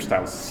 These beer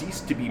styles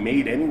ceased to be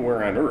made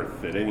anywhere on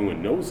earth that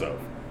anyone knows of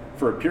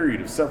for a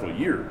period of several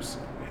years.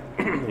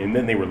 And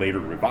then they were later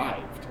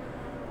revived.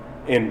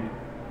 And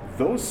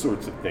those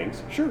sorts of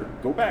things, sure,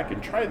 go back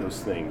and try those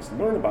things.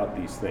 Learn about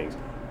these things.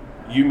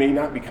 You may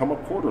not become a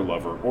porter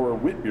lover or a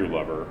wit beer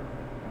lover,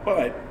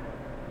 but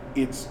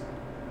it's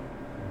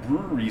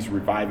breweries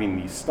reviving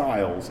these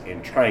styles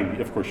and trying.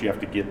 Of course, you have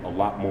to get a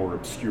lot more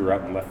obscure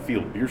out in left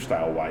field beer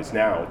style wise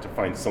now to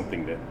find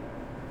something that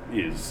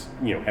is,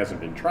 you know,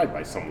 hasn't been tried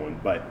by someone,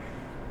 but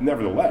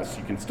nevertheless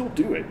you can still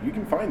do it. You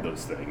can find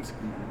those things.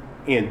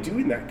 And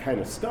doing that kind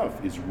of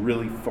stuff is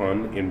really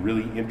fun and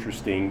really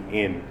interesting,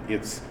 and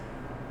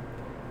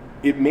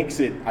it makes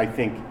it, I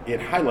think,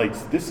 it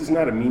highlights this is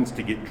not a means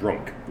to get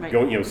drunk. Right.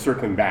 Going, you know,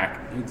 circling back,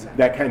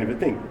 that kind of a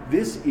thing.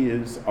 This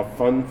is a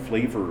fun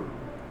flavor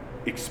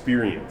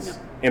experience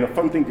and a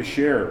fun thing to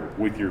share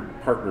with your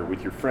partner,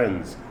 with your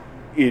friends,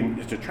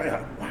 is to try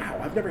out, wow,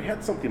 I've never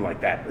had something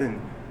like that.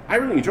 And I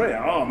really enjoy it.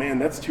 Oh man,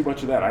 that's too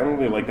much of that. I don't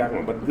really like that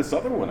one, but this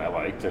other one I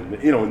liked.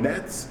 And, you know, and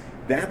that's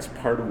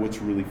part of what's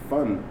really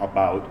fun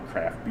about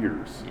craft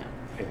beers.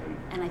 Yeah.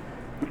 And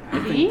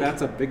I think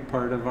that's a big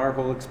part of our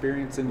whole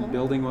experience in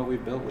building what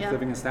we've built with Yeah.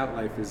 Living a Stout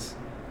Life is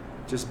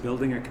just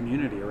building a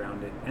community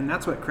around it. And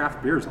that's what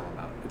craft beer is all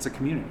about. It's a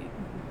community.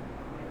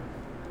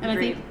 And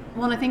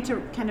I think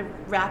to kind of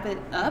wrap it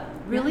up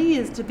really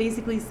is to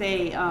basically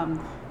say,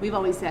 we've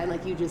always said,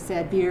 like you just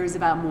said, beer is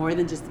about more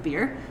than just the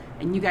beer.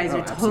 And you guys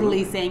are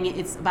totally saying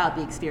it's about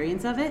the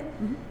experience of it.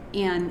 Mm-hmm.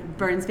 And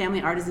Burns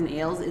Family Artisan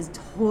Ales is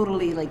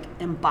totally like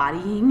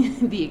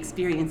embodying the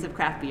experience of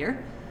craft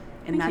beer.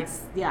 And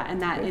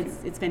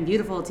it's been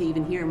beautiful to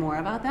even hear more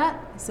about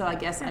that. So I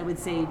guess I would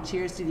say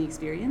cheers to the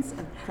experience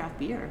of craft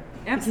beer.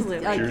 Absolutely.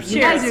 Because,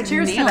 you guys are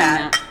Cheers to nailing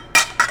that.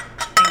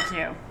 Thank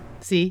you.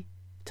 See,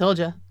 told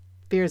you.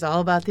 Beer is all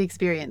about the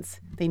experience.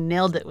 They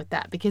nailed it with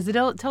that because it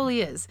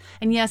totally is.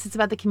 And yes, it's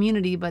about the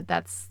community, but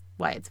that's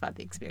why it's about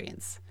the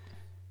experience.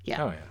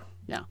 Yeah. Oh, yeah.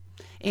 Yeah.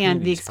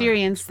 And the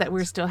experience that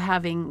we're still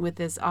having with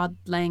this Auld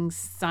Lang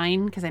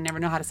Syne, because I never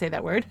know how to say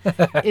that word,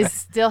 is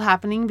still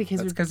happening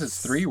because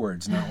it's 3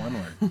 words, not 1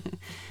 word.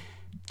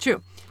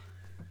 True.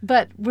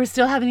 But we're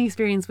still having an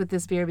experience with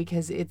this beer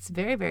because it's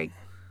very, very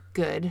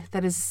good.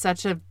 That is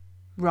such a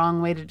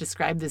wrong way to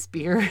describe this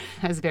beer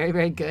as very,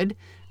 very good,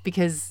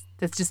 because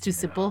that's just too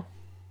simple.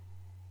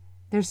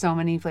 There's so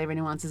many flavor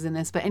nuances in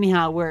this. But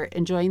anyhow, we're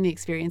enjoying the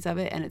experience of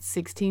it, and it's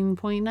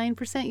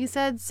 16.9%, you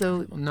said?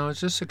 So No, it's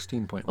just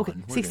 16.1. okay,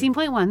 We're good.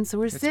 16.1. So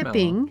we're It's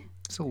sipping. mellow.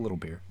 It's a little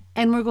beer.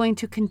 And we're going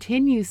to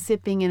continue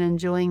sipping and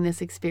enjoying this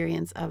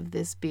experience of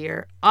this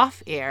beer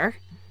off air.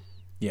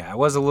 Yeah, it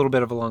was a little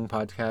bit of a long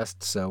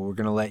podcast, so we're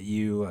going to let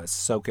you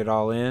soak it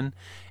all in,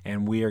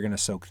 and we are going to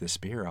soak this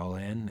beer all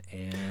in,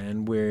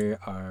 and we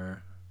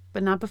are...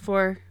 But not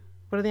before.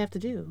 What do they have to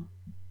do?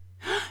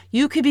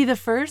 You could be the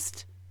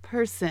first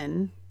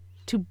person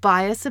to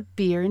buy us a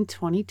beer in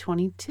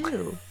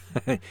 2022.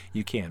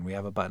 You can. We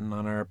have a button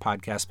on our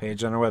podcast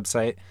page on our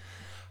website.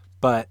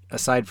 But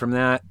aside from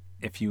that,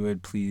 if you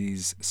would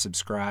please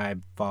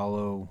subscribe,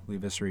 follow,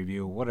 leave us a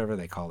review, whatever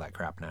they call that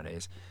crap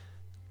nowadays.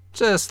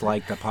 Just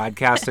like the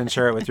podcast and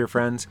share it with your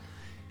friends.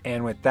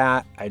 And with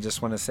that, I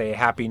just want to say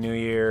Happy New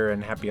Year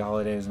and Happy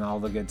Holidays and all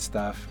the good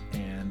stuff.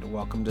 And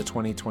welcome to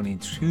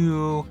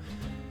 2022.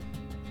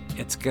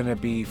 It's going to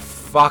be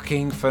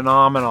fucking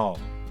phenomenal.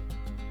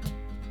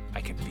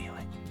 I can feel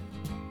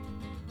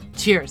it.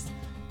 Cheers.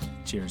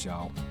 Cheers,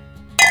 y'all.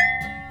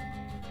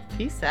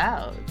 Peace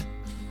out.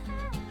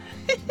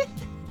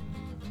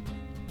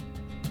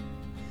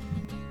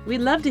 We'd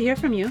love to hear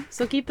from you,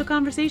 so keep the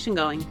conversation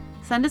going.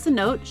 Send us a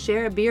note,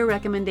 share a beer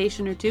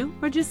recommendation or two,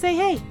 or just say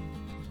hey.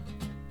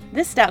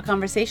 This Stout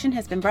Conversation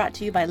has been brought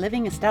to you by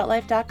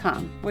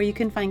livingastoutlife.com, where you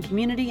can find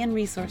community and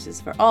resources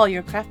for all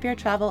your craft beer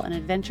travel and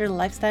adventure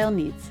lifestyle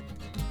needs.